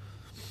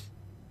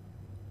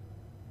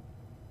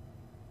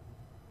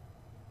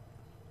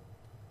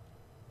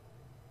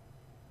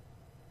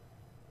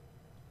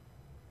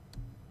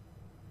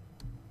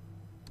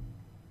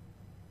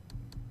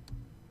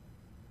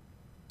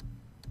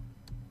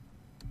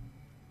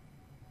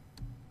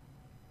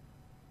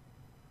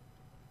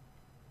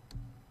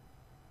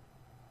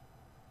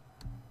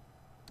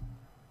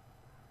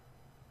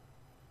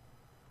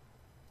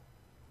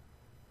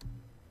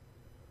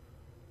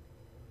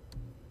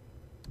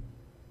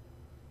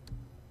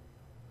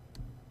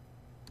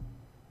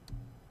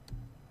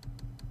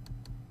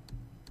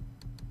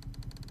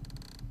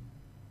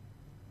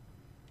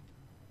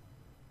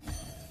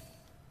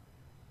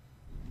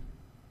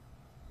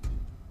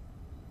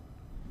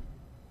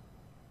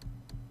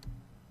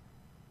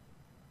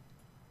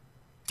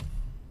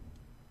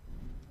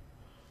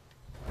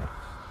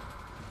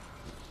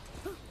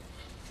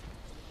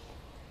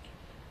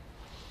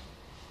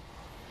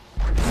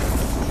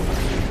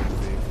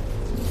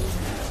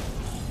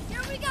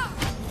 Here we go!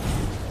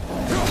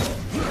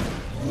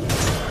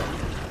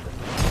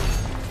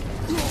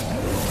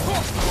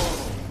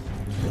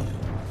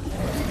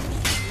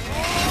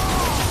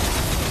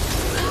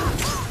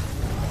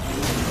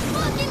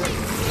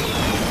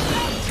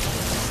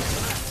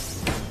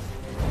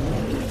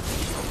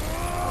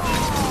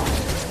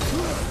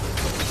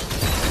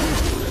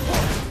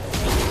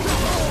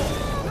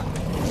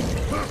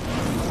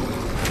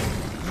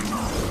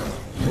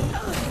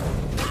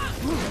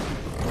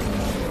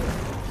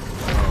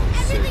 Oh,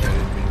 sick. I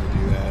didn't mean to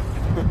do that.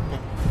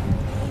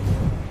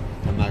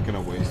 I'm not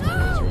gonna waste my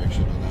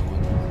resurrection on that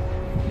one.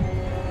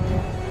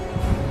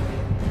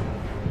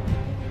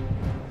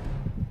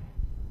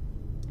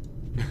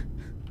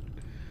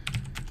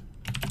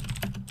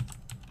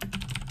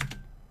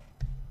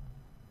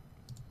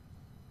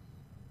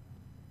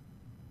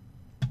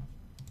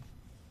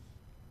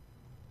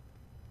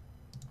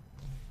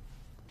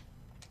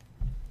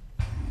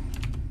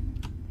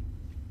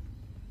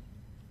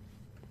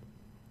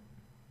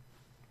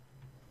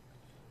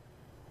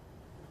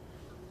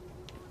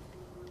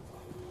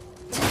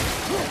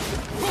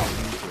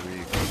 To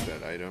re-equip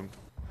that item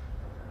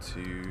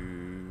to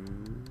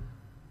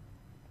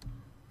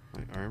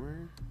my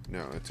armor?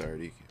 No, it's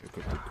already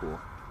equipped. Cool.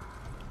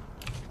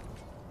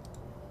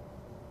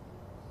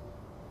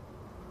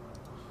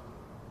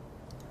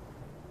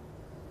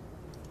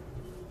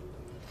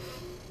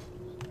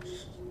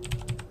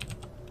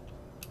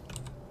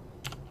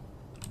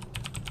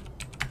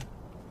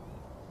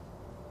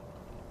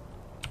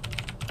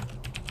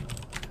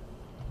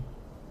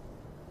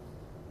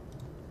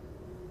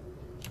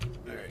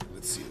 Alright,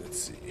 let's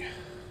see.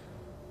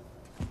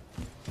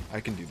 I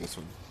can do this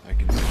one. I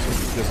can do this one.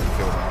 It doesn't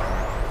feel that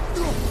hard.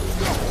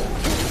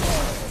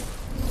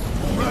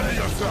 Ready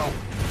yourself!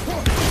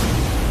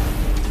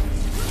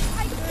 I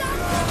got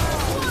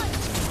one!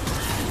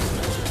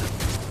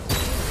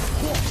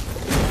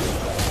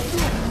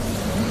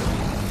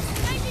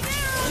 Lightning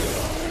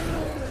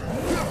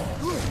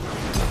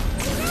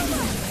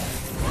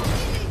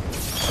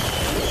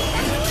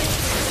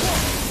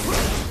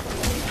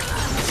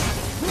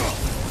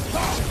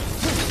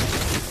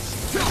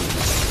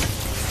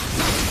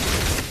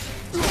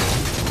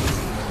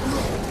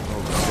Oh,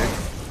 sick.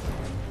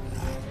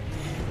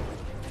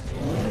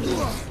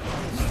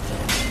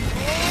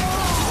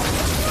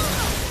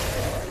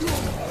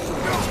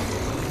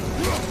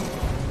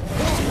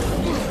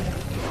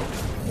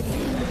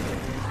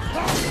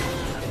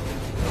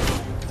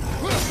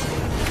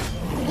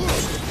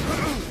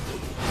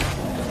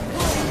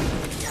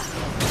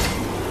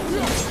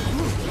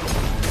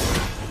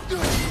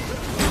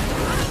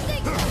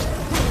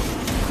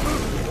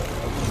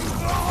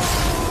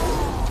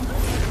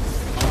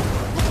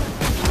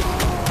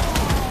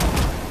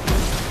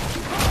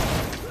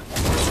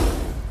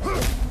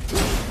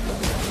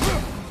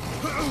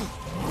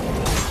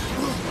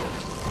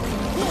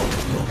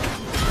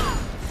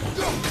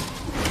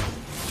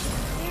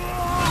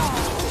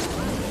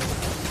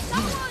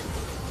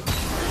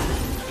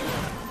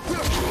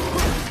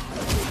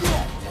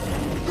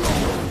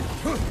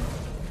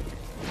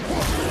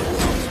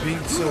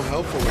 so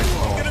helpful right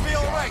now. Gonna be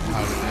all right.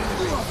 How did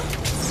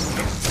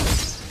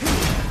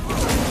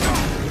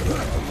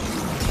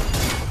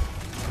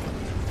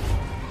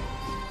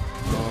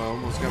I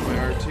almost got my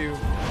R2.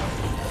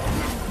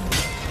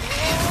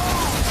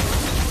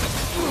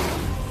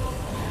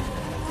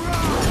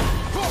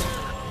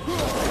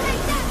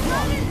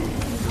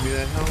 Give me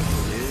that help.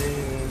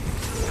 Yeah.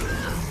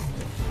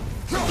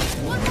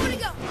 One more to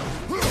go.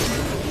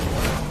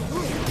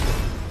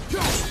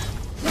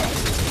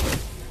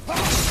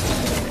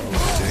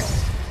 Dick.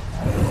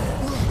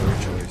 Poor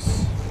choice.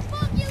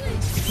 Fuck you, Lee.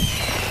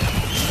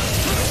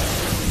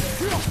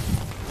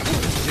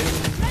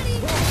 Ready?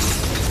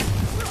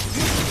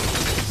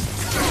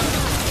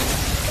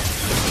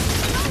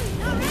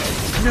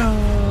 No.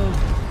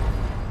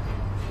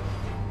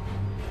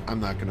 I'm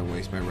not gonna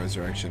waste my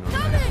resurrection on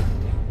that. Coming.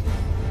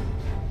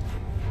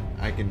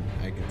 I can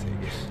take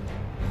it.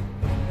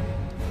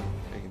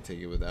 I can take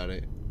it without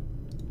it.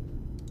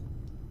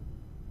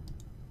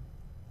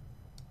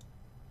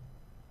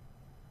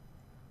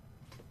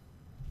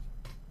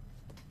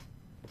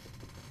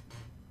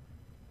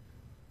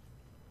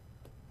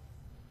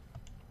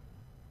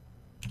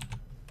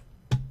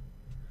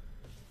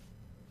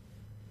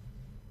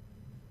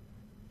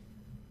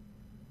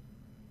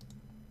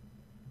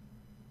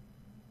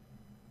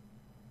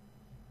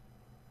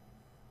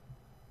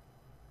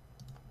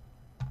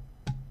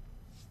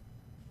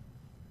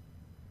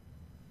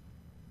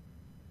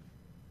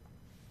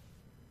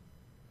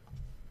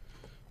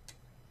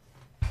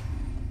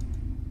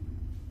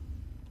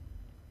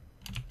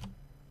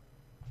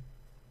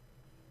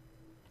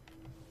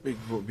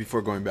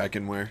 Before going back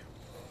in where?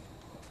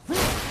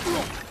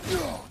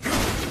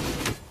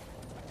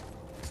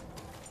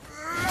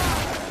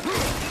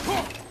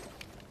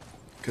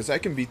 Because I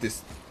can beat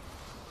this.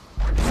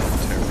 Fuck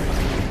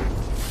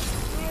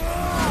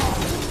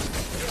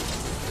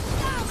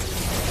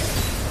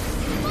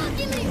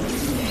you, Lee.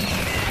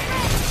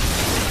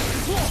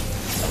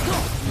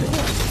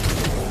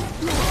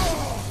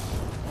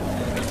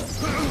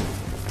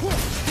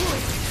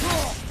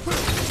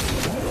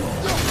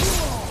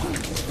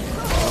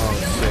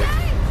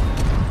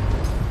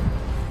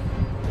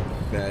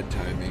 Bad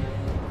timing.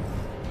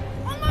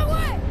 On my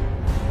way.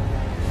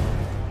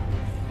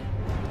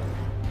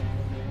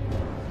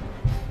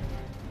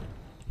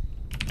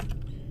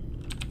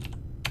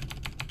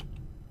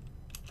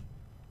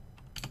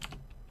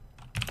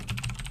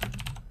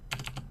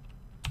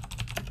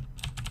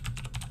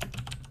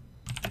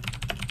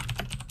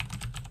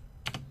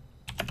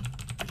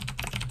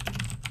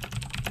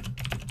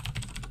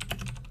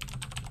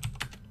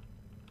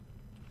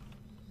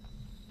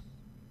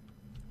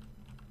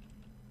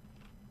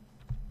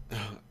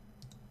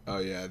 Oh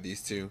yeah,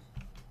 these two.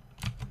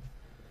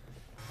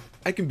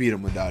 I can beat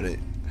them without it.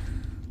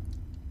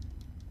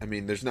 I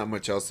mean, there's not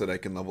much else that I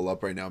can level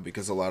up right now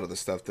because a lot of the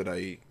stuff that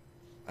I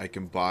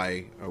can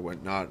buy or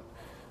whatnot,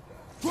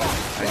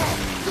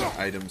 I need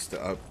items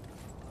to up,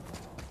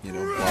 you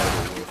know,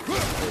 barter with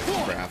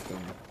or craft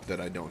them that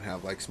I don't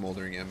have, like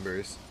smoldering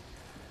embers.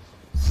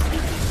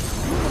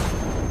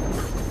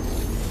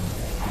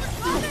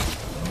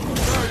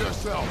 Prepare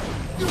yourself.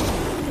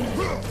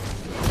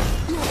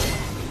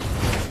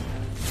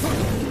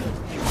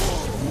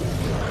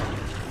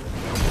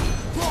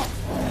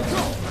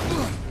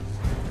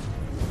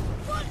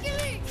 Fuck you,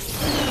 Lee.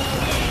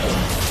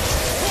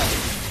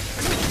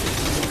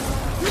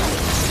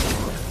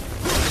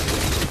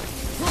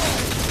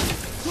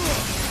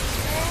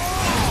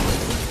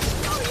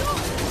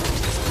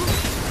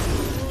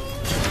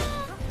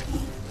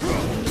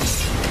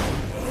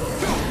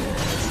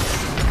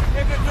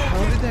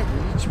 How did that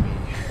reach me?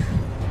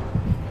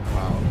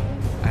 Wow,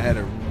 I had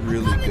a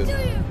really Coming good to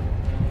you.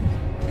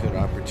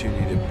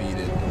 opportunity to beat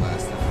it the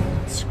last time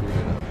and screwed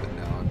it up, and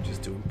now I'm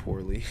just doing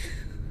poorly.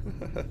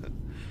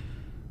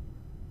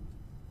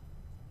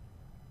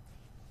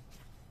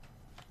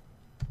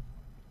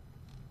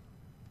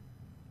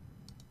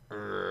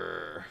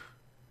 Urgh.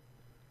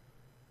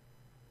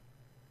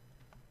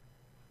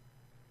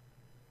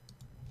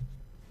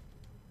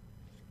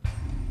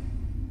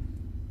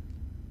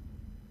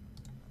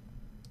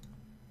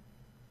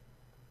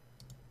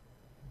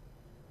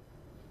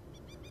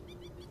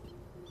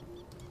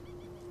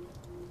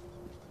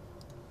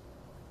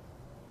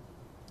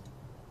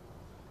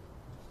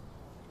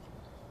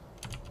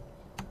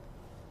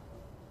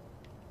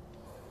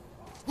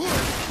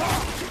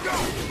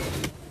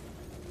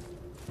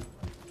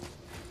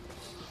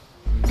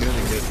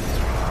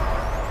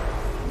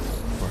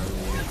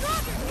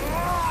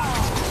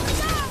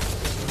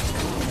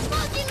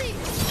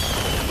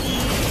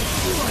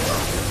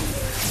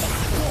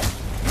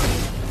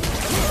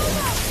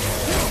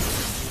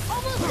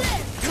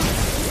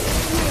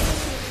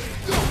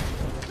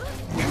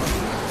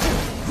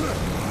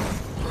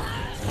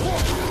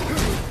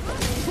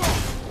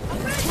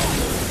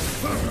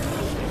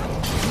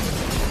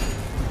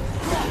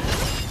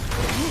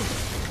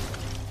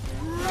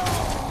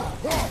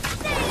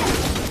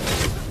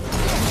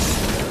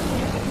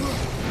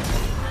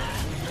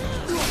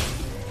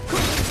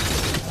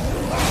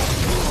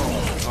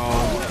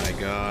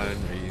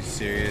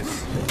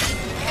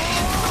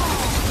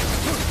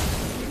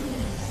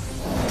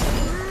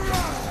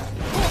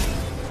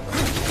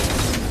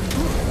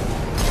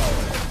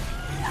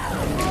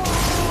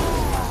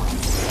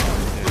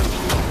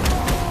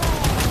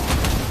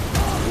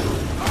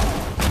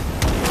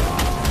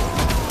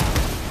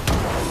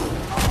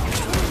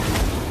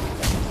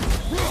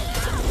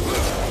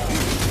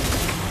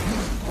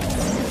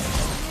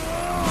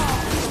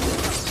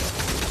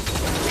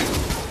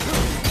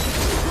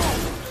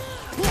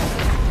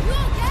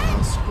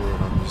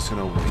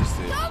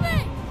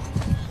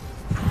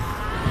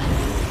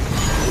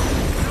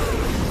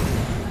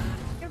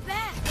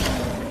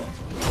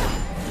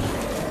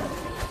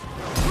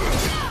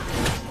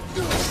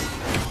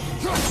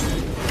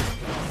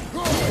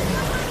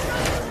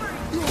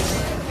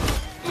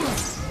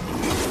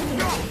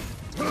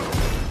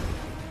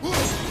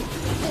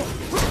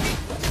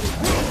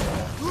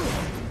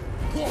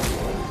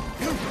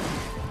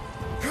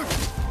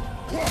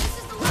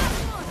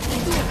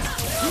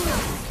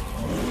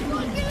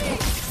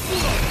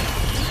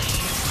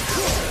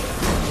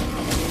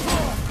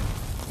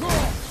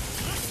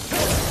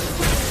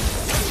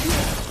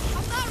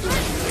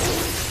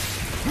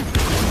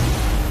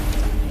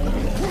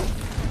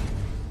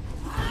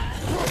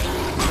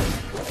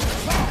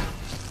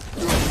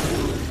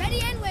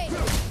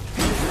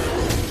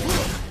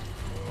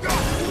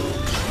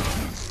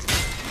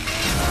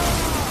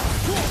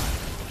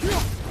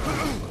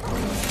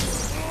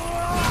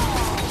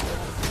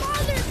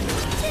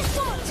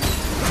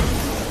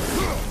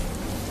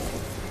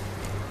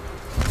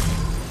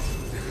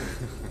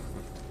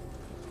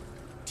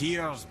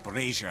 Tyr's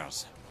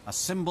braziers, a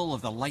symbol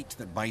of the light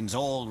that binds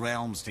all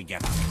realms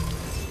together.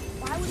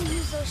 Why would he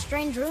use those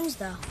strange runes,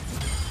 though?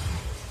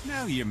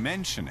 Now you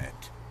mention it,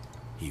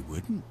 he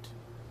wouldn't.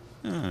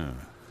 Ah.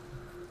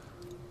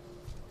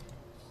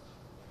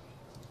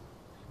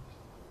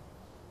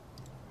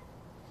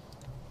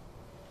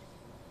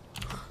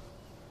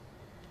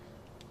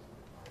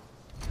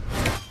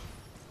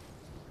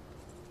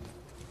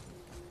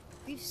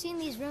 We've seen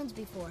these runes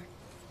before,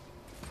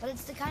 but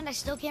it's the kind I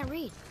still can't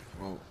read.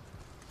 Well.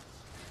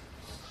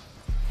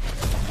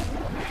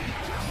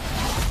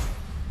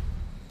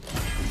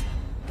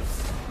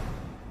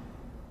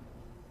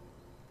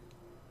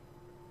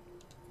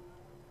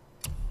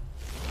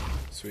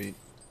 Sweet.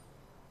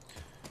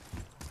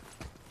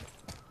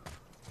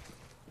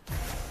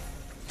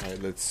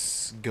 Alright,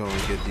 let's go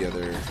and get the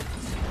other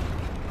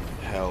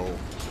hell.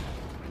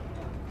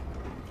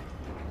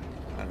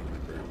 I don't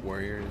remember.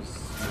 Warriors?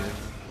 Men?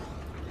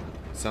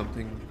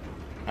 Something?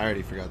 I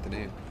already forgot the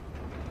name.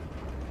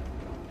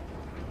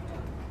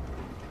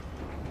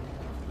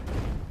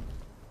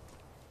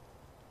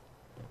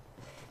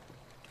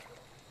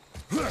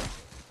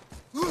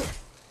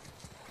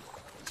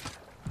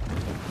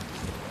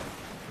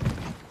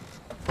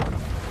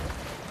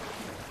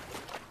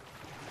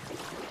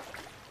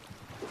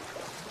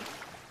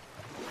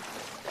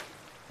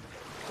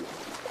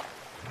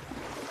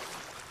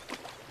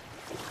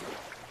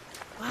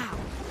 Wow,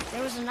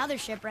 there was another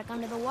shipwreck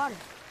under the water.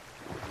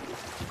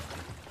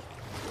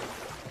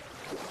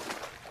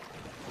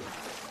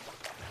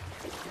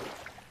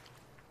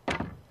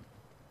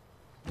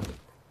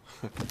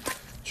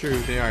 True,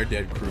 they are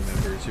dead crew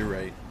members, you're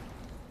right.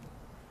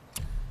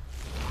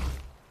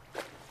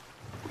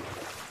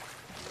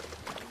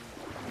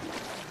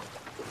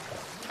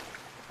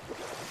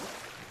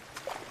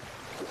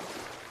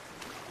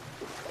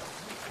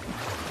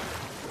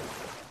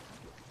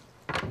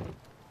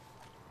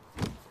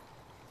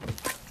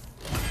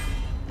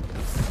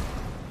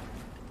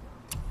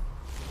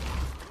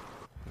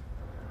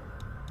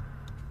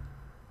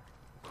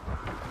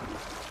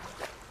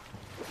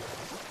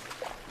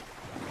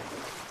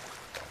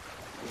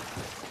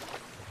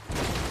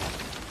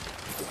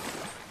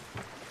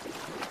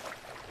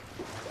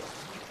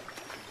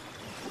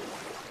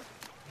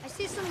 I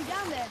see something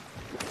down there.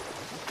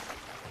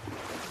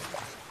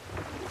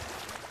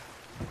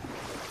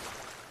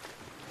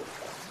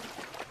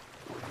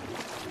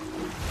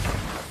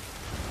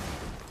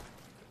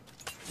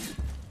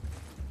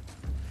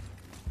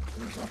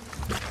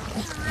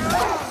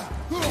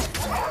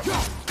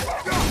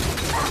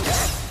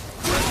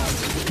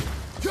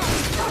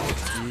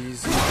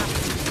 Easy.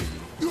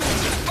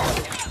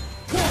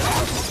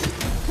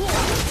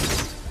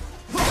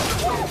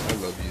 I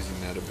love using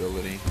that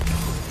ability.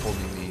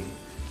 Holding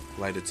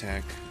the light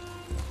attack.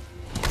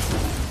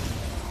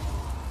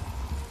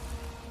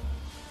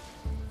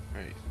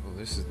 Alright, well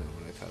this is not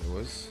what I thought it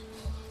was.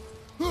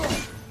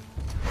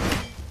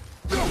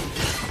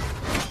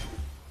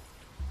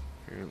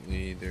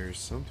 Apparently there's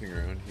something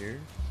around here.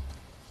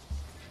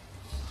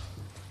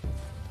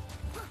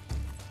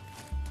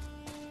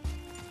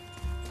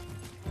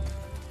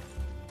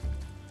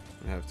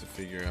 I have to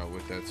figure out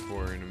what that's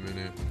for in a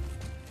minute.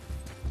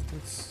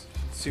 Let's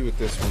see what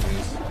this one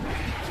is.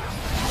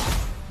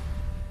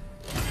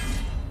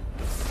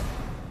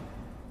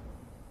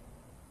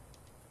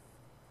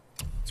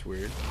 It's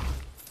weird.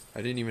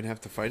 I didn't even have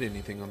to fight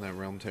anything on that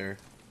realm tear.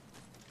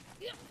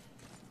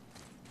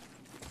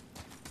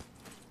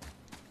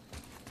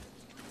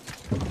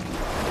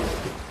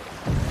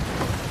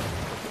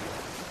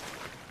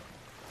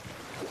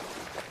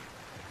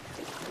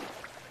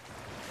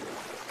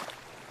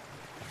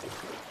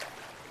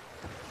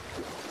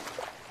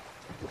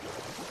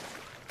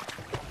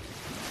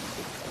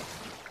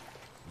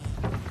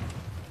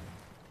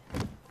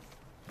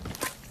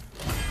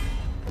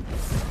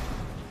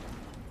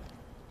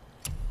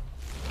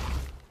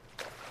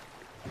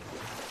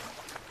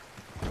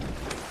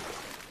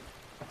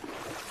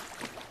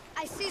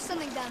 I see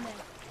something down there.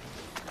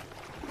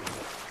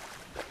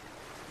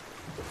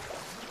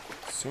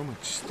 So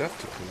much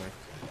stuff to collect.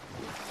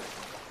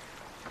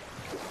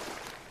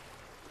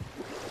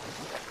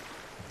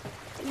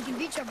 We can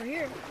beach over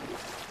here.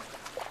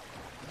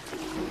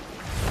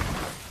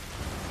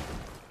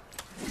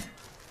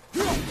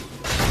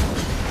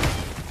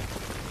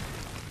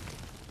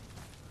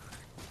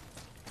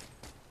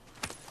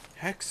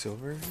 Hex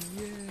silver,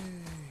 yay!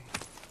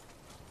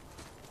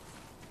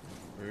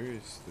 Where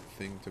is the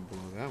thing to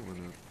blow that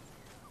one up?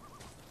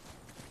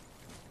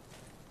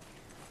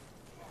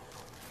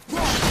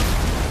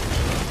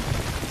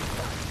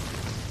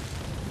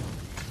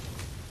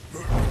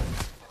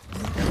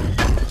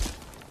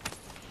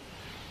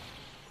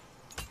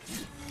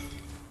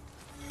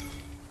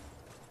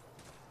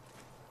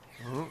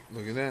 Oh,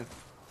 look at that.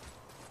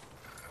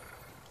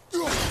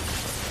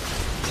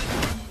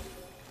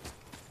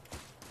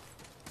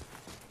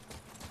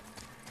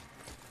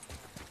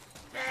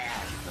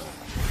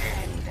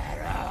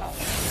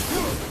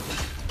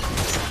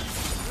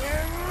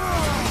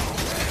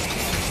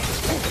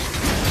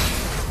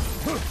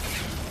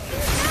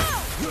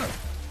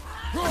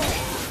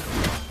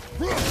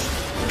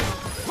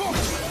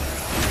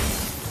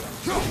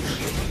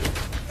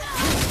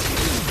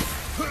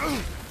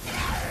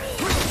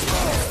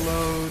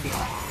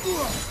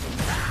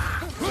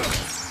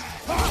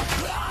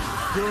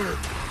 Monkey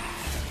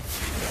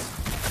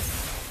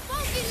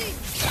leap!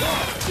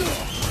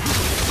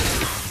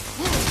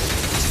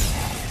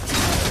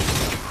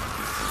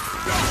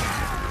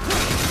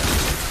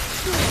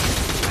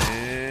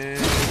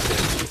 And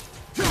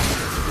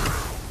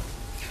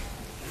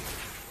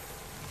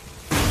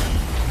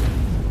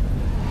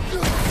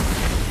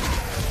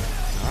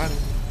got him.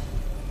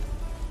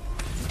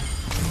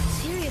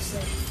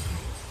 Seriously,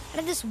 how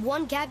did this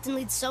one captain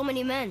lead so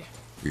many men?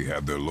 He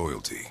had their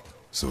loyalty,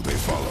 so they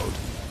followed.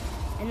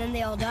 And then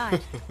they all died.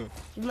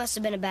 He must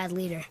have been a bad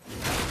leader.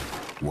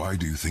 Why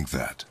do you think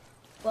that?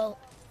 Well,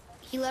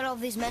 he led all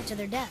these men to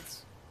their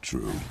deaths.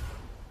 True.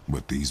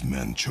 But these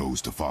men chose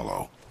to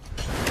follow.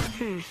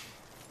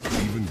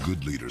 Even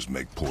good leaders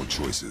make poor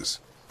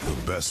choices. The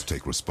best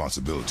take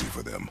responsibility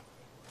for them.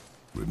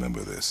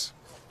 Remember this.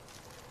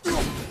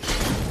 Nice.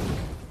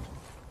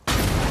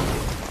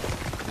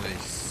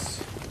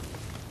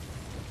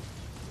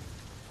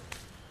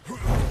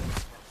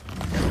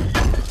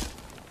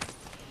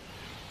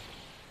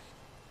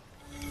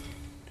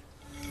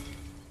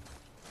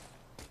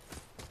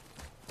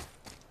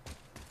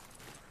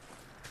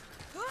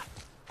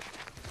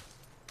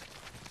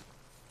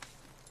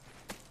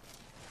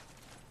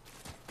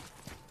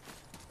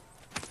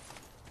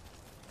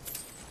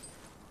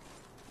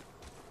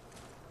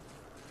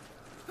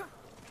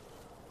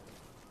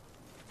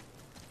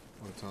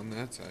 Well, it's on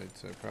that side,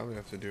 so I probably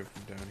have to do it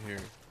from down here.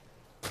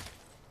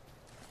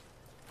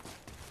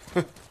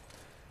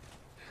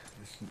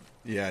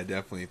 Yeah,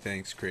 definitely.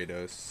 Thanks,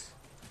 Kratos.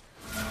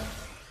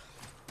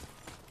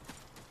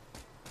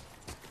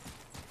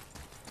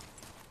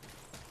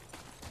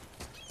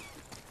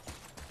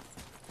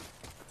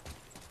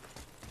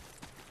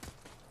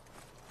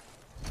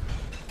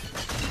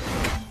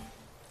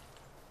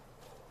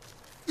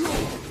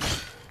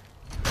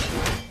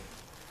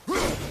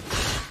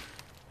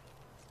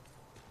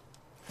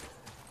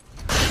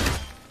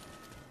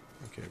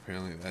 Okay,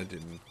 apparently that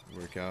didn't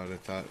work out. I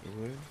thought it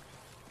would.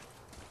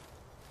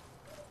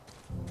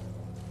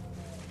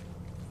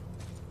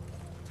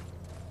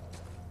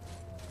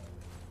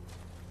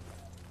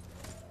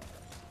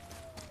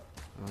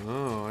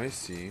 Oh, I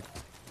see.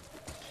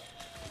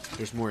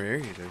 There's more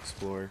area to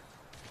explore.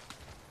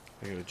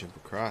 I gotta jump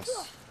across.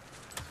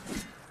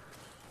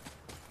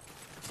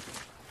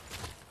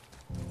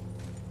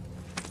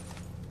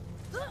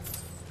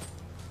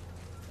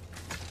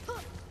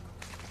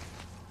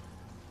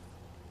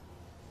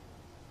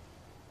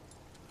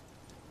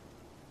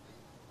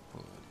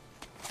 Hold on.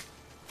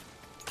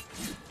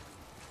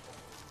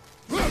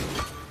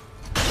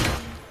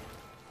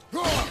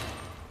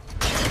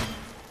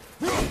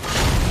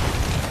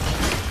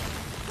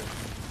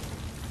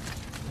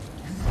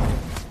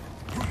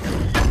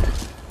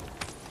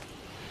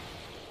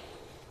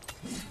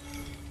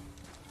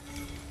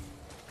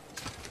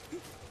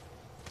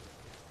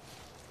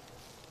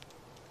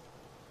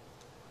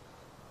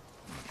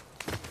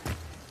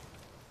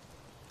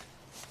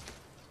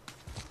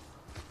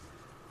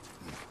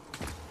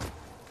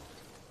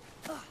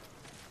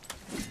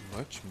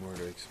 Much more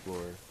to explore.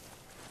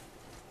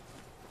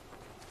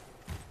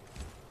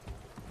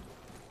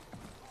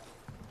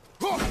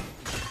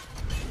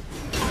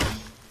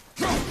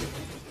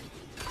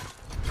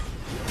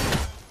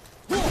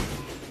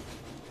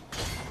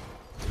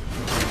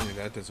 Apparently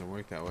that doesn't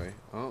work that way.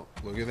 Oh,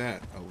 look at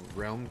that. A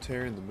realm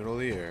tear in the middle of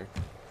the air.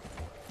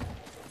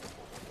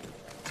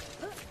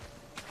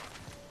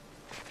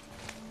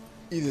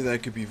 Either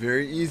that could be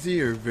very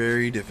easy or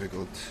very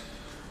difficult.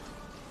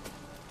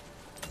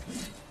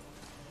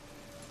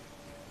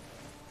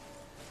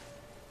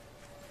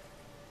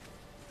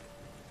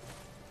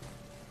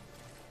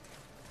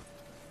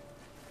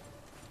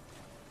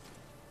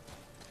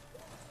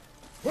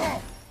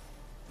 Well,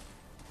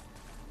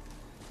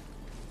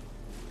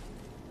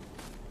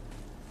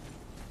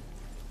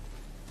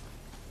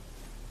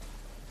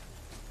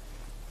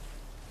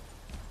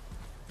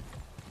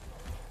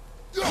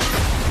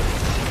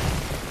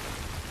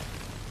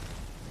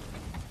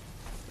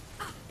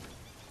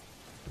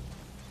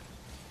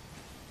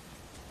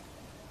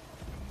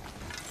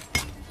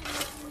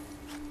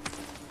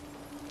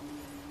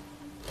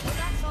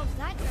 that solves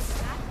that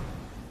treasure map.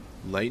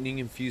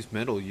 Lightning-infused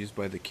metal used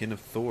by the kin of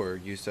Thor,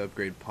 used to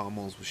upgrade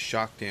pommels with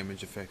shock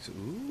damage effects.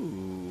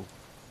 Ooh.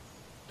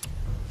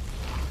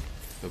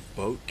 The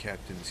boat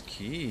captain's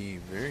key.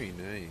 Very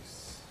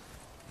nice.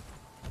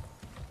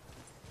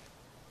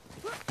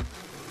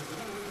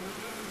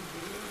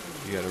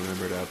 You gotta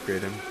remember to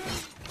upgrade him.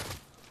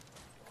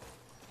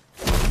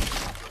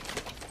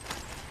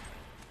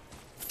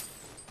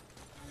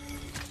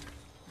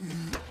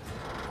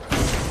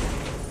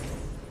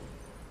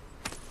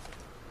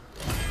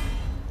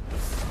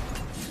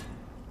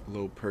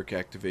 Low perk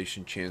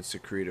activation chance to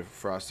create a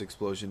frost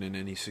explosion in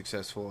any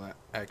successful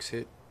axe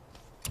hit.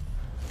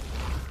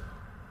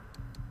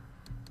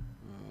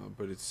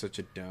 But it's such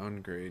a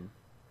downgrade.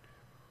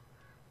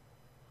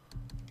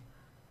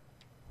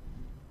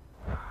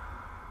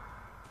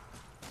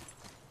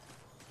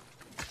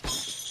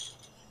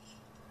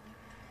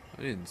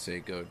 I didn't say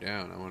go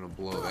down. I want to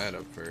blow that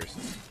up first.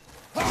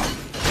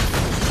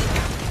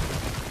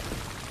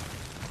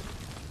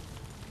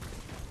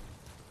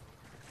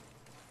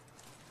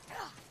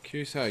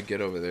 Curious how I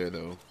get over there,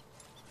 though.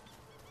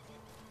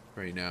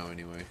 Right now,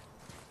 anyway.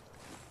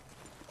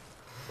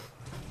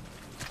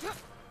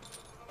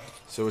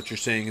 So what you're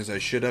saying is I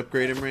should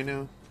upgrade him right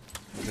now?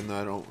 Even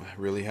though I don't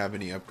really have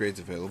any upgrades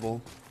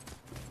available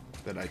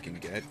that I can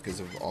get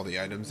because of all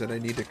the items that I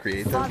need to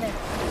create them? Father,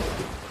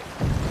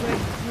 were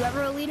you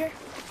ever a leader?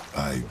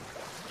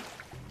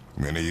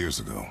 Many years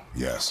ago,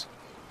 yes.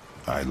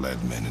 I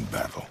led men in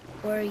battle.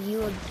 Were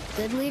you a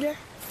good leader?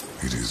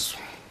 It is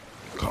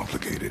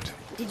complicated.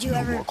 Did you no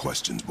ever... more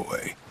questions,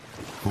 boy.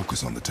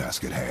 Focus on the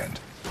task at hand.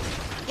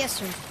 Yes,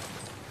 sir.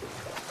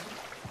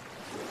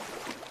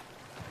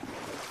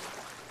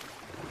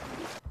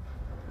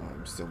 Oh,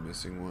 I'm still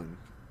missing one.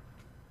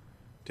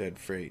 Dead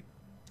freight.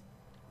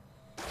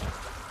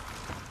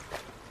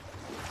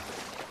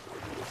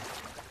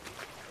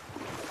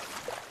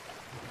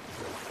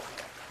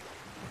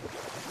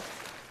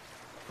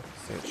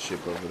 It's that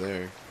ship over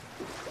there.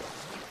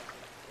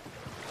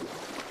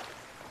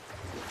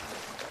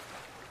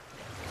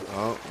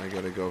 Oh, I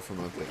gotta go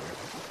from up there.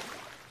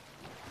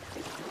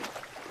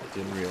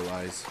 Didn't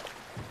realize.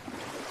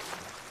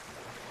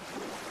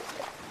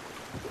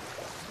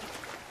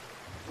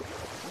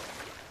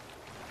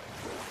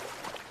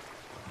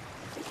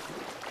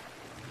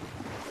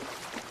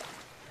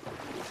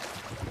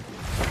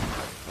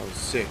 I was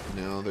sick.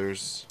 Now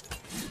there's...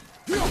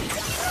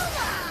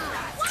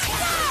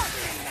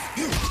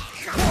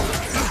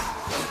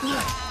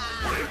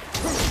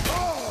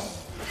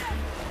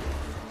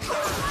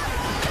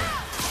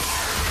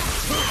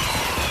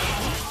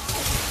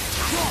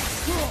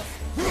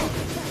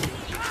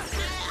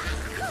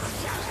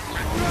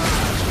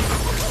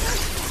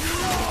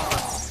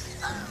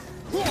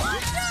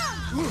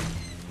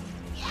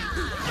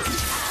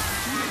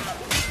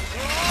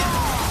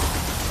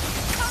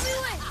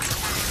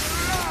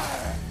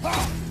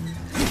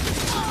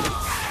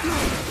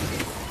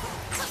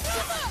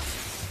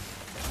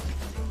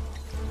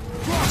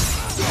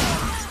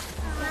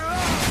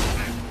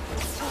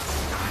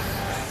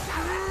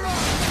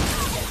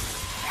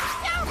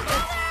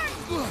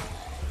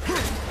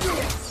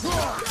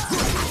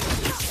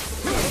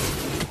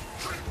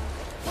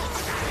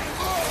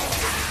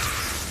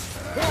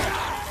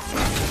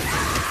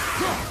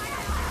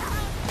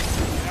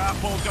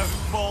 Apple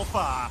doesn't fall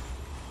far.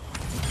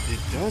 It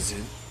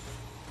doesn't.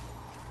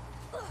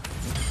 Alright,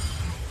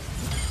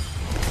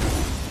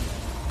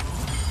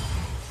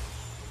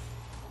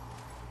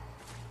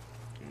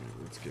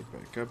 let's get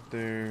back up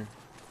there.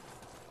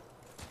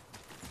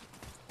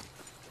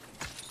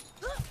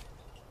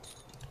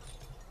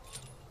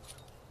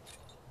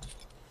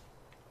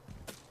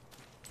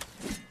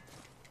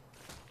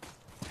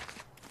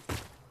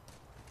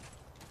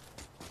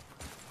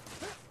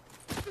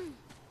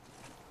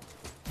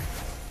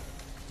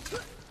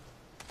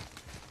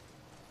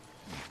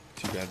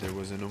 Too bad there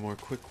wasn't a more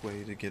quick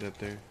way to get up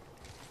there.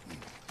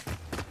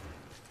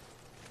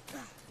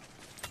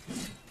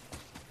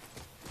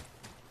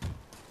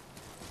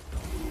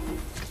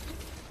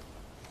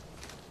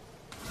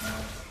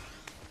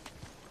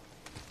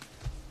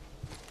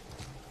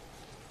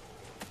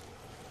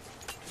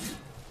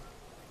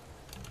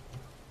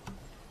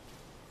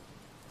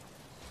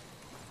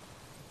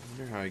 I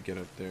wonder how I get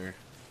up there.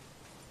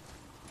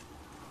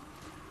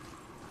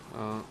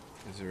 Oh,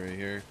 is it right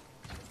here?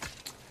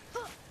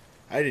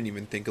 I didn't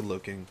even think of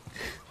looking.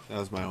 That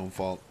was my own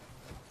fault.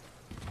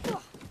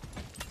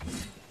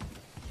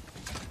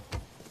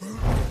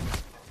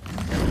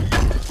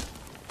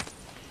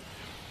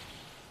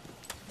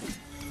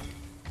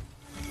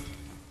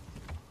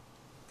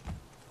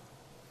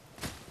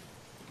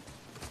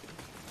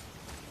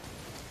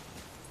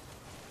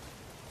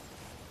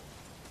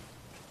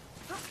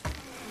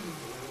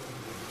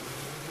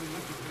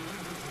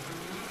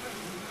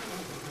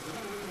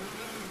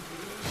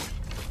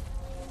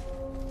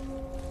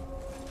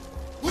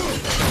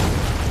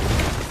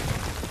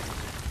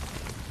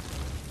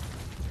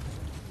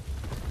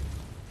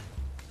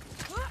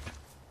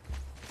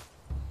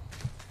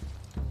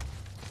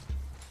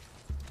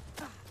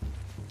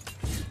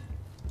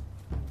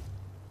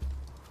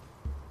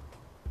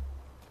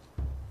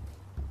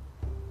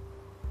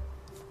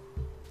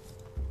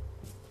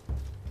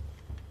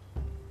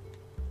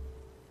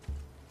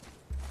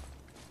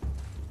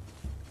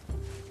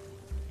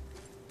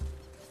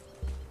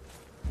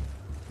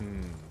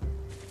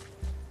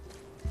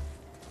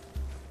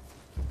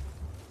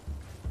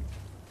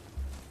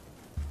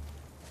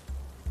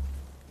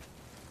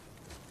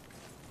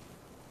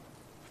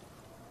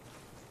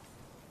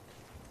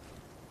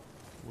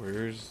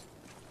 Where's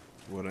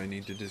what I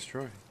need to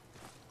destroy?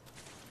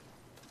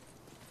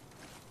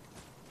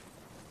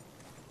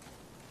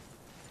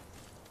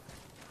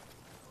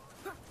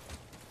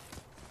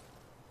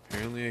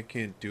 Apparently I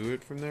can't do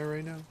it from there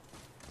right now.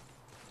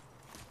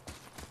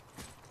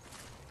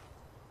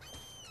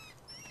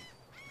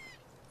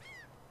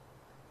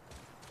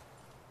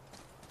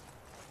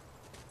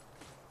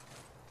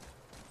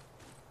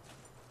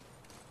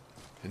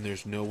 And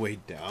there's no way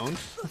down?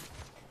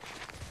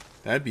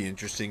 That'd be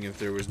interesting if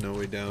there was no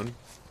way down.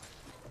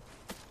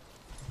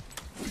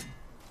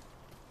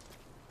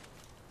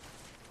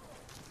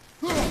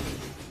 Looks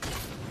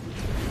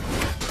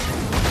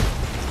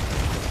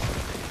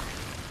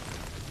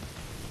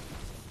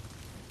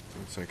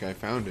like I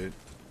found it.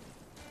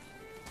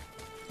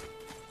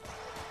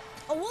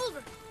 A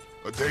wolverine.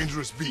 A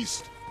dangerous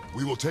beast.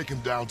 We will take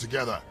him down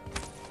together.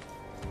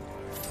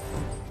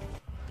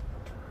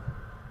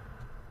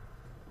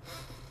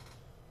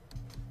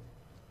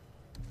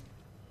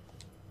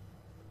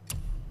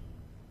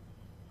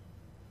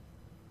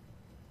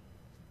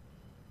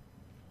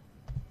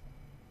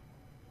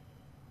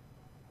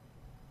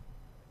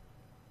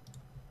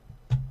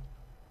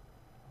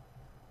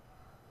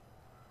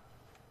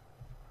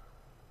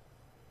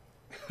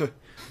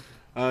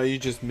 You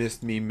just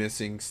missed me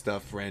missing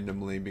stuff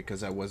randomly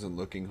because I wasn't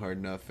looking hard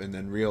enough, and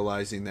then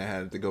realizing that I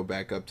had to go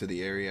back up to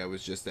the area I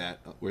was just at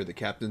where the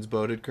captain's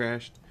boat had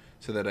crashed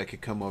so that I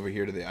could come over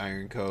here to the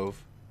Iron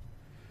Cove.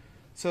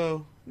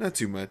 So, not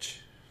too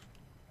much.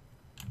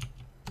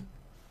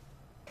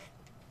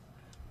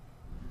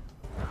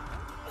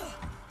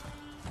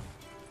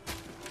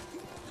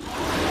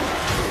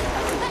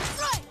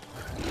 That's right.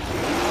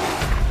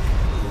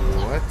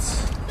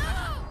 What?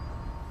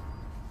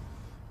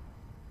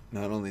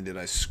 Not only did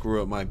I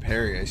screw up my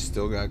parry, I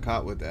still got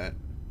caught with that.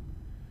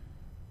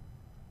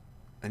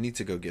 I need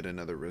to go get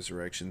another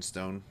resurrection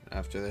stone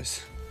after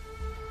this.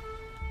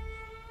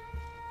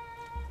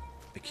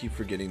 I keep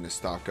forgetting to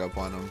stock up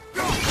on them.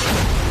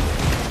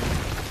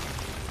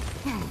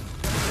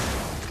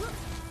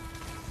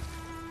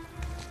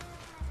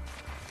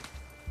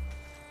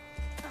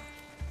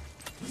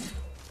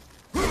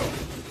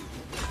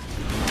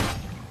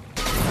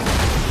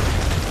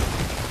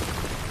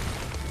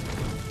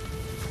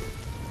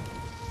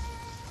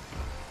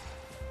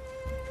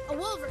 A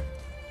wolverine.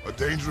 A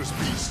dangerous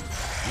beast.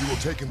 We will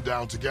take him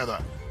down together.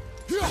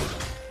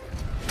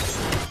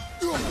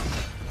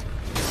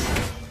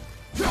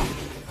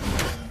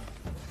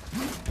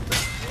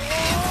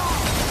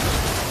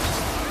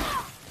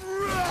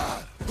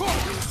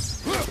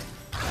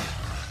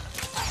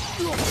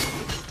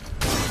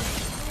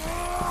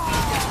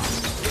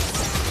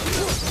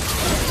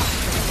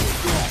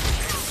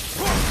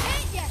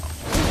 Ain't yet.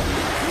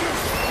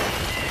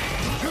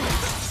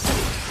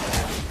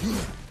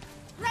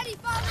 Ready,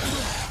 father.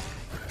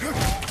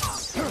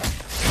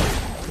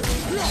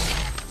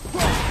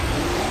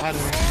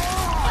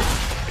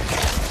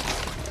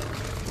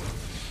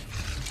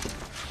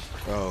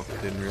 Oh,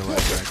 didn't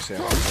realize I actually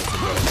have to press the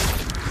button.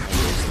 I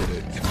wasted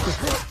it.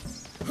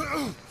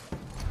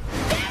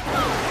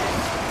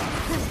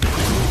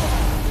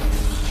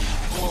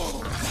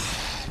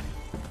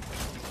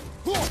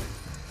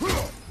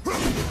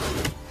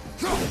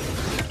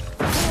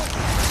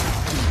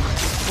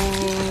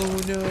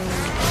 Oh no.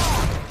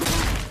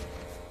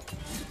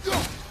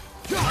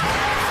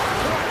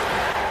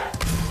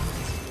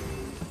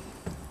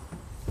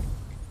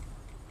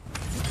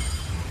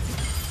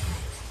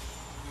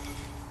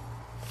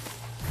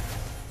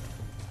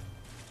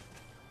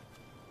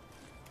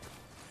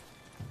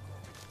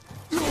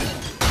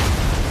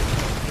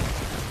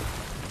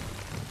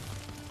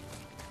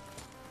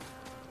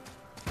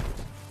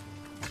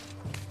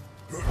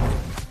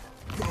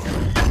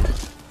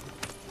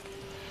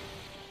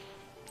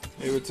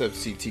 Hey, what's up,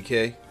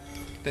 CTK?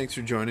 Thanks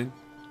for joining.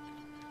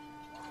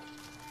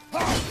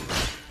 Why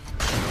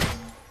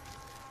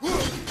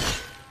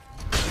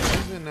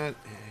is it not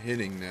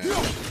hitting that?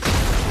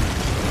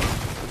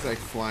 It's like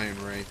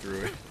flying right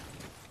through it.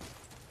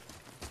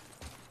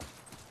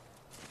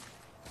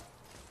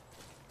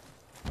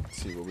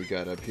 Let's see what we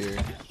got up here.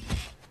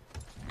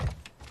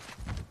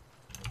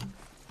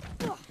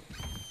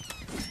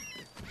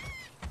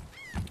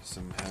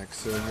 Some hack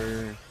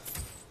silver.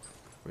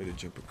 Way to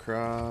jump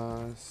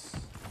across.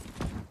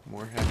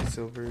 More hack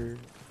silver.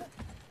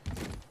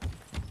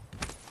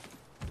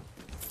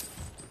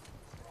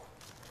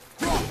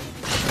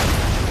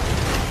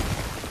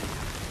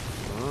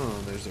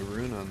 Oh, there's a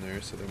rune on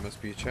there, so there must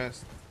be a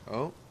chest.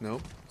 Oh,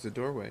 nope, it's a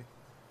doorway.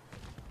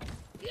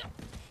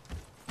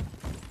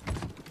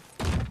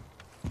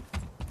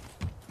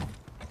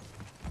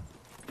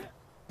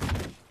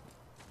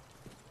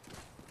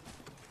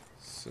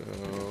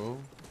 So,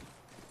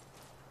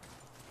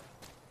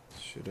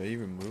 should I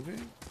even move it?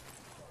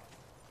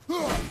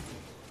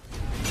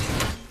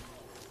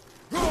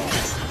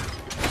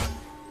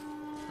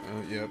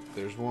 Oh, yep,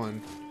 there's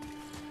one.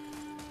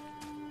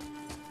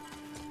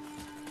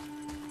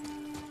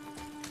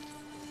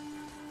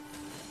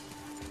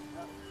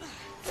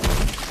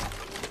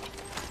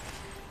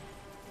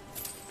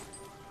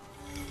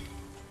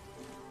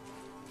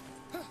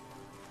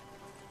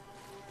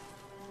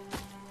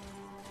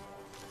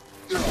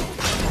 Go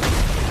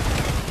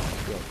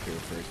up here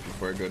first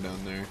before I go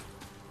down there.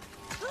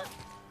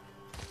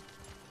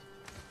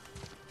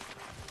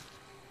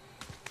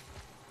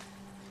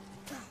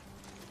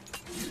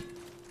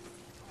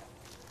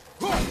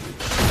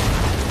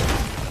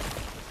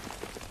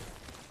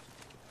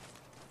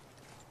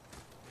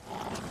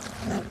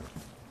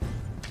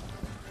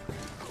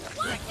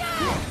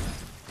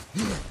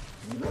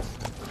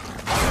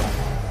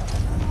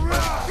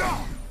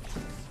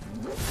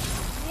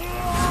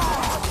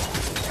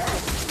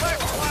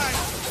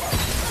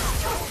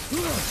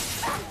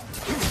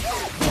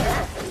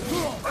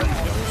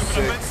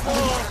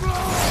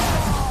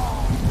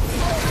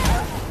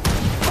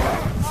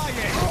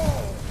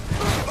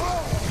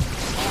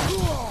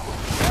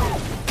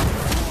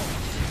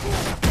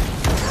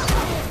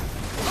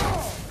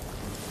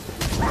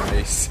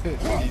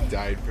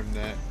 hide from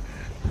that.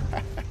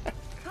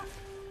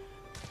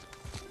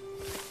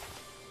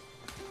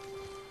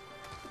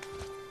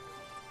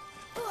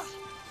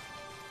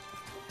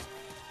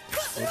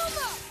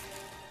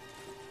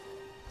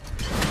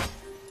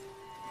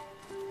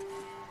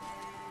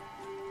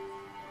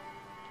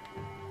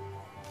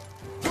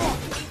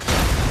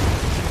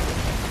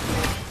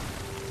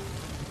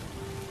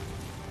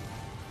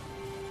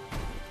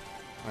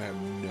 I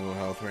have no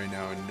health right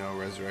now and no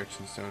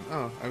resurrection stone.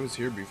 Oh, I was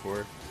here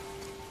before.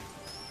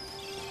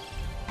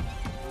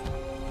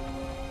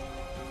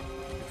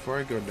 Before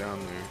I go down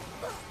there.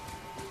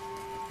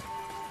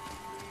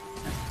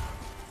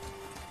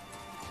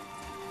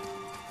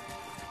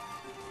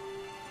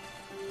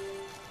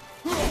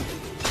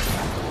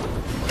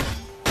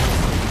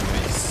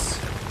 Nice.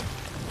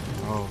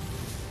 Oh,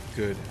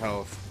 good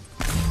health.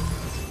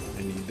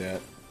 I need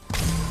that.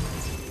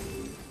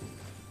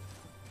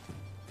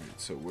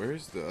 So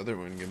where's the other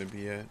one gonna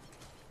be at?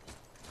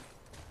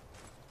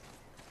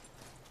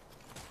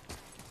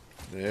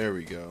 There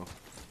we go.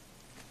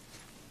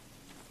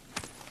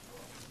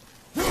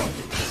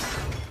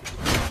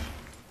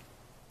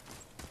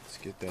 Let's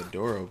get that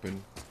door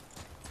open.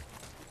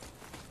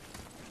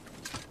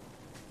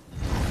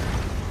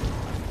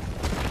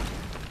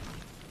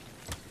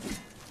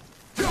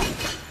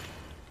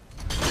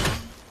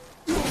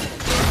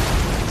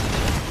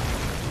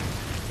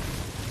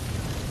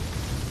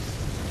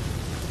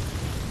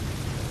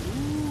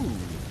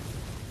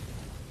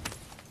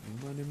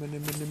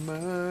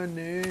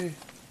 Money.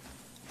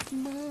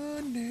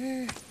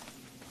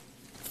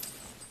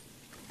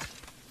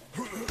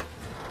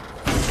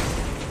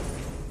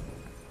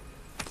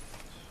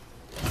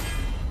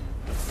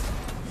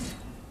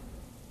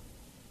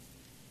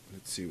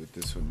 Let's see what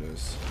this one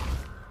does.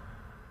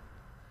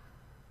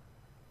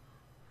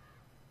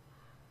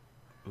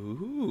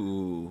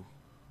 Ooh.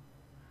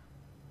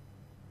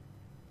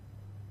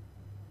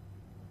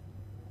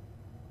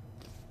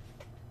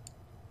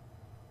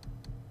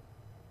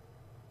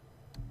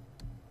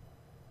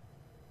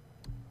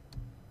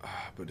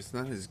 But it's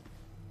not as...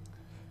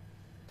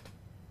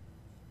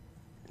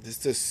 This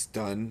does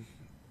stun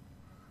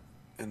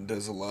and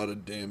does a lot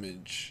of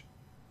damage.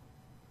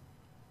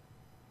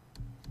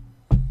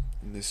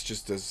 And this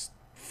just does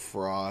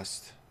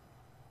frost.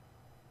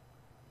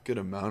 Good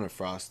amount of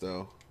frost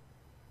though.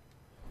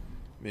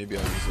 Maybe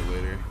I'll use it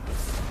later.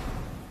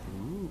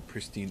 Ooh,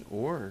 pristine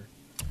ore.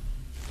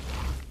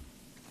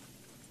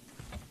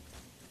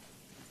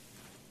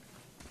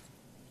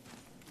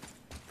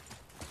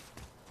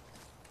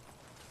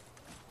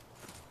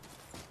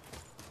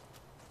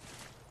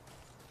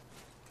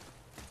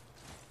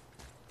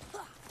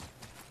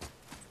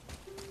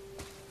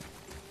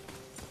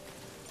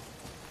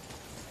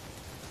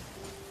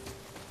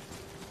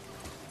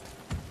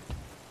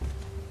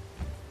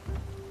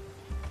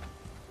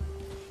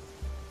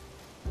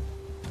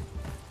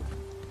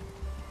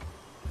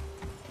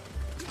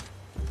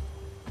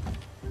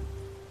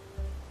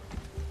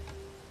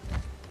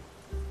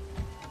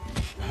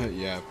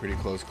 Yeah, pretty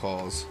close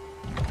calls.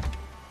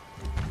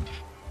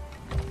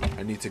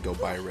 I need to go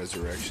buy a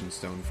resurrection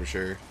stone for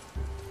sure.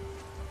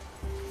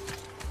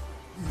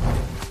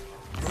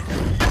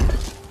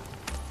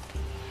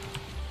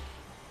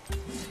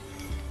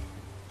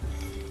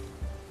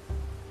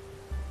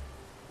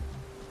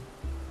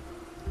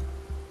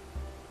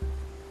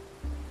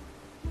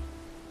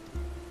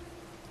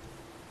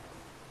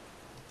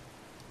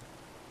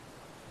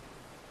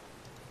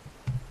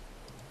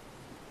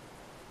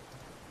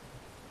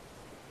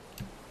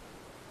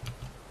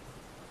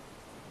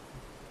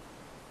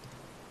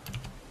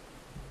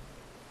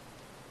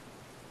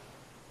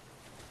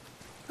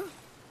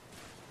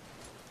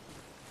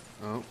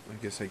 Oh, I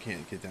guess I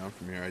can't get down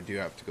from here. I do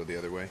have to go the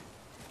other way.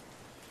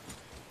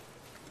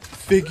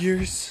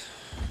 Figures.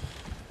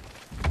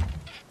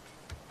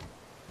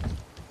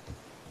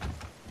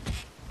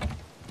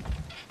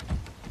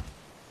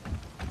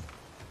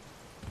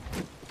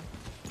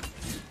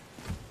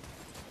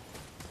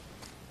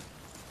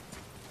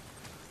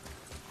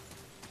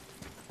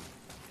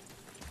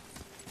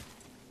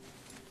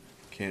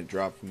 Can't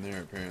drop from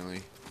there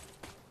apparently.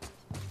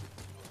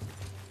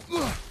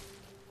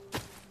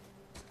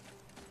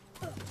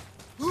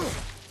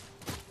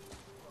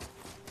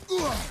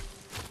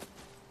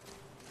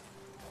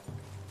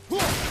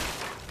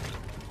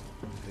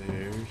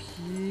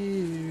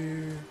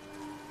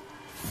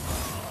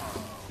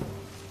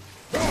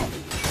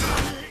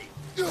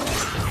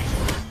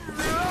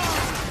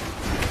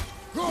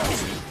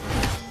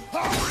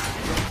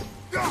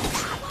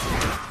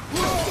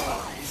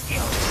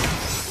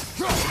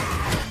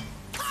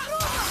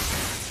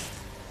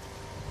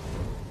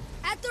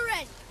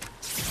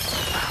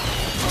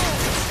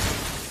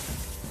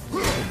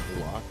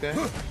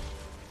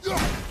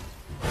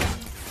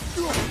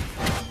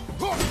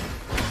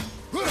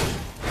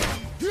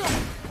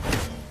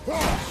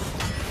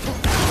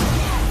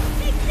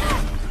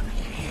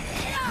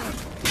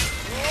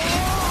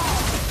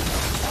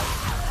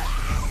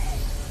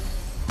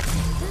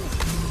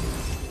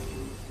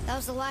 That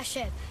was the last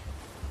ship.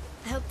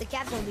 I hope the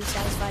captain will be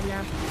satisfied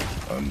now.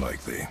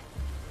 Unlikely.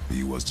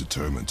 He was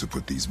determined to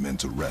put these men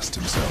to rest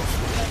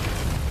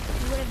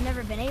himself. He would have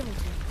never been able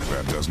to.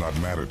 That does not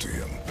matter to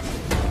him.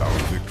 Our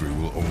victory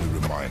will only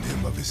remind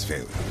him of his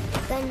failure.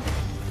 Then...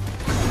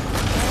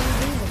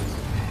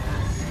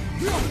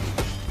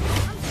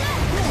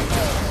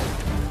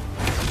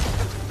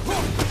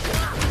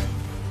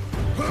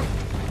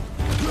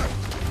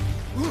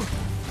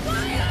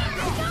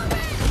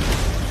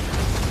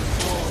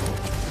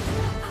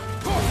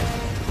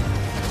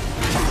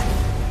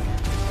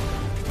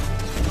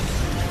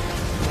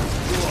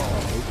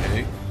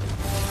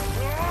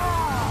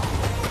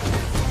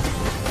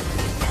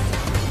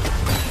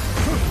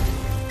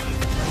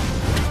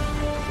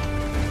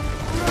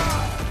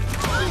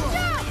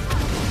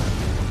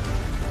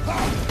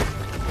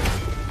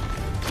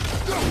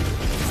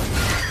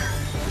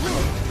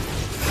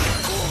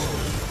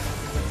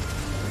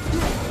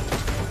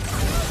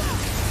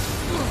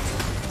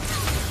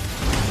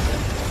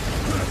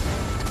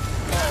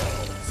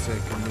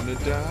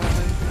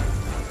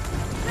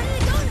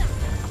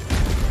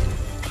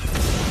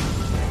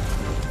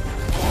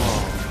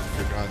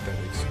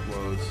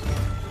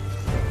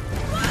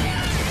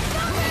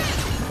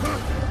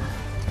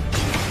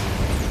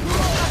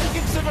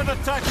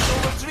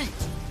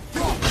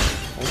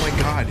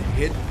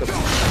 do this.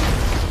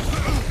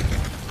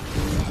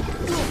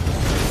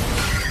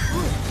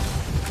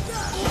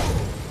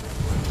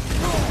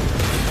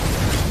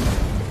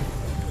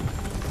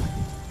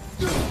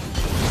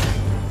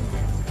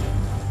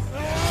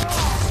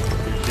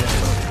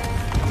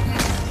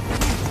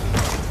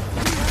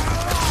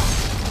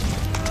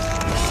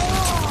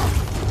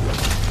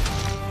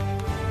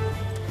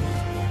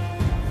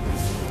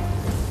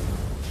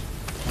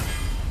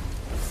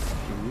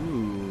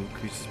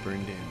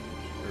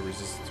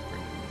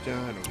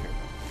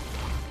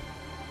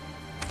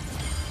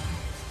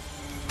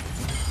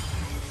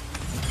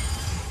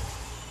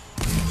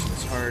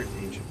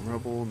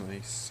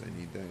 Nice, I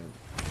need that.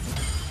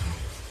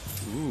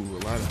 Ooh,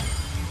 a lot of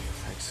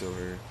hex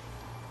silver.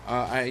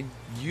 I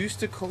used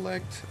to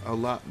collect a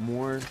lot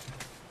more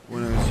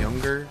when I was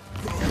younger.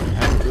 I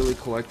haven't really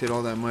collected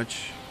all that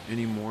much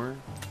anymore.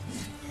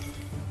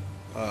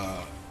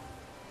 I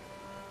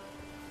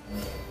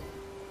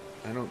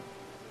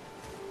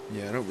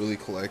don't really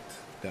collect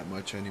that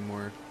much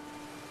anymore.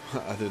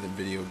 Other than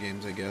video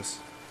games, I guess.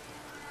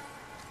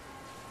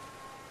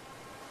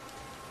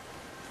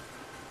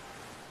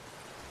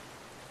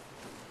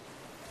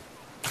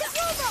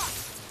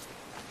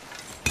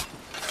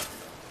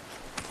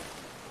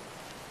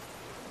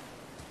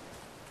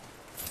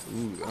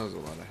 Ooh, that was a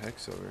lot of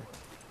hex silver.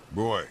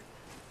 Boy,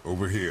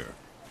 over here.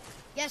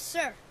 Yes,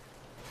 sir.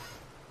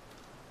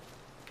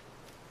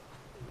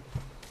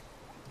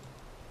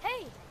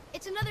 Hey,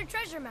 it's another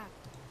treasure map.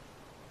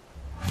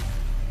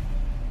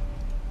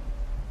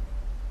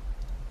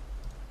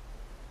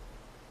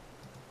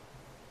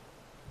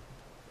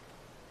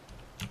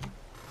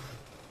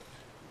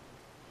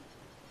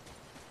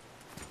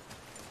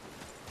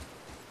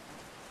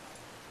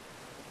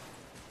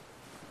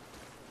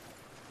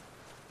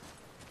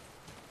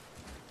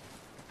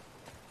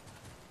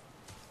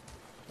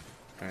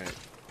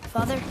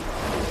 Father,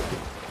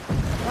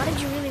 why did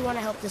you really want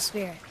to help the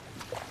spirit?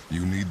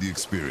 You need the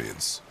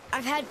experience.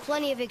 I've had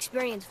plenty of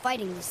experience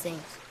fighting these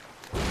things.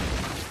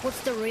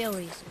 What's the real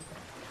reason?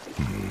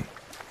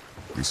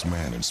 This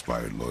man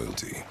inspired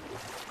loyalty.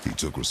 He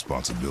took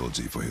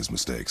responsibility for his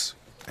mistakes,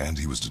 and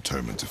he was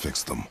determined to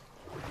fix them.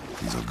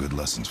 These are good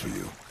lessons for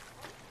you.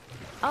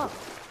 Oh.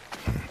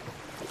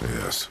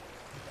 Yes.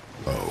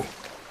 Oh.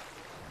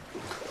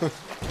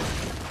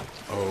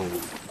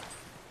 Oh.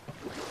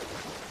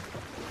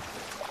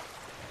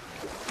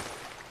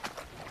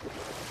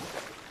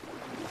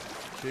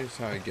 Here's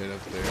how I get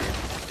up there.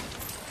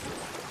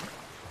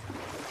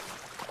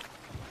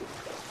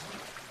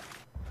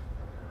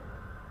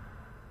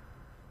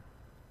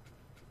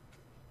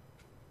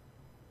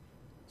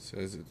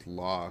 Says it's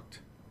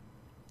locked.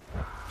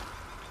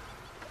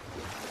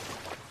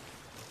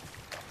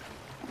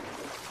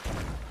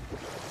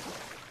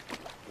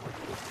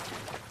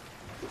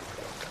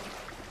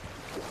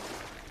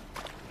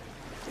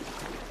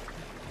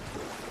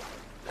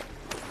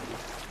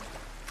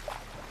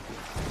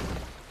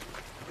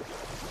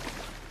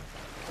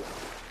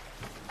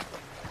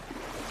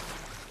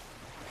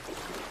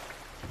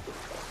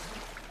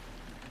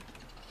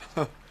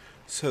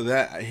 So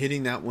that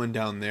hitting that one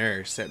down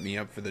there set me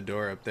up for the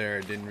door up there.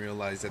 I didn't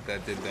realize that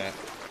did that.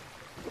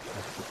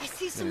 I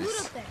see some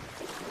loot up there.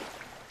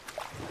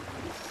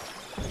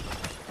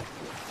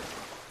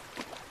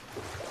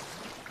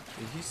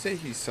 Did he say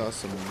he saw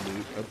some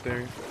loot up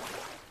there?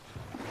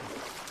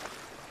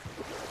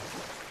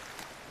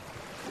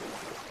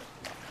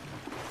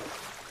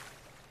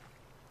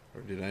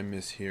 Or did I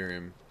mishear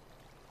him?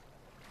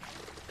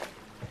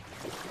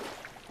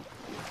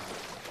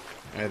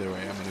 Either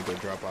way, I'm gonna go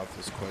drop off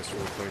this quest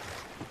real quick.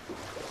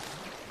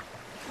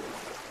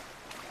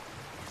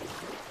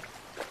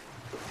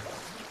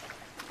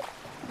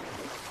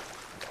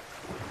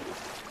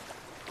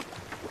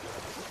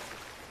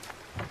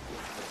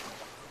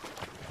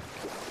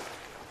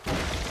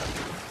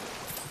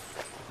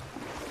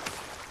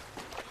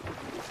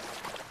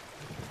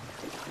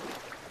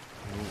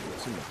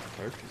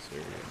 There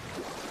we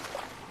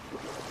go.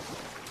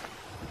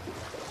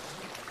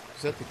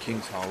 Is that the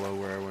King's Hollow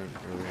where I went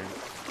earlier?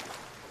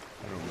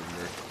 I don't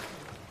remember.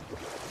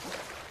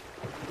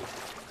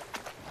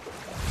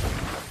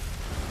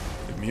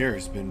 Mimir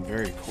has been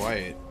very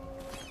quiet.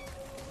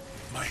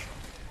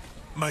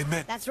 My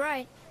men. That's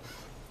right.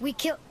 We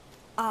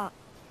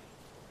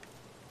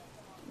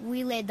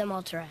we laid them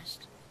all to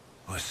rest.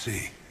 I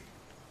see.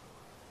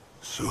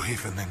 So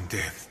even in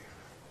death,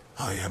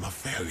 I am a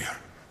failure.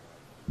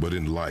 But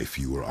in life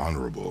you were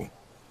honorable,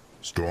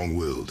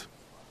 strong-willed,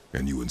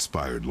 and you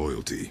inspired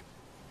loyalty.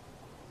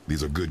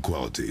 These are good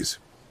qualities,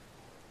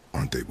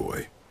 aren't they,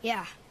 boy?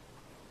 Yeah.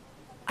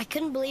 I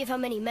couldn't believe how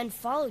many men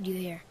followed you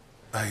here.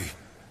 I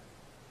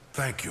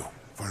thank you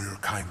for your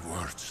kind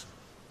words.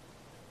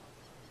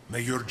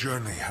 May your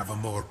journey have a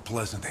more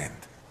pleasant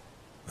end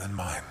than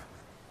mine.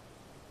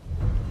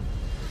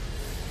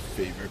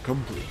 Favor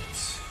complete.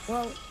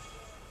 Well,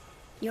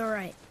 you're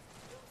right.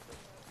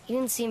 You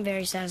didn't seem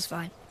very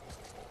satisfied.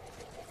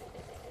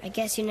 I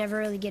guess you never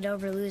really get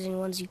over losing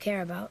ones you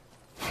care about.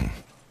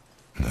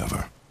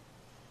 Never.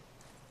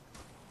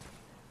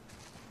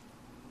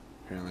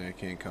 Apparently I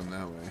can't come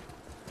that way.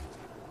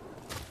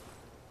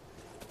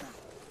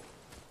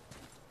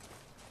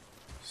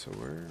 So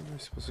where am I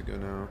supposed to go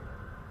now?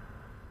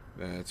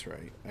 That's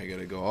right. I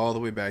gotta go all the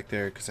way back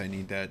there because I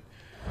need that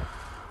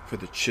for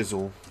the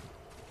chisel.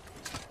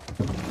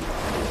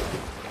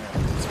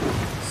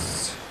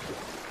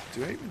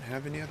 Do I even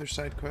have any other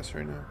side quests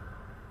right now?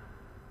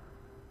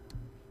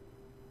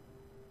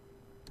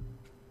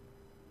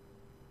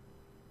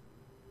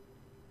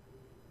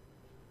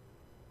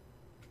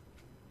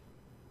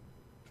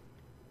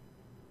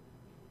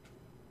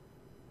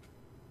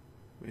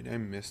 Wait, I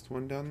missed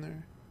one down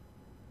there?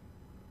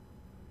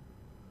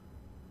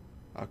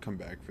 I'll come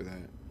back for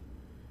that.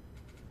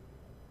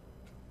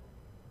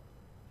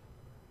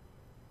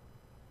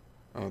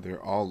 Oh,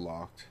 they're all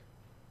locked.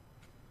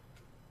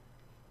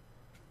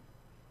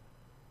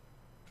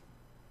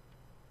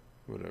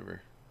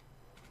 Whatever.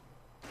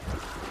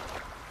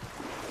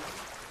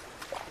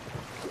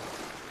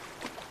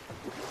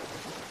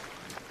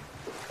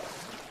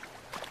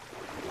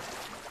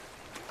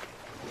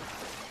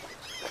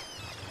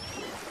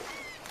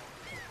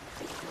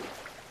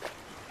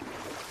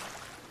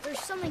 There's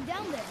something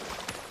down there.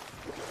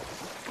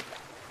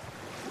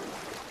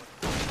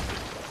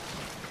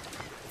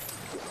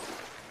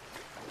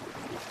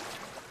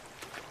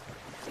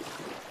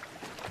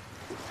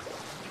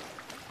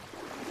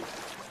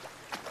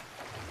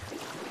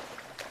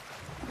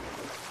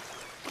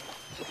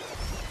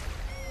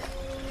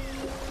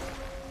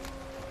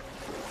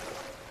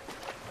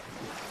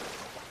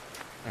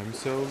 I'm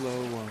so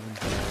low on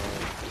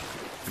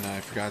health. And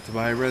I forgot to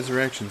buy a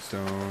resurrection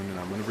stone, and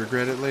I'm gonna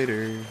regret it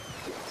later.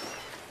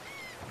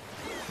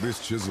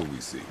 This chisel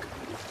we seek,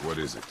 what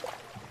is it?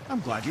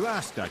 I'm glad you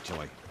asked,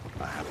 actually.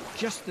 I have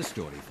just the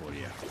story for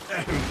you.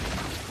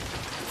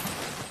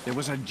 There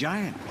was a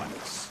giant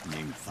once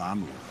named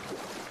Thamur.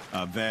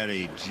 A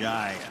very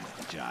giant,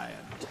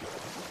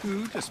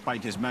 who,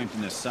 despite his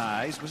mountainous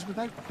size, was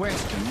without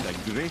question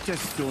the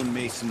greatest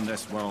stonemason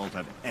this world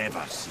had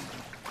ever seen.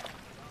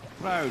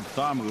 Proud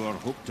Thamur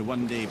hoped to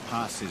one day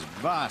pass his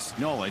vast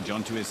knowledge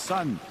on to his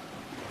son.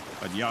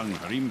 But young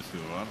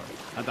Hrimthur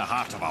had the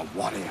heart of a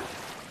warrior.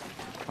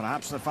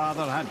 Perhaps the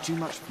father had too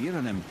much fear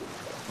in him,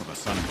 or the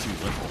son too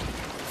little.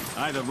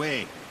 Either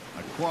way,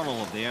 a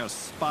quarrel of theirs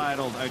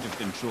spiraled out of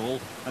control,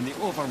 and the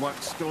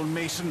overworked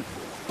stonemason,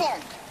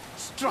 bonk,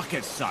 struck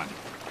his son.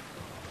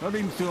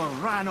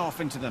 Hrimthur ran off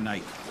into the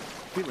night.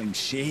 Feeling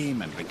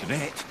shame and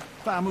regret,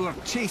 Thamur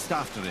chased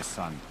after his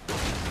son.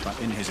 But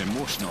in his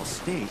emotional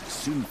state,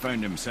 soon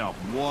found himself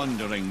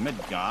wandering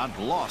Midgard,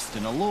 lost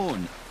and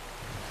alone.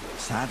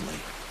 Sadly,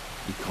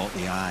 he caught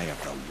the eye of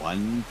the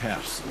one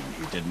person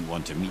he didn't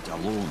want to meet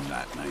alone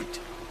that night,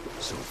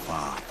 so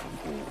far from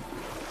home.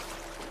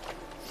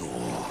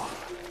 Thor.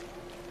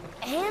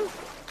 And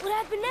what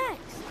happened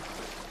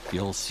next?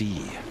 You'll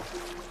see.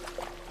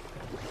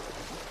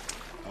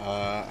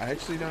 I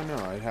actually don't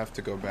know. I'd have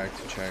to go back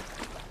to check.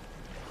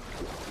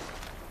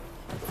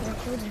 Thor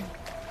killed him.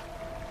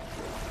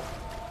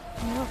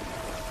 No.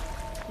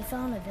 He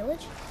fell in a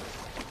village?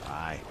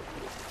 Aye.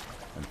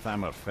 When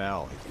Thamur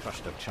fell, he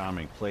crushed a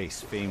charming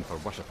place famed for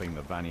worshipping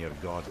the Vanir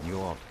god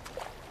Njord.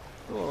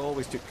 Thor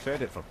always took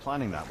credit for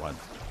planning that one.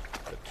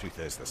 The truth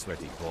is, the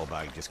sweaty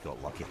clawbag just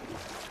got lucky.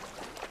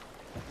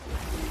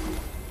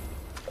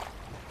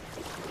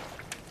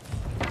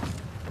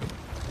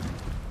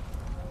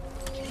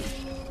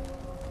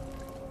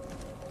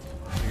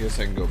 I guess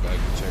I can go back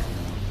and check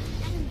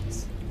now.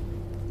 Enemies.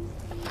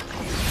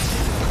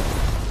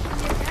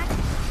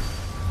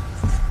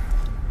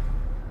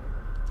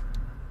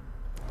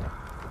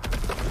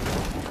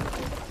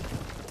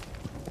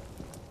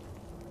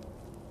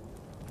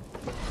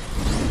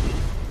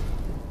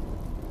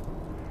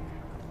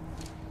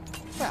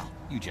 Well,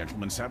 you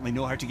gentlemen certainly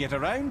know how to get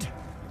around.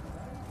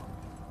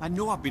 I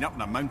know I've been up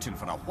on a mountain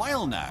for a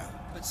while now,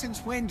 but since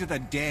when do the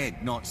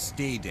dead not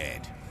stay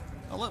dead?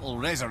 A little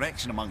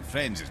resurrection among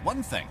friends is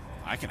one thing.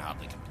 I can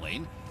hardly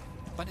complain.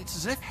 But it's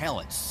as if hell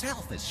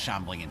itself is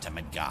shambling into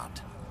Midgard.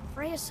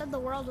 Freya said the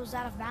world was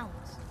out of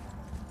balance.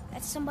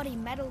 That somebody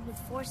meddled with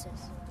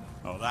forces.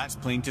 Oh, that's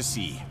plain to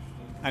see.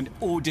 And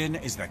Odin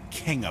is the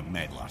king of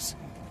meddlers.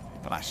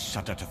 But I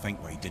shudder to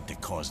think what he did to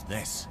cause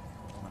this.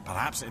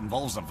 Perhaps it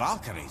involves the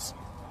Valkyries.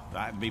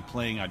 That'd be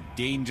playing a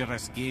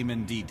dangerous game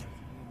indeed.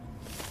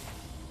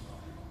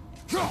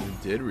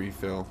 It did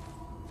refill.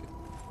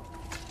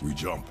 We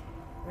jump.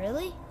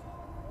 Really?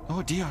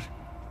 Oh dear.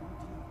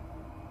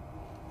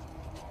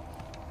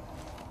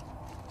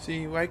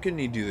 See, why couldn't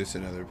he do this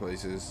in other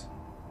places?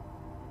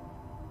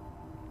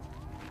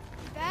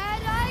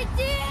 Bad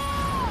idea!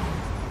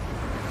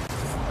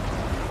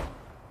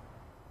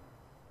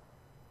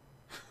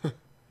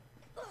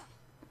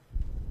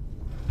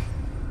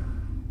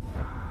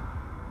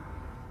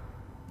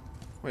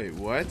 Wait,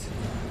 what?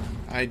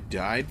 I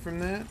died from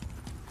that?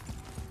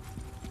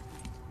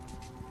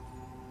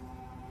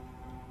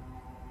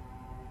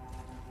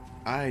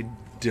 I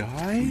We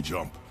died?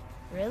 jump.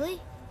 Really?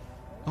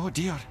 Oh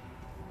dear.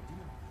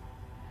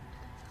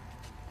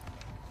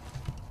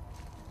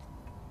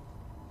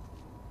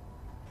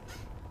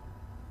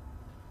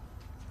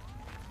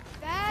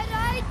 Bad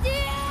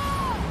idea!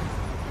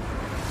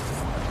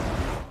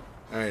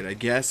 Alright, I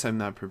guess I'm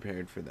not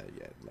prepared for that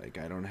yet. Like,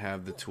 I don't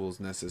have the tools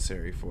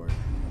necessary for it.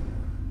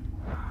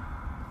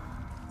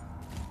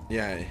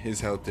 Yeah,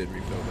 his health did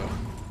refill though.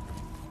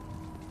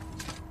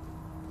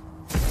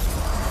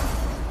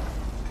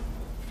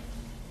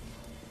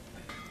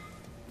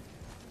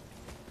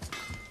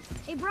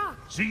 Hey, Brock.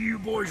 See, you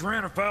boys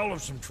ran afoul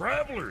of some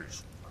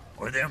travelers.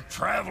 Or them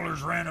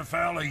travelers ran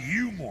afoul of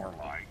you, more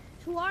like.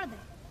 Who are they?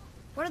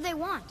 What do they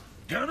want?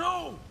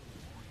 Dunno.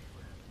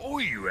 Oh,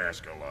 you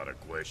ask a lot of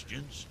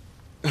questions.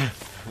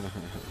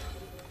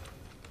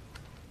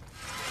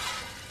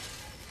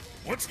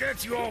 What's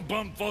got you all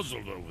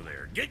bumfuzzled over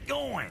there? Get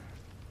going.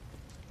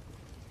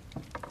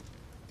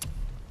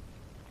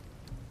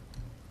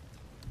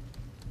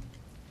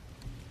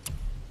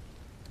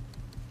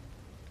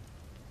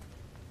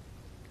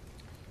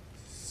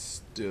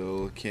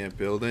 Still can't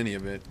build any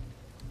of it.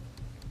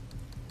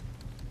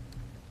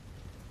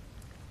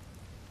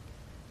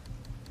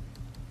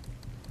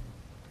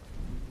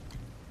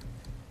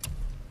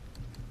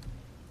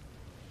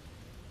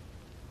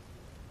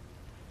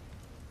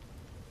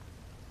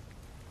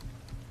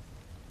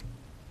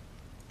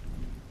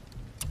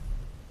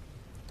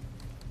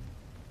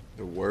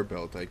 The war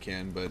belt I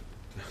can, but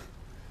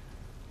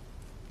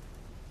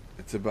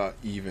it's about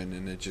even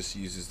and it just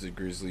uses the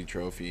grizzly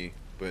trophy,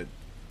 but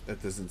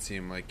that doesn't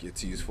seem like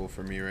it's useful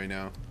for me right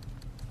now.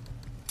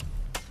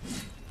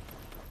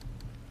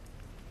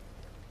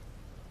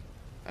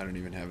 I don't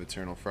even have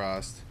Eternal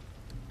Frost.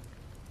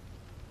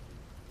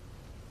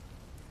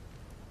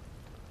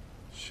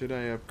 Should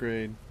I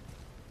upgrade?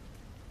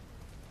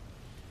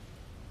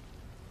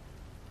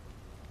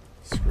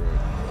 Screw it.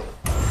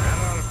 That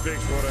ought to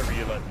fix whatever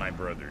you let my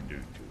brother do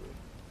to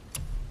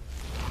it.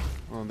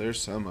 Well,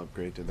 there's some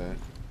upgrade to that.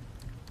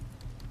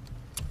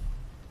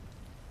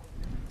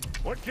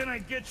 What can I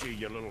get you,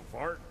 you little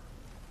fart?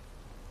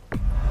 You'll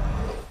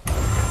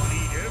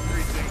need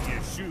everything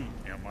you shoot,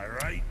 am I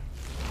right?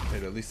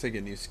 Wait, at least I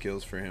get new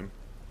skills for him.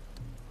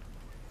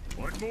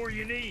 What more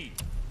you need?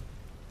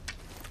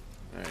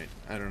 Alright,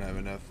 I don't have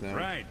enough now.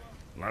 Right.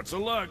 Lots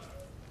of luck.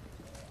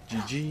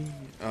 GG.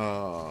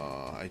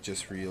 Oh, I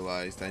just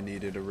realized I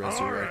needed a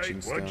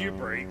resurrection stone. what'd you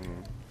break?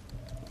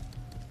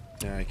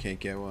 Nah, I can't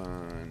get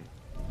one.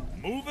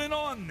 Moving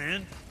on,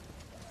 then.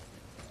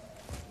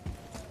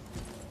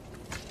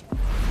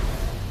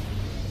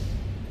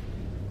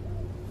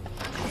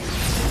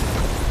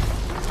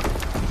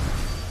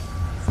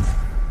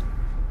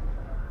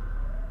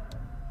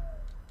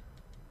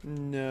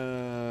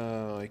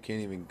 No, I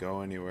can't even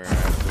go anywhere. I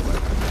have to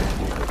like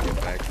manually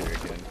get back there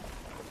again.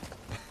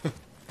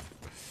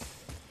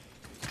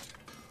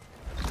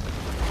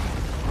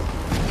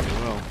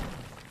 Well.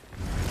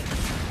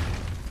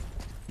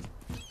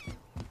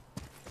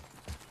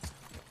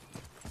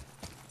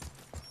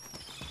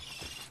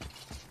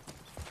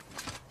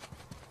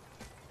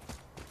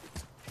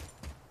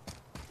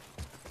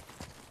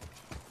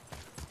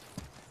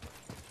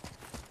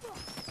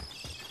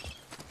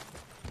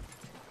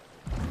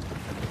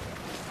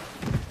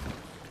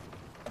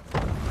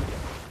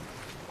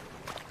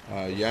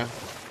 Yeah.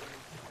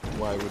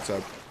 Why? What's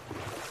up?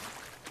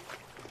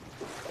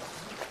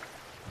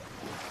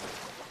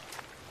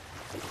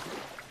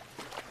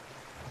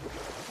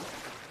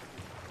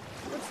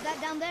 What's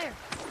that down there?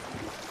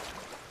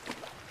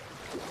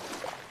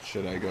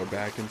 Should I go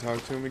back and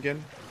talk to him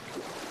again?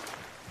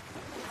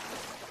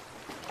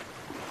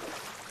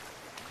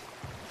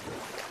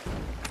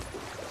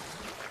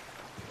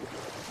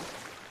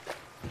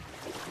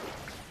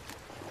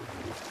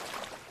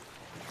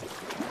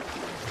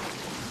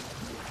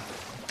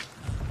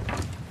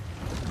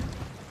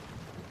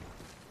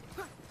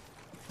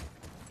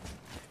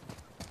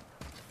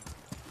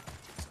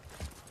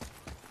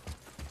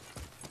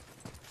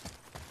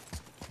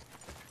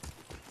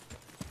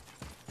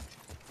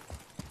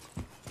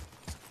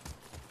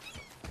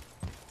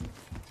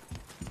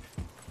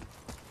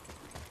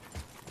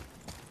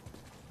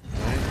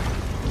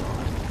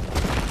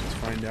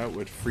 find out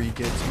what free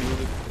gets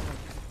me.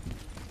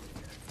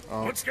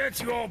 Oh. What's got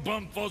you all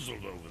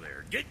bumfuzzled over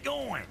there? Get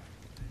going.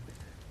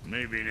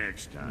 Maybe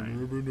next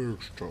time. Maybe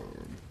next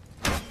time.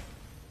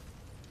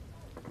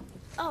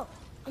 Oh,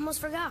 almost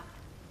forgot.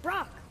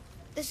 Brock,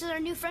 this is our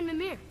new friend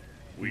Mimir.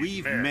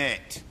 We've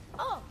met.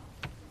 Oh,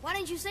 why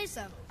didn't you say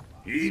so?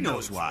 He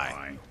knows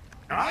why.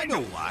 I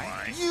know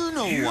why. You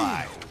know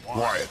why.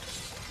 Quiet.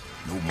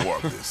 No more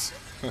of this.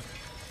 You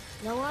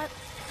know what?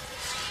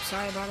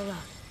 Sorry I brought it up.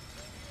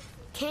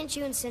 Can't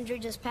you and Sindri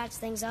just patch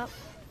things up?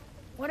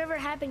 Whatever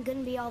happened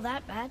couldn't be all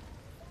that bad.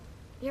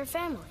 You're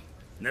family.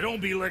 Now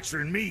don't be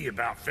lecturing me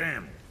about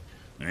family.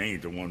 I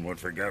ain't the one what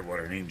forgot what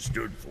our name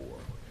stood for.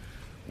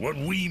 What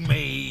we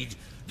made,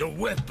 the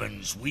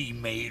weapons we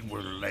made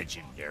were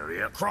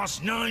legendary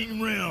across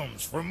 9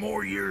 realms for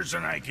more years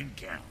than I can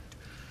count.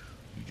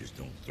 You just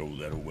don't throw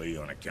that away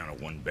on account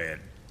of one bad...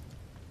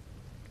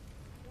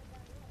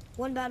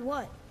 One bad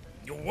what?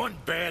 One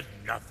bad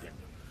nothing.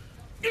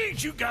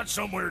 Ain't you got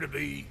somewhere to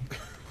be?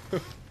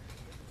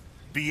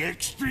 Be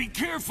extra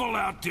careful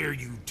out there,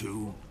 you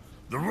two.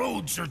 The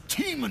roads are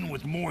teeming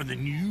with more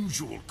than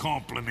usual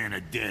complement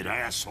of dead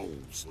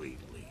assholes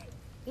lately.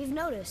 We've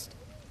noticed.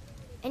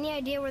 Any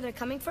idea where they're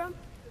coming from?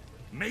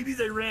 Maybe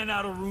they ran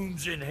out of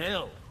rooms in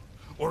hell.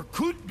 Or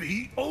could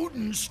be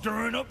Odin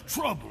stirring up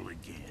trouble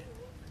again.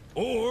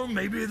 Or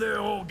maybe they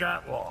all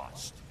got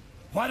lost.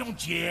 Why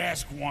don't you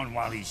ask one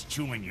while he's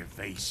chewing your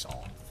face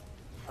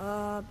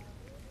off?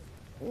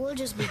 We'll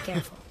just be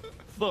careful.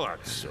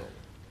 Thought so.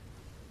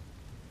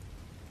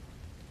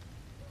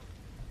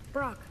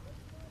 Brock,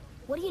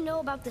 what do you know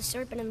about the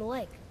serpent in the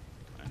lake?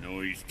 I know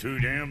he's too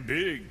damn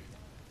big.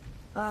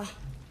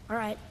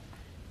 Alright.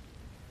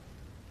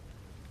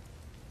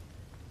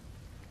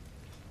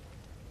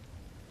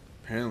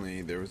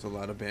 Apparently, there was a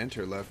lot of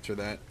banter left for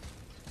that.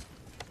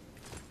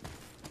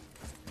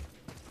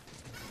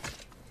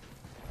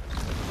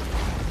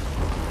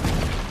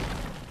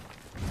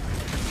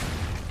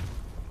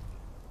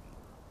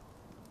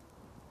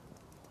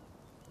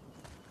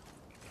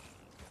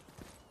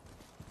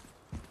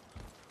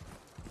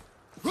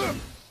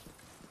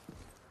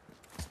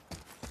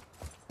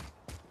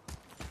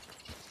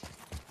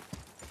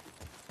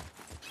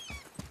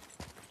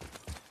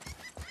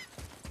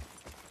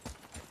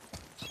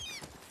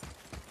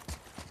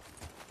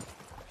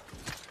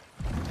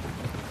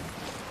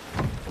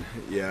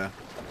 Yeah.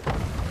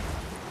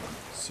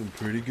 Some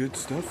pretty good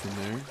stuff in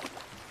there.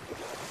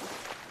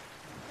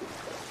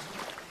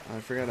 I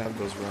forgot I have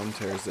those realm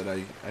tears that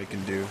I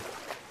can do.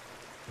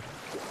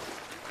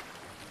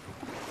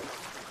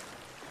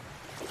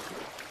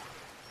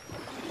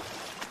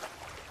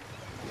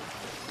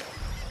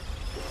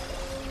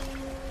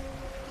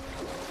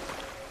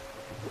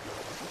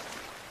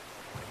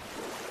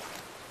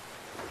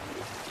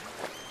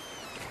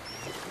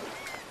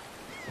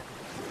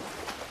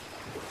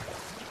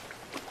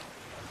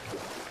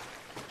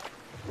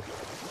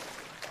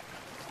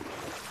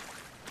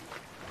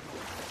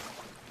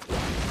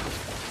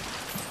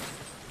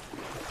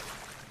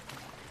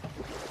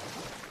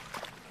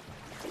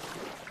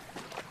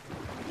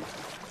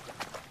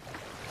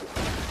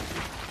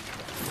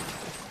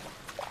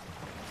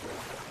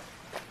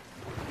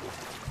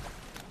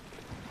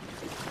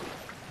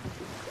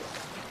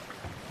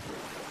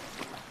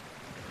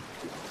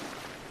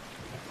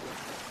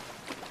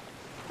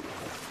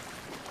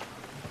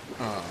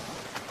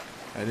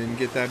 I didn't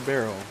get that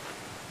barrel.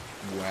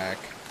 Whack.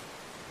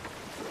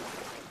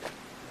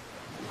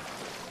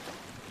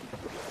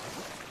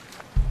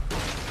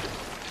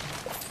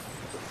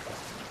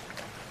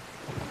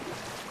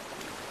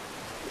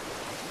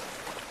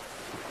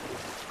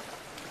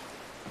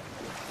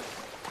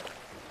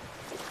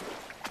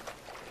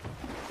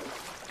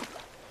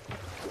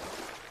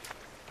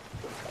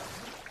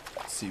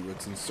 Let's see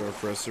what's in store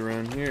for us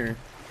around here.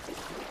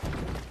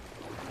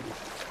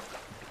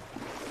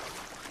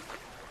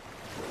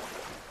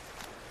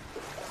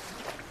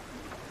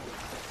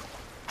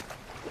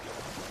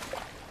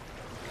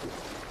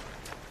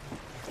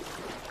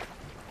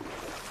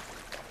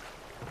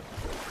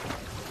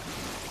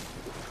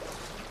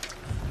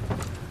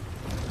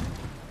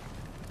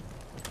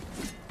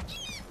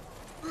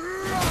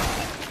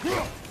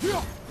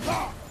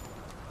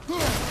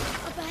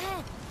 Up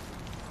ahead.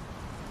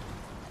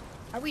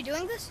 Are we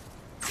doing this?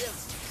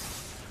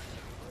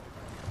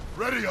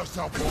 Ready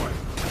yourself, boy.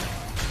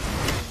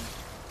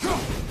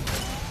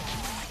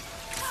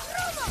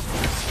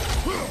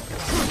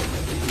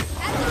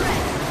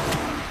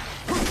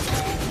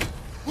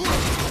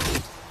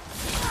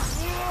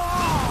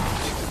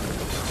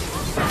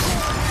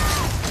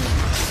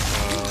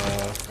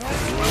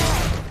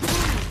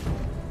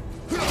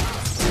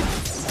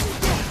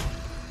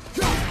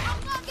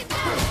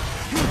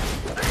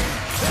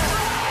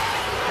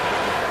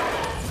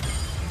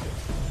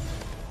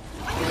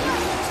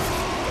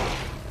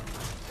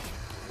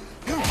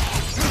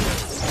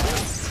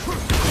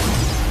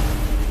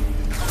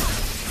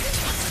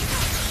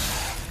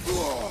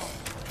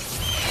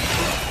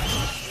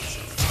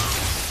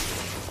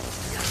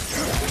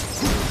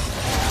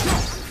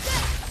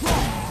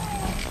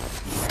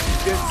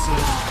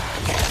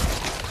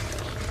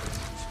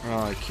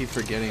 Oh, I keep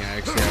forgetting I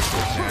actually have to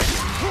attack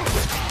him.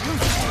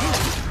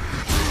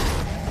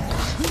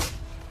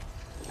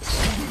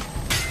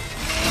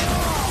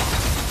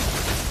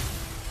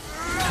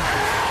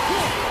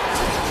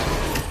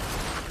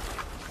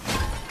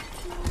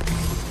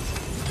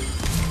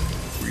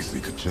 We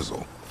seek a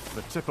chisel.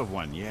 The tip of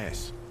one,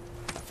 yes.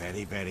 A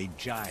very, very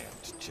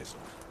giant chisel.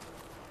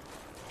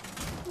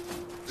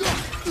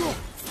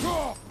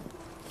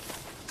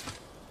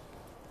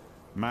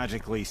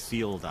 Magically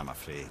sealed, I'm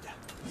afraid.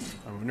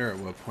 I wonder at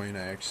what point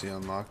I actually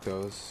unlock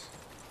those.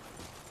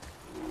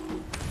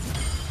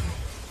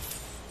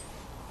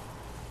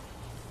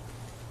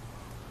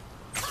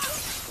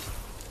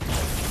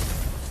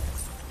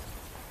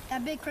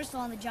 That big crystal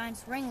on the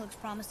giant's ring looks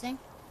promising.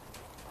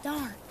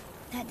 Darn,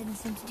 that didn't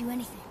seem to do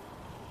anything.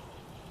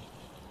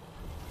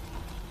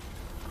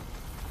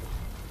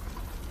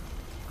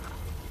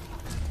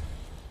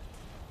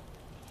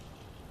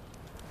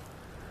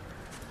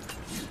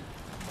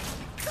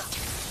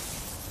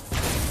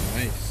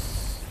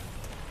 Nice.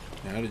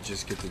 Now to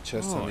just get the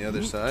chest on the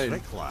other neat side.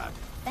 trick, lad.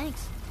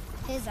 Thanks.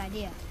 His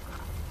idea.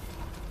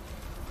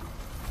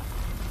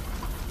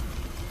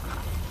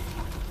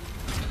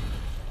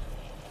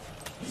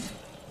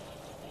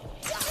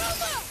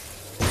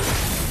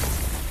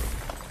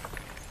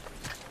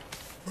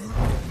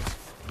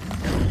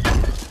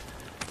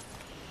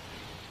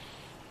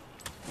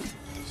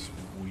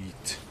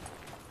 Sweet.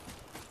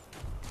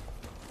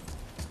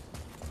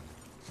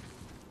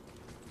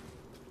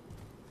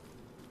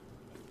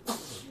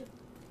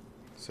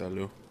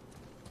 Salut.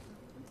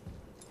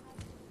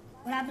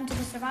 What happened to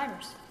the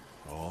survivors?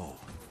 Oh.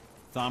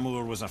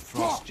 Thamur was a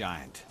frost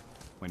giant.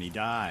 When he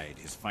died,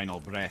 his final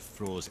breath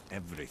froze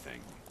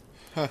everything.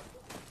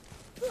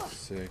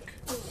 Sick.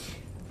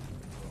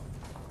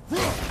 I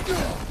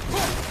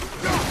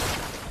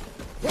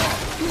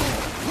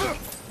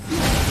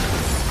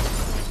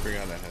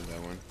forgot I had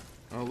that one.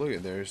 Oh, look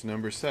at there's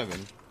number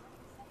 7.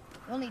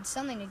 We'll need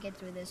something to get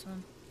through this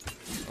one.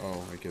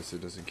 Oh, I guess it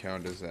doesn't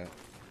count as that.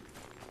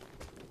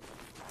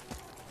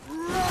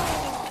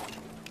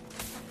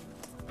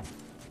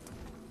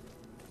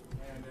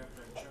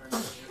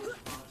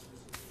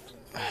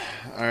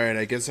 Alright,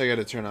 I guess I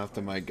gotta turn off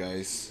the mic,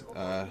 guys.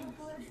 The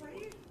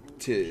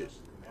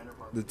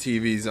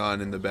TV's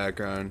on in the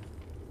background.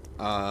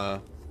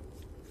 I'll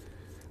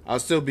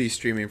still be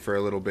streaming for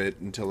a little bit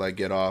until I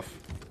get off.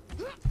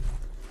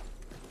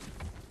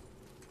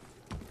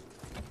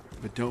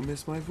 But don't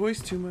miss my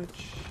voice too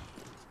much.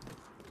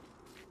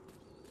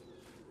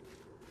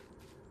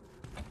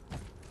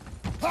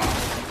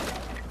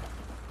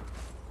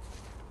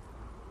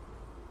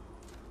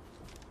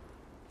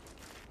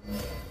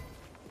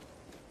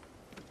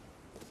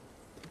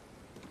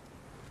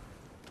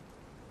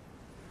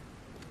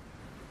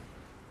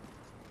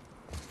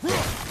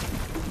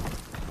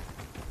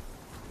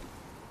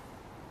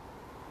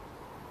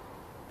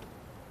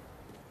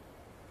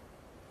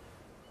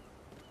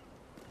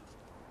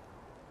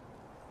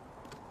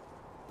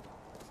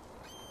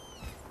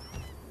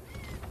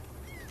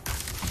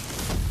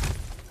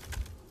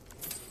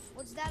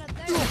 What's that up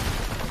there?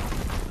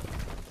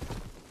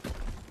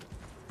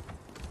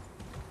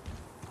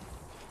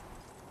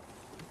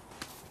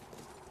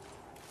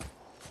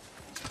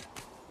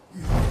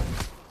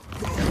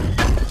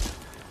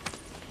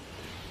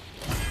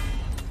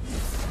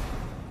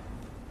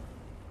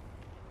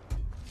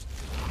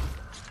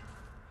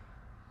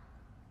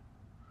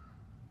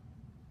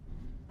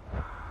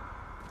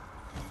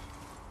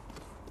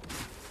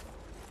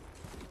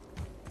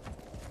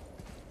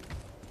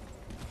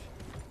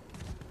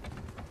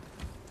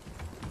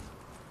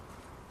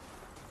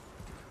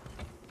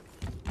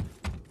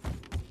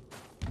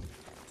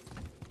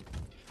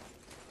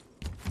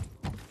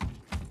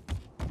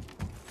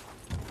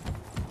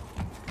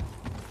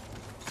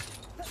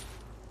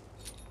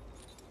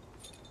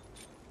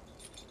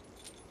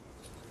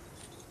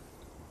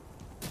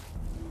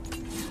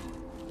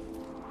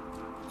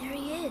 There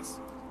he is.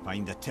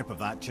 Find the tip of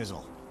that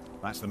chisel.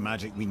 That's the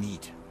magic we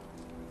need.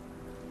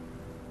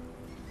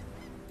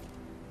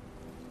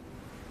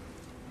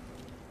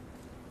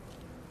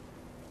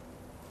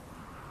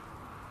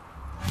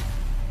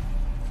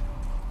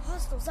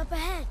 Hostiles up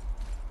ahead.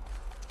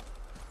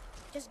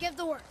 Just give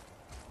the word.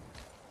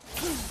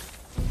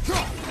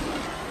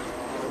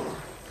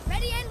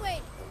 Ready and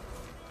wait.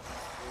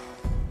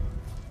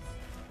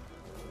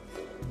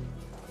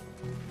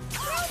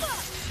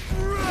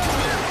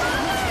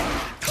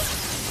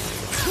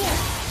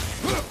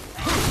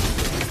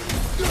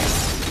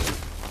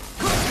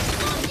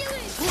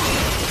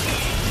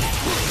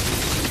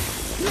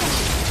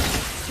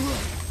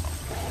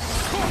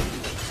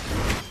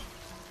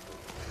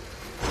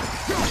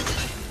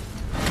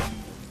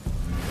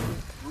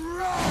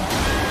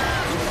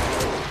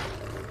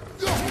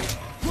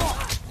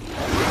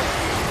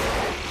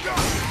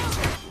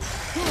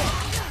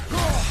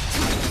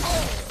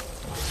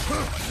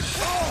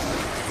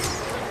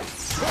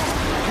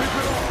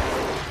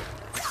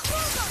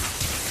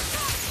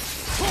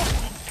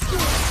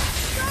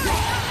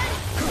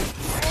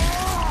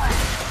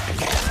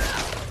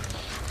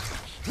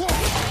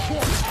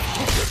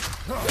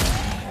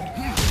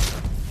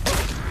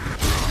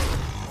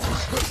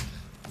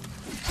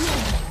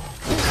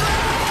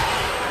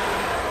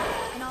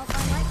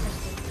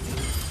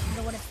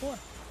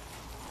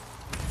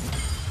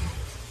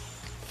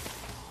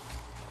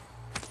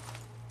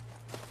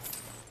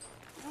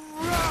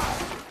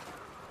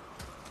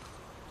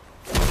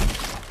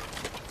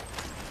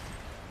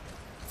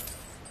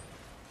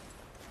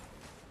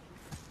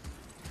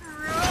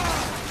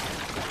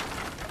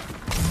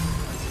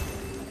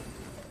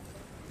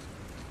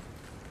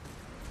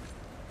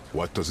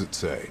 What does it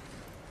say?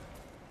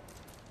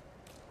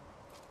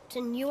 To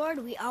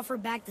Njord, we offer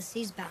back the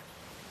sea's bounty.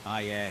 Ah,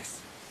 yes.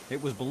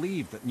 It was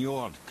believed that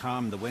Njord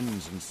calmed the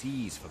winds and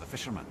seas for the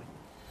fishermen.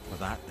 For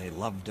that, they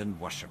loved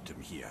and worshipped him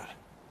here.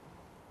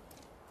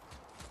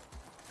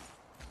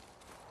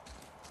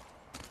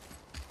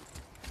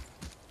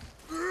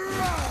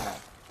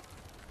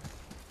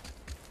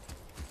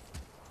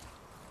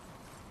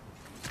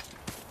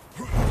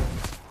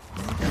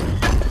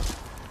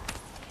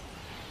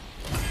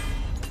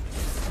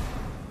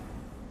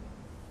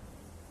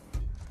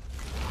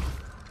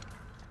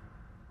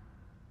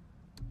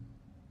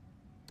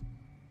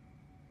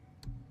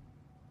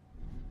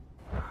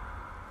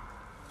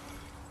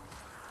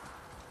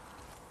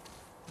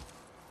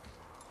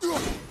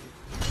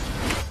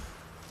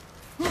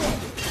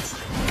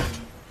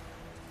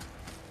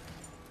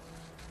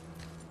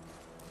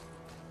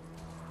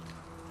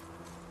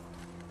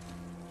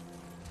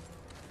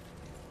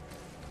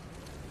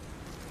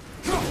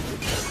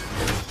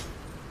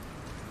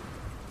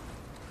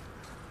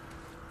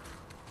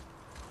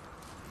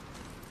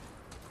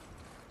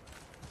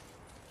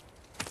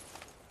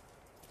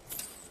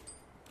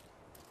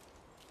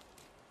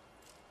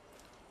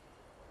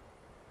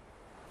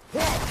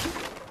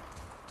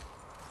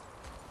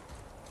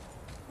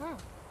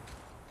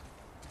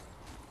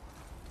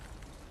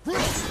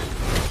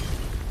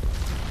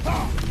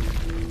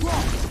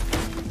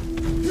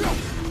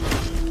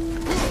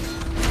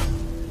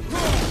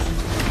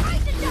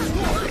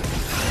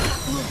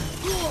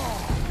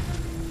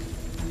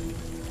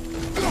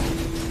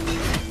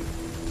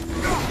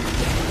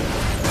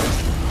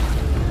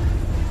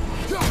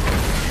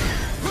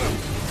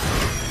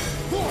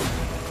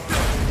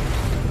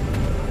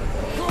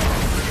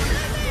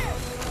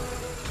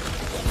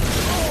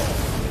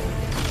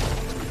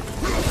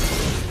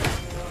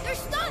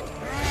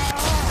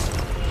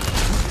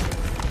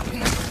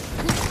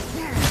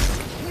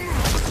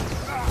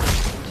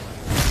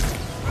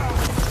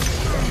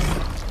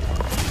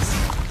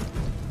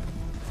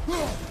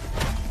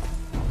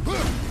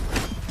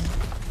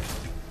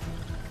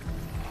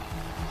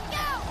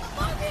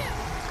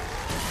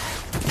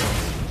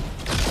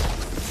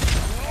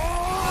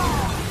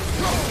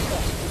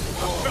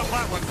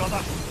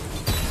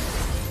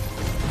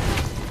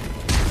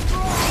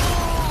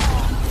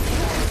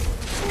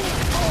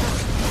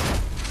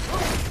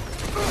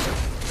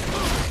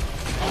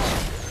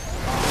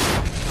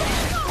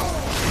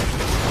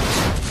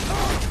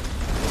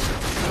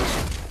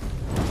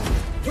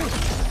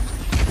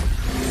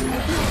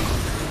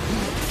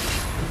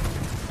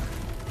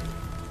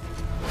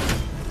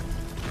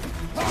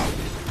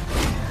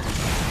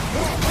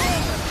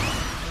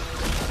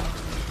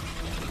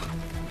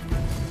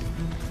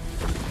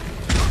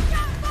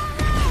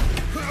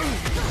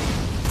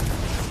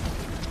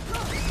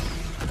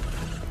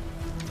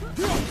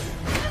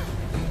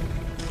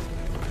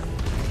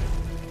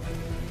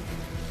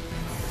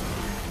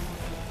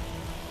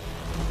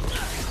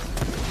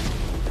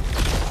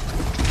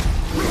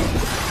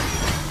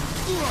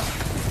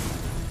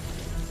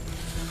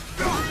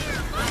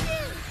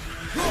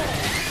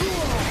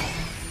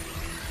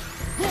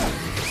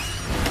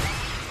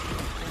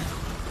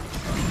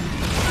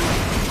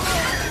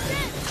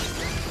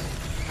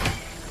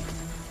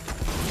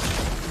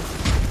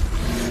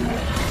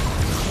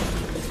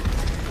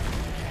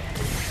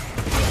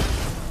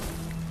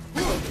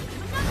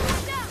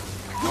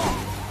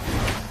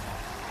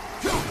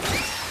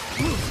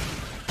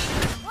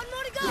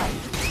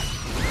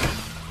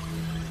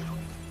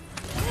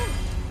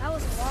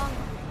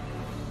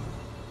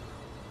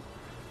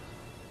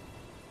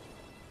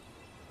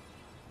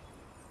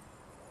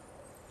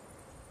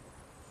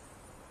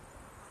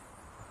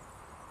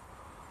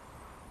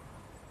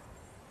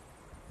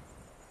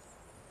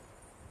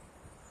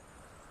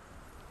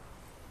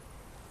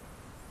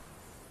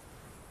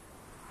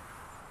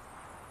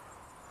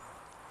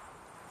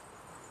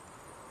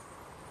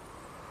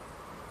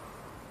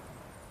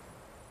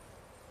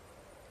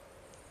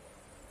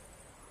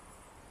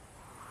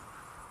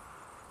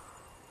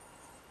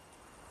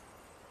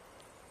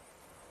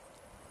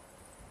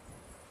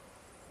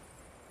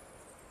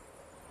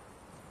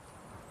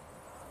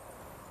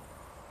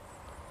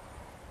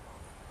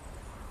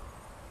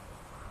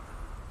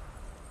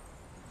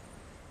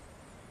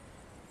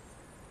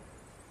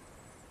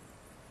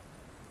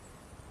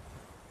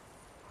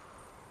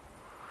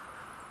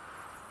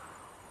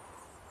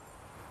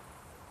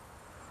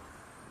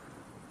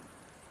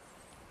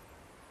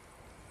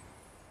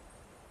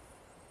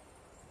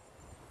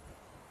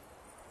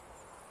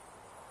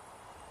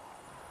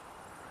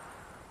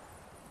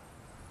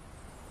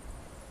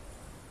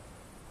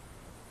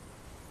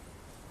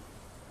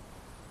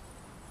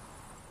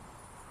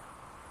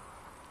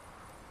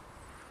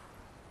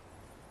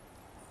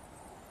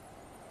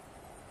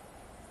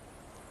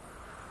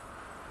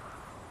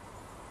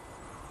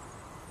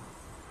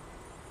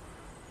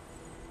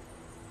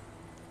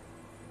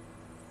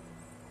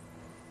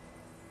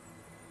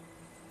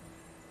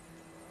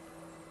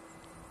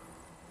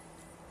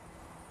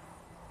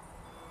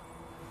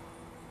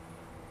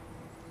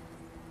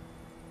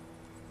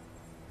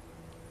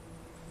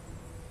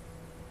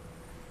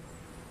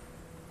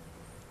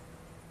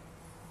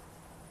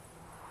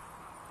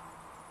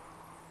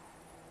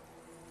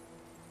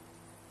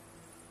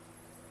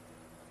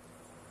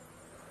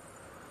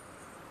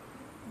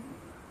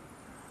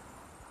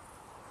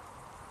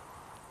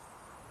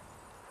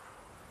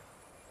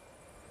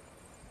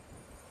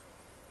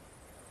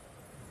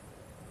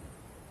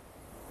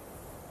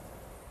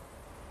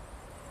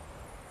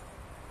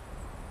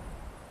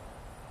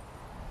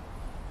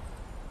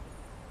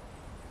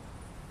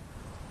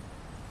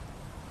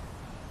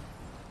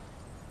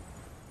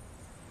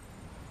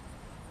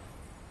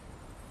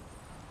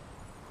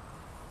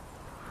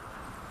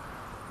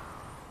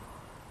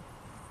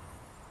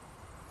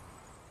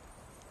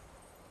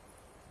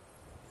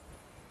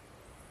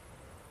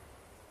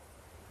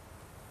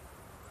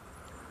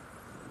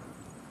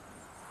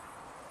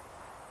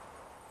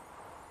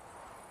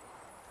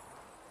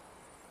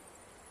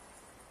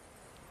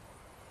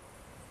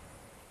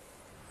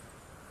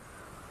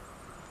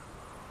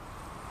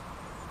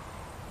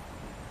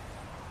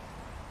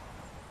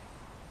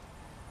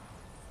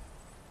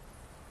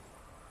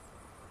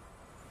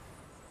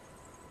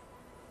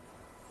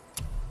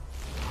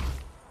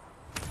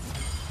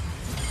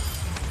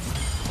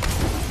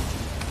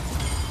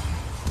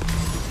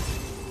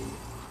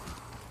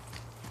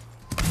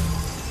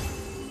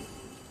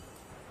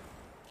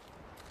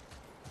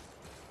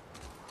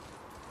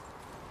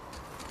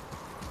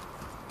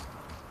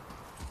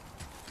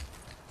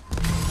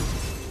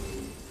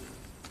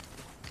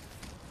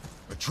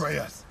 betray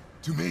us.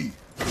 To me.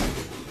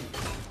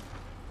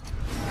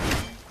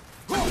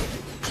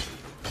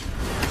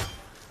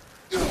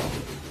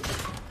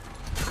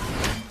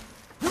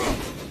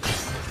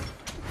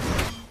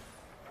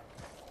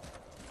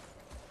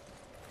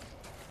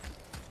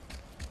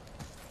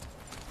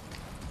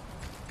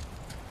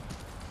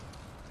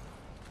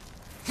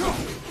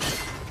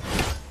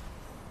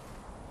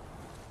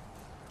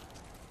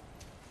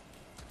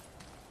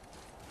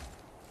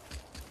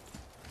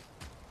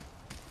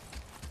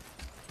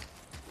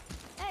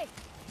 Hey,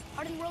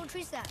 hardened royal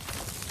tree sap.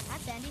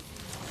 That's handy.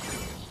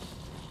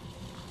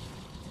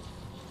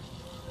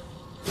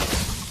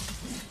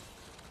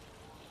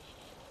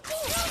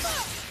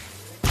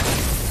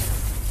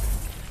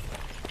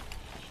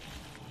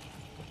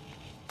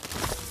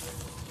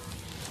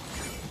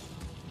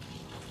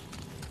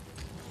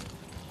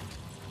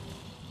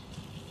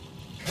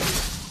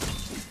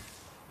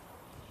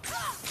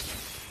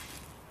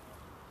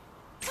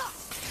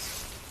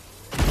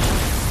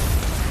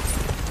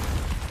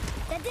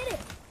 That did it!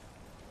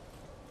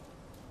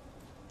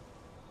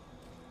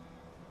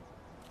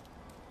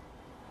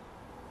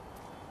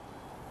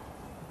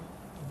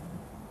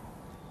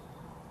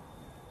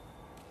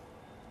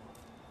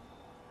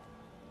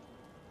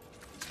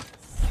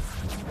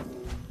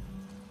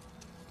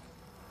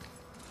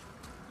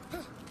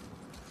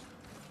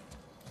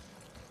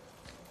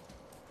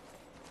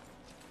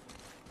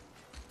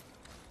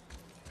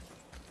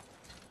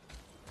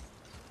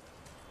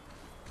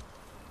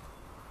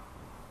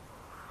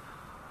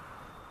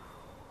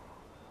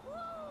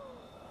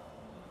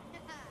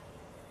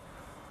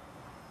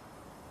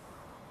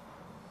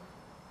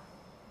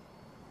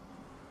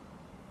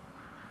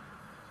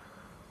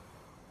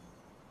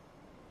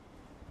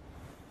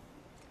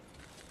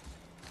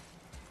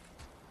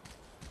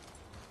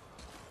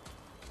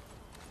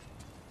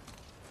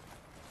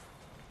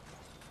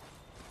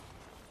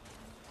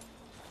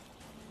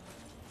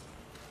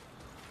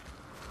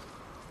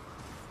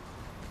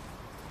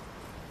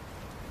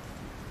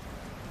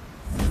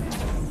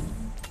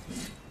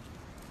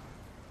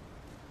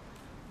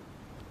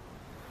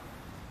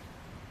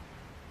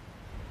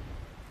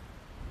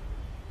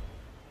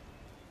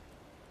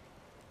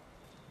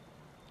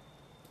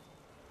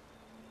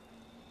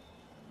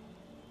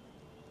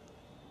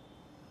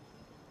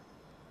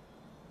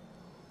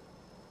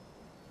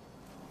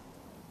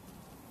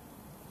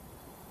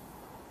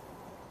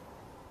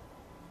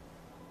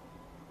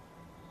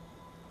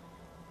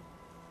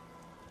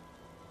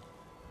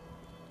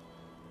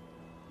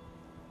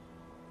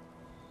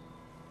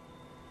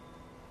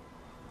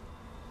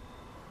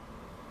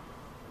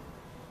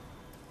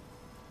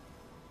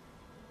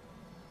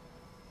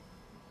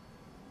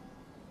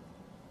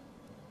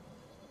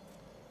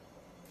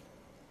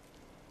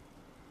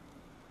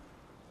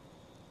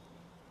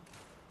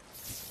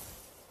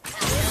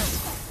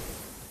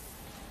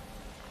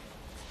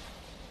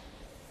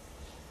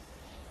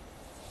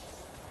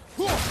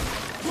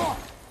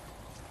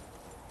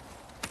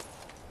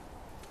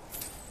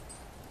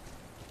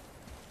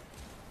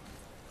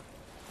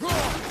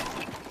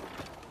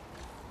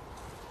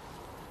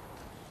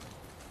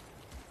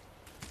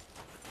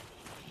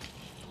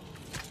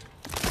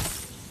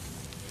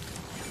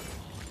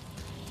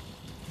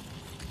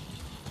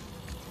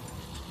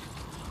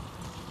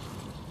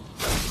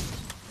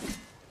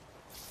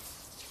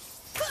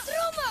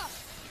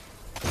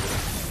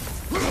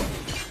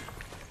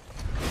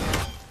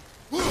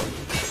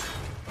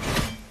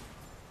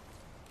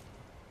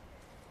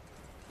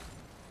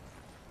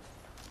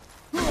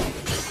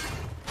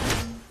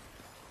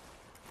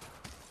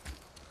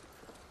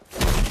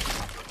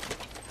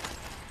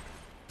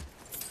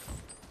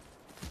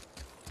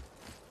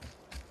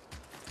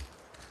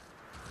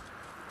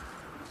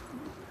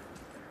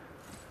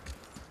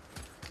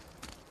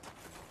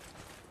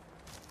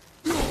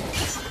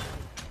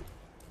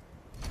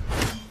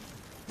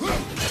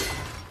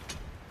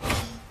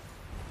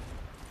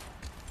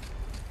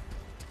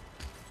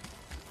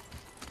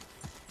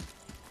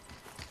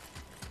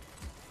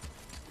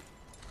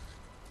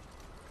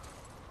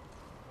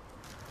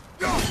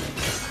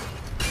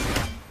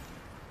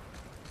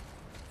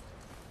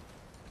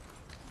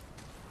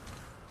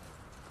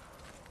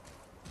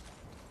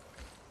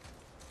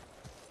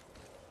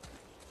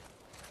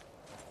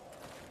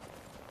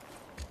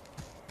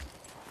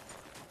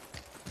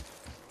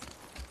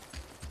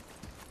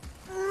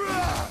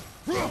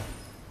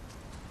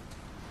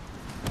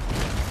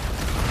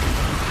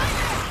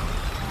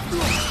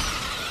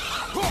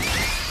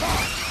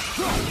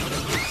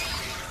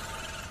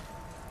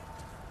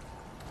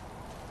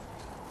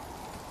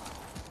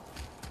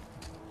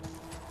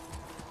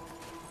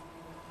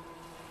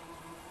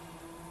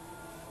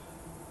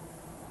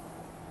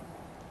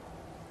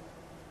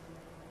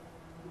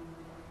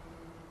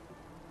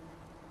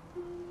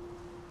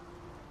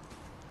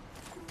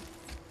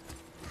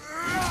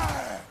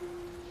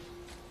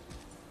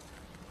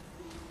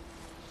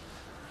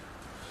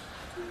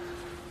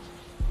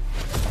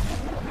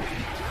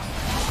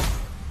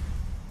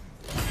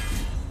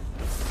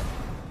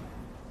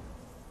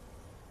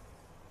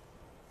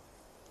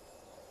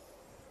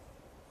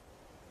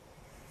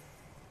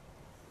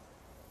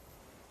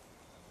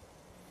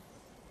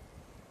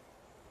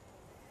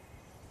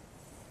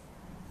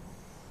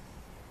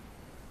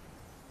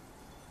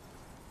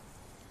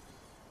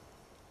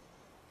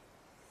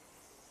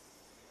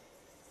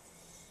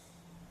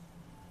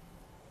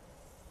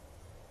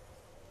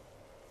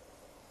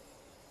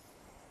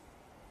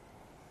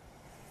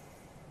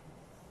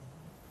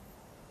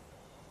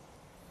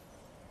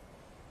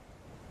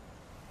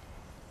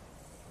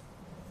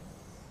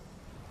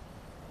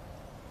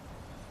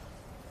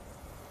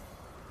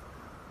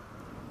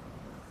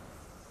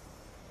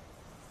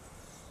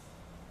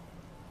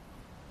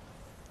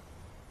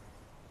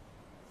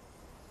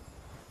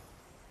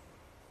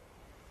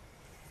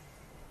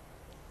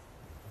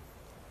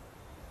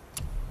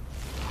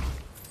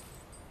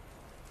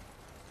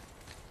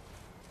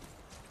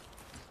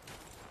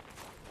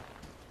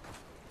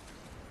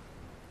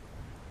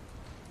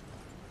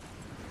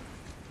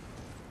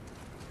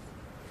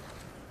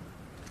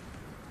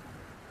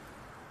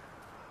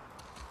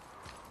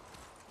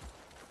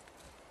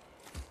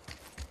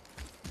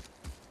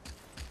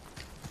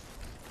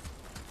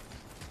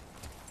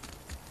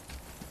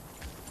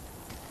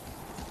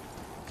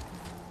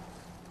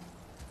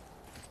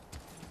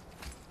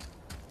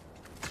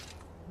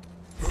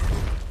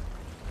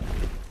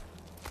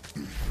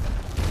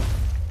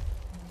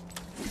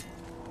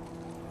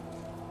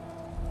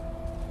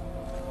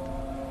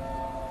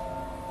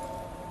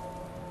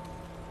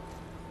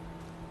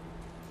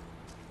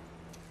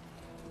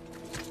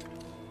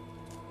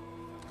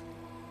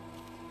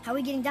 How are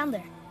we getting down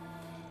there?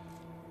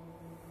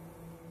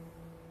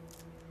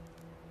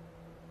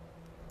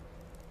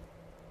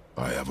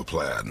 I have a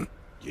plan.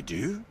 You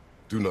do?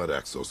 Do not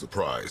act so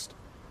surprised.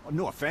 Oh,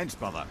 no offense,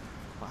 brother,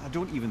 but I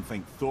don't even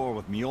think Thor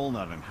with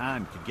Mjolnir in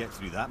hand could get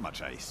through that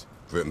much ice.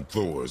 Then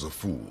Thor is a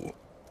fool.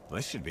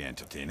 This should be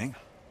entertaining.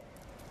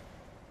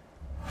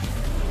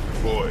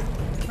 Boy,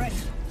 Ready.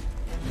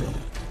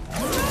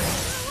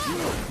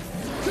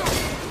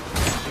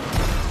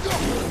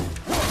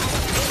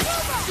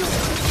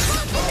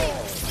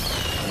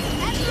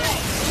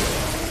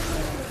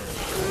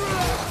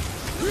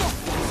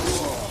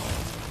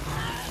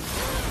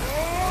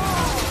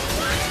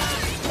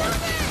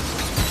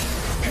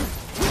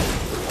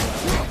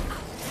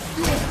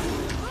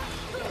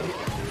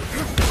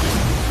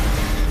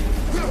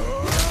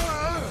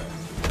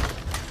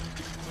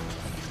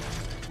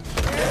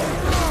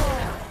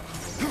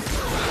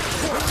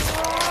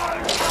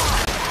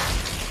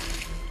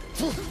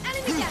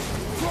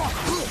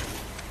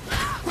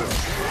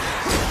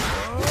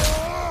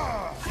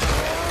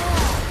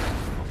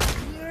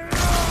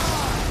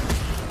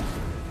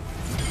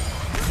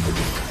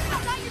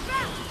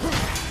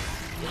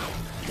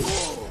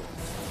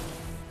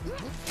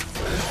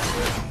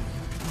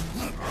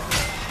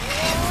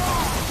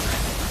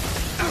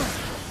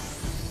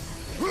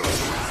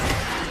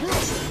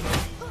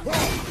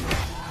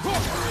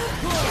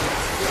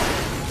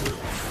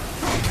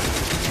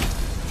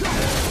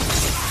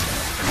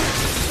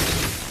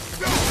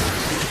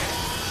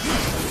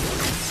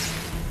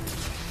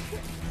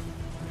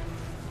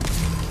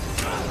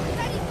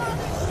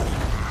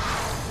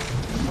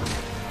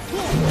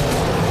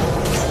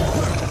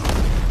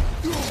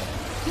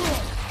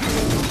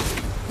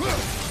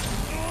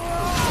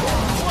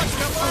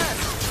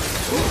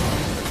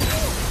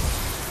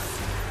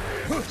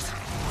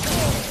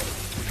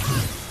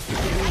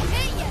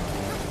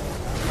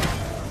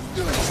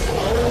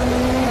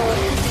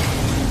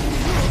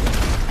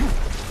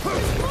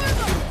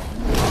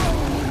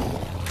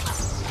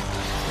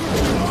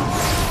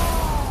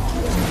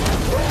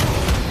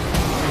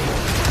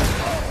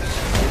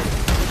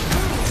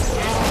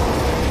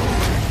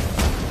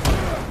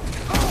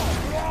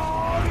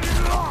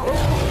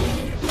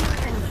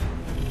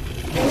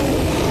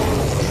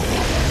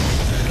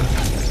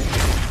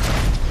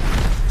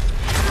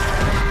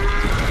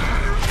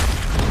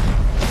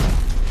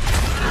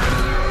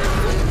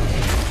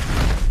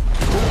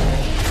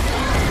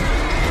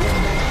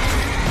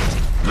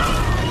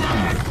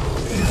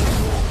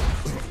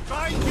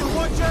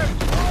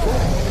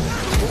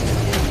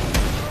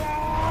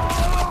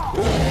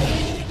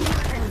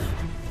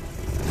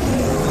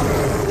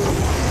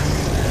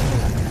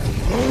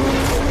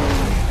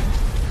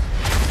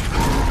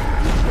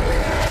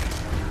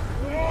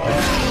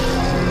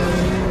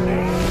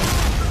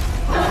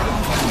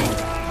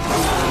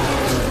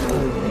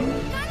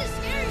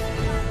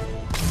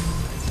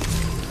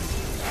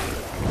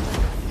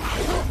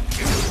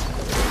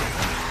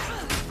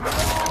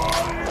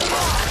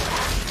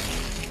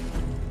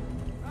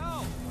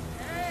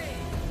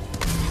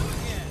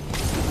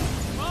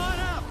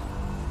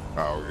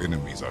 our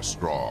enemies are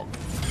strong.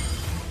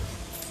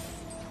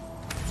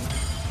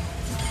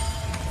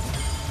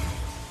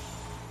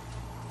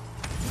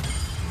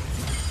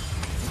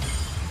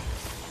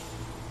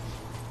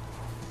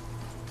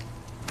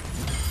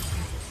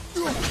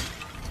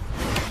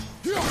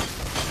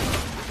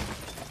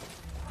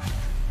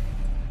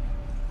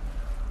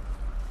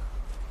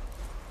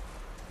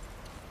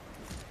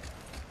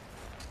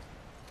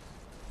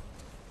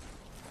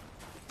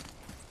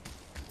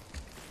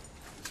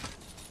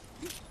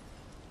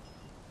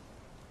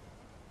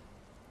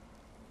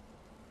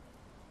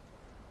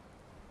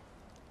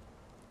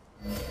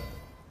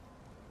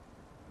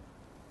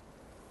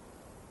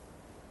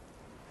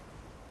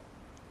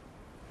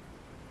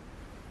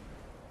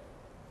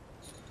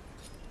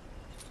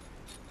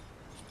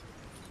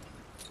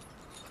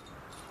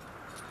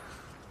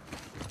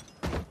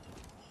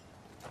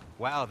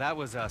 Wow, that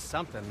was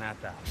something, that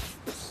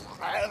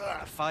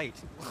fight.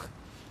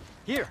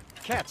 Here,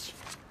 catch.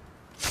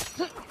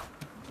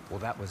 Well,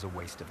 that was a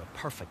waste of a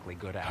perfectly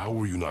good How apple.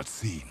 were you not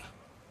seen?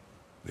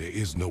 There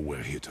is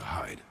nowhere here to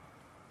hide.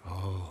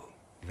 Oh,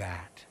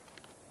 that.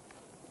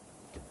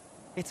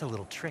 It's a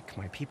little trick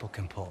my people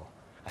can pull.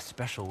 A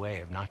special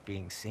way of not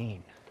being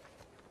seen.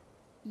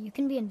 You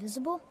can be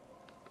invisible?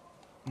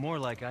 More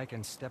like I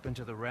can step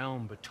into the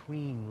realm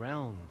between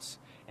realms.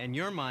 And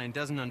your mind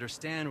doesn't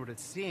understand what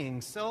it's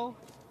seeing, so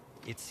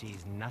it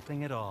sees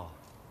nothing at all.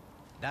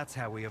 That's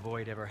how we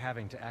avoid ever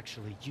having to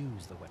actually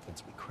use the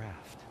weapons we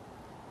craft.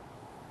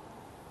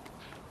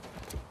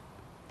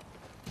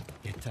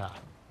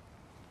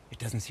 It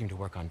doesn't seem to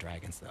work on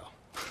dragons,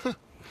 though.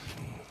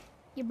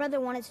 Your brother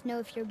wanted to know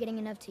if you're getting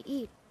enough to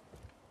eat.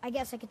 I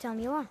guess I could tell him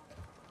you are.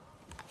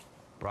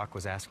 Brock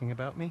was asking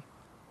about me?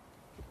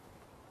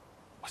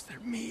 Was there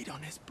meat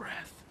on his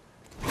breath?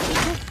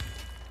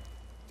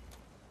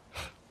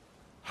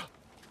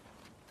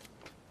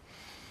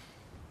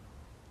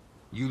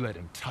 You let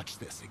him touch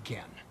this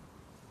again.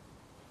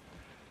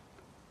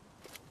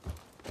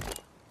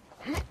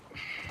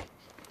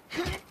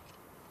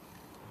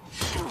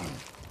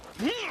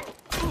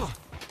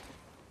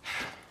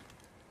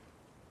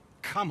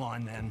 come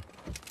on then.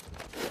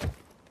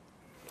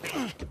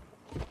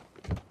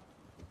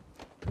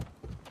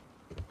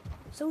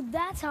 So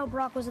that's how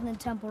Brock was in the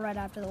temple right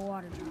after the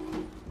water drop.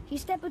 He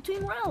stepped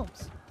between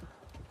realms.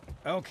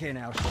 Okay,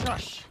 now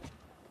shush.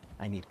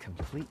 I need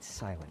complete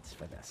silence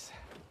for this.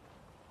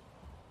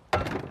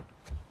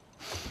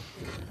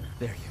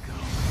 There you go.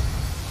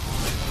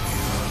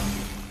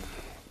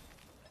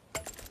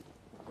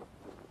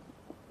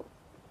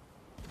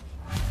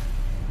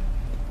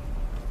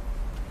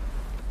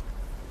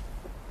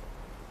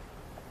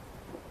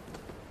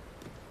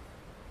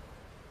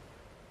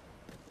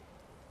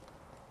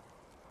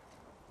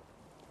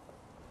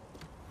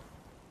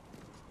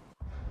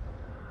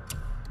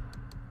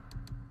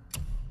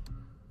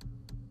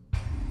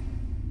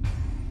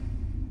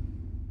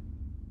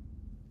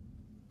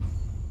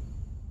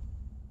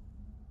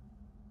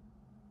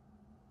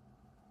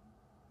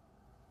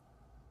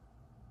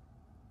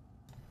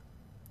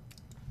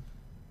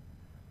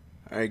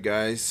 Alright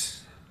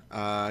guys,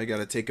 I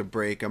gotta take a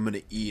break. I'm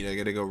gonna eat. I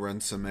gotta go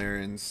run some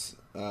errands.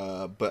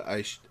 But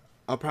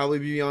I'll probably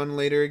be on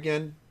later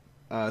again.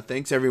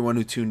 Thanks everyone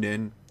who tuned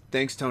in.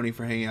 Thanks Tony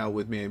for hanging out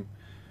with me.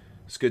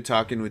 It's good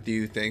talking with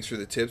you. Thanks for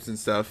the tips and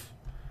stuff.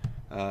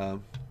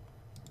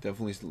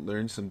 Definitely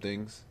learned some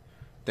things.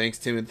 Thanks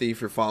Timothy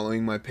for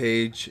following my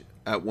page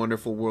at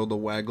Wonderful World of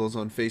Waggles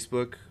on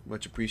Facebook.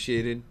 Much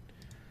appreciated.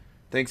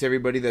 Thanks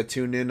everybody that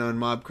tuned in on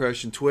Mob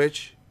Crush and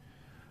Twitch.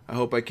 I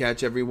hope I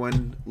catch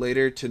everyone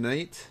later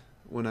tonight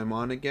when I'm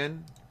on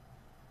again.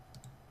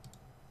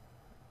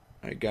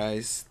 Alright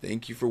guys,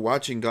 thank you for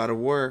watching God of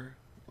War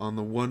on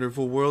the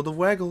Wonderful World of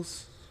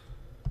Waggles.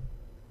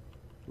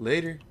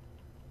 Later.